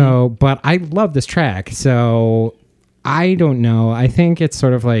that. So, but I love this track. So I don't know. I think it's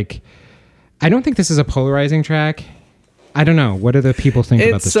sort of like, I don't think this is a polarizing track. I don't know. What do the people think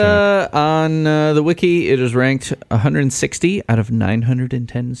about this track? On the wiki, it is ranked 160 out of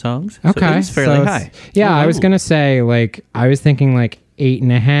 910 songs. Okay. So it's fairly so high. Yeah, I was going to say, like, I was thinking like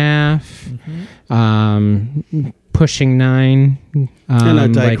 8.5, pushing 9. And a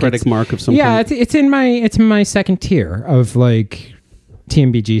like diacritic mark of some yeah, kind. it's in my second tier of like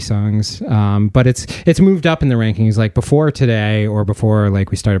TMBG songs, but it's moved up in the rankings. Like before today, or before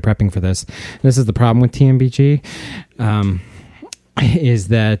like we started prepping for this. This is the problem with TMBG, is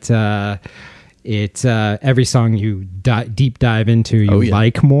that it's every song you deep dive into, you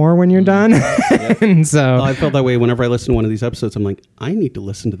like more when you're done. And so I felt that way whenever I listen to one of these episodes. I'm like, I need to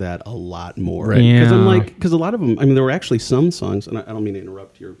listen to that a lot more. Right. Because Yeah. I'm like, because a lot of them, I mean, there were actually some songs, and I don't mean to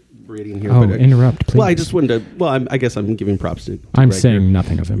interrupt your reading here. Oh, but interrupt, please. Well, I just wanted to, I guess I'm giving props to I'm Greg saying here.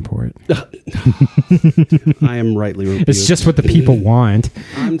 nothing of import. I am rightly rebuked. It's just what the people want.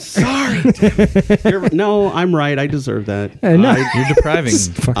 I'm sorry. No, I'm right. I deserve that. No. You're depriving.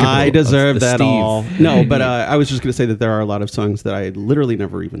 I deserve the that Steve. all. No, but I was just going to say that there are a lot of songs that I had literally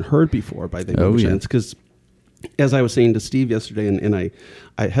never even heard before by the Gents, because as I was saying to Steve yesterday, and I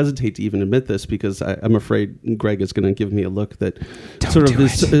hesitate to even admit this because I'm afraid Greg is going to give me a look that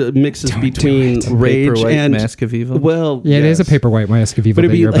mixes between Rage Paperwhite and Mask of Evil. Well, Yeah, it is a Paperwhite Mask of Evil but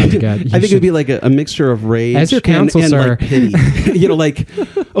that you're about to get. I think it'd be like a mixture of Rage As your counsel, and sir. like pity. Like,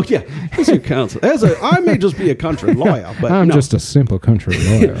 oh yeah, as your counsel. I may just be a country lawyer, but I'm no. just a simple country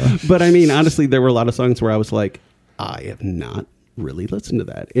lawyer. But I mean, honestly, there were a lot of songs where I was like, I have not really listened to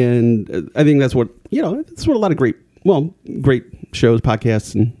that, and I think that's what that's what a lot of great shows,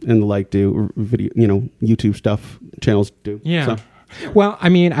 podcasts, and the like do, video, YouTube stuff, channels do. Yeah. So, Well, I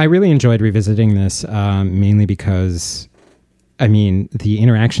mean, I really enjoyed revisiting this, mainly because, I mean, the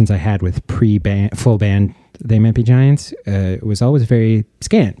interactions I had with full band They Might Be Giants was always very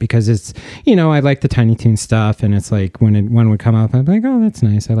scant, because it's, I like the Tiny Toon stuff, and it's like when one would come up, I'd be like, oh, that's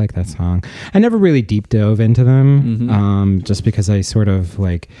nice, I like that song. I never really deep dove into them, just because I sort of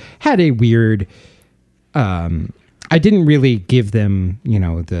like had a weird, I didn't really give them,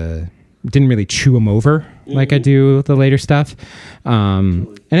 didn't really chew them over like I do the later stuff.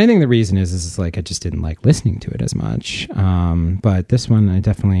 And I think the reason is like I just didn't like listening to it as much. But this one, I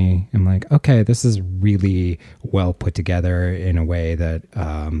definitely am like, okay, this is really well put together in a way that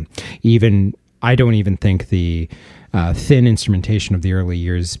I don't even think the thin instrumentation of the early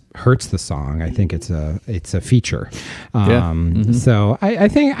years hurts the song. I think it's a feature. So I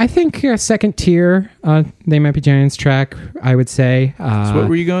think a second tier They Might Be Giants track, I would say. So what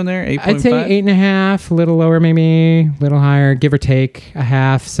were you going there? 8.5? I'd say 8.5, a little lower, maybe a little higher, give or take a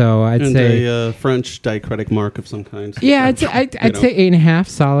half. So I'd say a French diacritic mark of some kind. yeah, I'd say 8.5,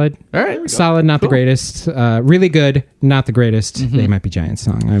 solid. All right, solid, not the greatest. Really good, not the greatest. They Might Be Giants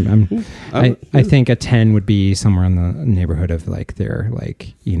song. I think a 10 would be somewhere in the neighborhood of like their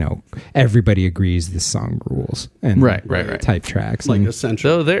everybody agrees this song rules and right type tracks, like and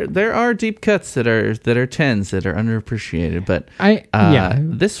essential. So there are deep cuts that are 10s that are underappreciated, but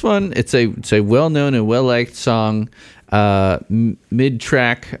this one, it's a well known and well liked song. Mid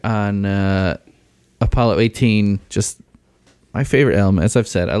track on Apollo 18, just my favorite album. As I've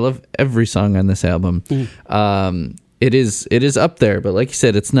said, I love every song on this album. It is up there, but like you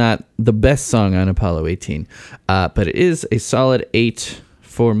said, it's not the best song on Apollo 18. But it is a solid 8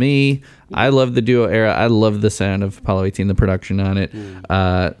 for me. I love the duo era. I love the sound of Apollo 18, the production on it.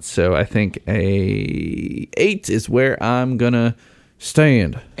 So I think a 8 is where I'm gonna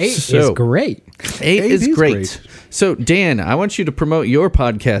stand. 8 is great. 8 is great. So Dan, I want you to promote your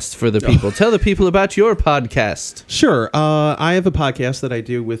podcast for the people. Tell the people about your podcast. Sure. I have a podcast that I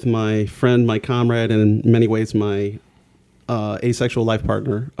do with my friend, my comrade, and in many ways my asexual life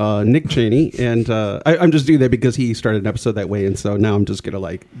partner, Nick Cheney. And I'm just doing that because he started an episode that way, and so now I'm just going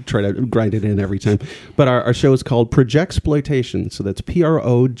to try to grind it in every time. But our show is called Projexploitation. So that's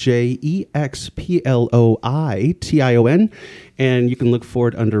Projexploition. And you can look for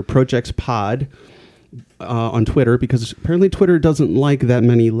it under Projects Pod on Twitter, because apparently Twitter doesn't like that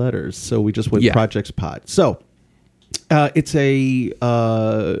many letters. So we just went Projects Pod. So it's a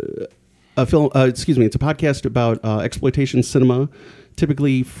film. It's a podcast about exploitation cinema,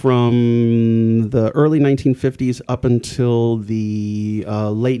 typically from the early 1950s up until the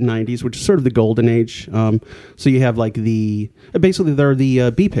late 90s, which is sort of the golden age. So you have basically there are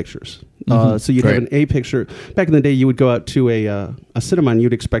the B pictures. So you'd have an A picture. Back in the day, you would go out to a cinema and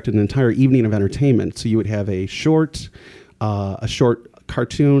you'd expect an entire evening of entertainment. So you would have a short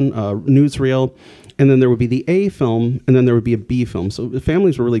cartoon, newsreel, and then there would be the A film, and then there would be a B film. So the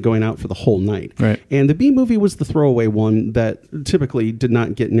families were really going out for the whole night. Right. And the B movie was the throwaway one that typically did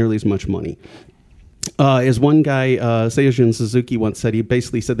not get nearly as much money. As one guy, Seijun Suzuki, once said, he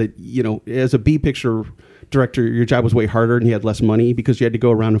basically said that, as a B picture director, your job was way harder and you had less money because you had to go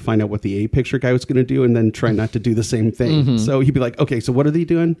around and find out what the A picture guy was going to do and then try not to do the same thing. So he'd be like, okay, so what are they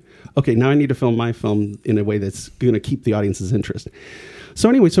doing? Okay, now I need to film my film in a way that's going to keep the audience's interest. So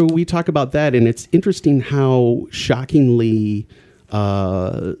anyway, so we talk about that, and it's interesting how shockingly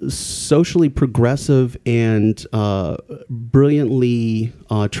socially progressive and brilliantly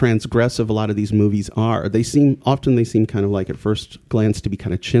transgressive a lot of these movies are. They seem kind of like at first glance to be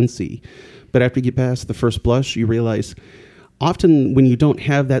kind of chintzy, but after you get past the first blush, you realize often when you don't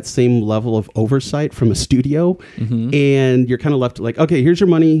have that same level of oversight from a studio, and you're kind of left like, okay, here's your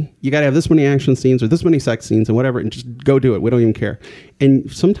money. You got to have this many action scenes or this many sex scenes and whatever, and just go do it. We don't even care.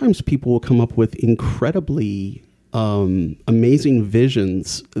 And sometimes people will come up with incredibly amazing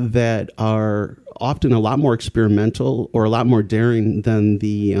visions that are often a lot more experimental or a lot more daring than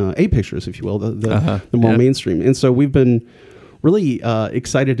the A pictures, if you will, the more mainstream. And so we've been really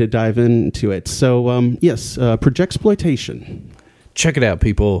excited to dive into it. So yes, Projectsploitation. Check it out,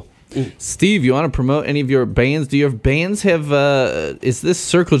 people. Steve, you want to promote any of your bands? Do your bands have, is this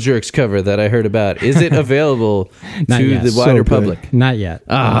Circle Jerks cover that I heard about, is it available to yet. the wider So good. public? Not yet.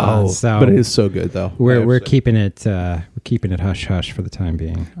 Oh, But it is so good, though. We're keeping it hush hush for the time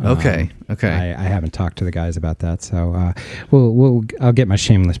being. Okay. I haven't talked to the guys about that, so I'll get my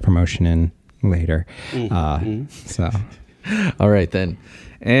shameless promotion in later. So. All right, then.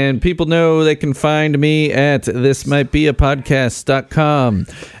 And people know they can find me at thismightbeapodcast.com.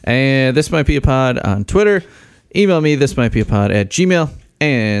 And This Might Be a Pod on Twitter. Email me, thismightbeapod@gmail.com.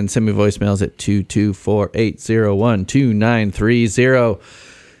 And send me voicemails at 224-801-2930.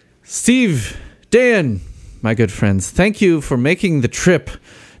 Steve, Dan, my good friends, thank you for making the trip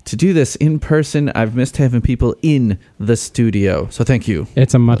to do this in person. I've missed having people in the studio, so thank you.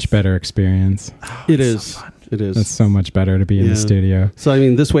 It's a much better experience. It is. It is. It's so much better to be in the studio. So, I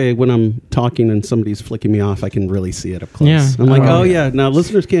mean, this way, when I'm talking and somebody's flicking me off, I can really see it up close. Yeah. I'm like, now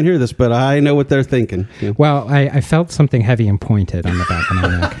listeners can't hear this, but I know what they're thinking. Yeah. Well, I felt something heavy and pointed on the back of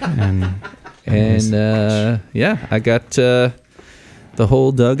my neck. I got the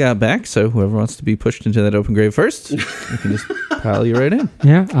whole dugout back, so whoever wants to be pushed into that open grave first, you can just pile you right in.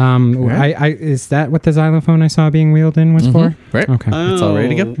 Yeah. Is that what the xylophone I saw being wheeled in was for? Right. Okay. It's all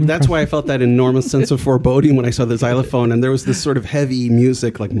ready to go. That's why I felt that enormous sense of foreboding when I saw the xylophone, and there was this sort of heavy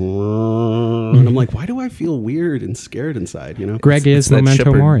music, like, and I'm like, why do I feel weird and scared inside? Greg is that Memento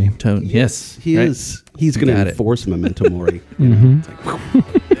shepherd Mori. tone. Yes, he is. He's going to enforce Memento Mori. Mm-hmm. It's like,